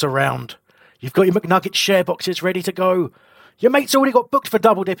your mates around. You've got your McNugget share boxes ready to go. Your mate's already got booked for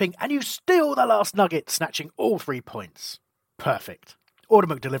double dipping, and you steal the last nugget, snatching all 3 points. Perfect. Order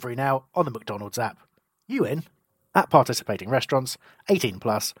McDelivery now on the McDonald's app. You in? At participating restaurants, 18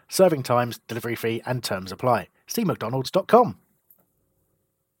 plus, serving times, delivery fee, and terms apply. See mcdonalds.com.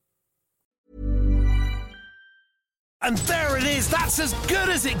 And there it is, that's as good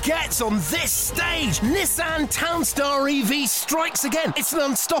as it gets on this stage. Nissan Townstar EV strikes again. It's an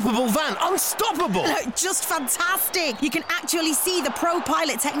unstoppable van, unstoppable. Look, just fantastic. You can actually see the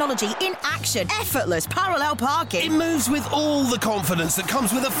ProPilot technology in action. Effortless parallel parking. It moves with all the confidence that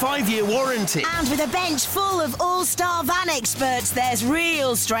comes with a 5-year warranty. And with a bench full of all-star van experts, there's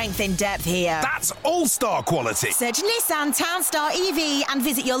real strength in depth here. That's all-star quality. Search Nissan Townstar EV and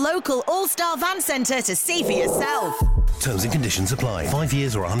visit your local all-star van centre to see for yourself. Terms and conditions apply. 5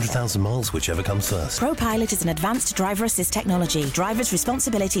 years or 100,000 miles, whichever comes first. ProPilot is an advanced driver assist technology. Driver's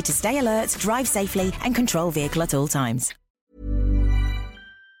responsibility to stay alert, drive safely, and control vehicle at all times.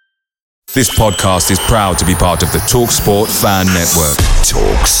 This podcast is proud to be part of the TalkSport Fan Network.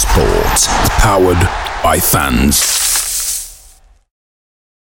 TalkSport. Powered by fans.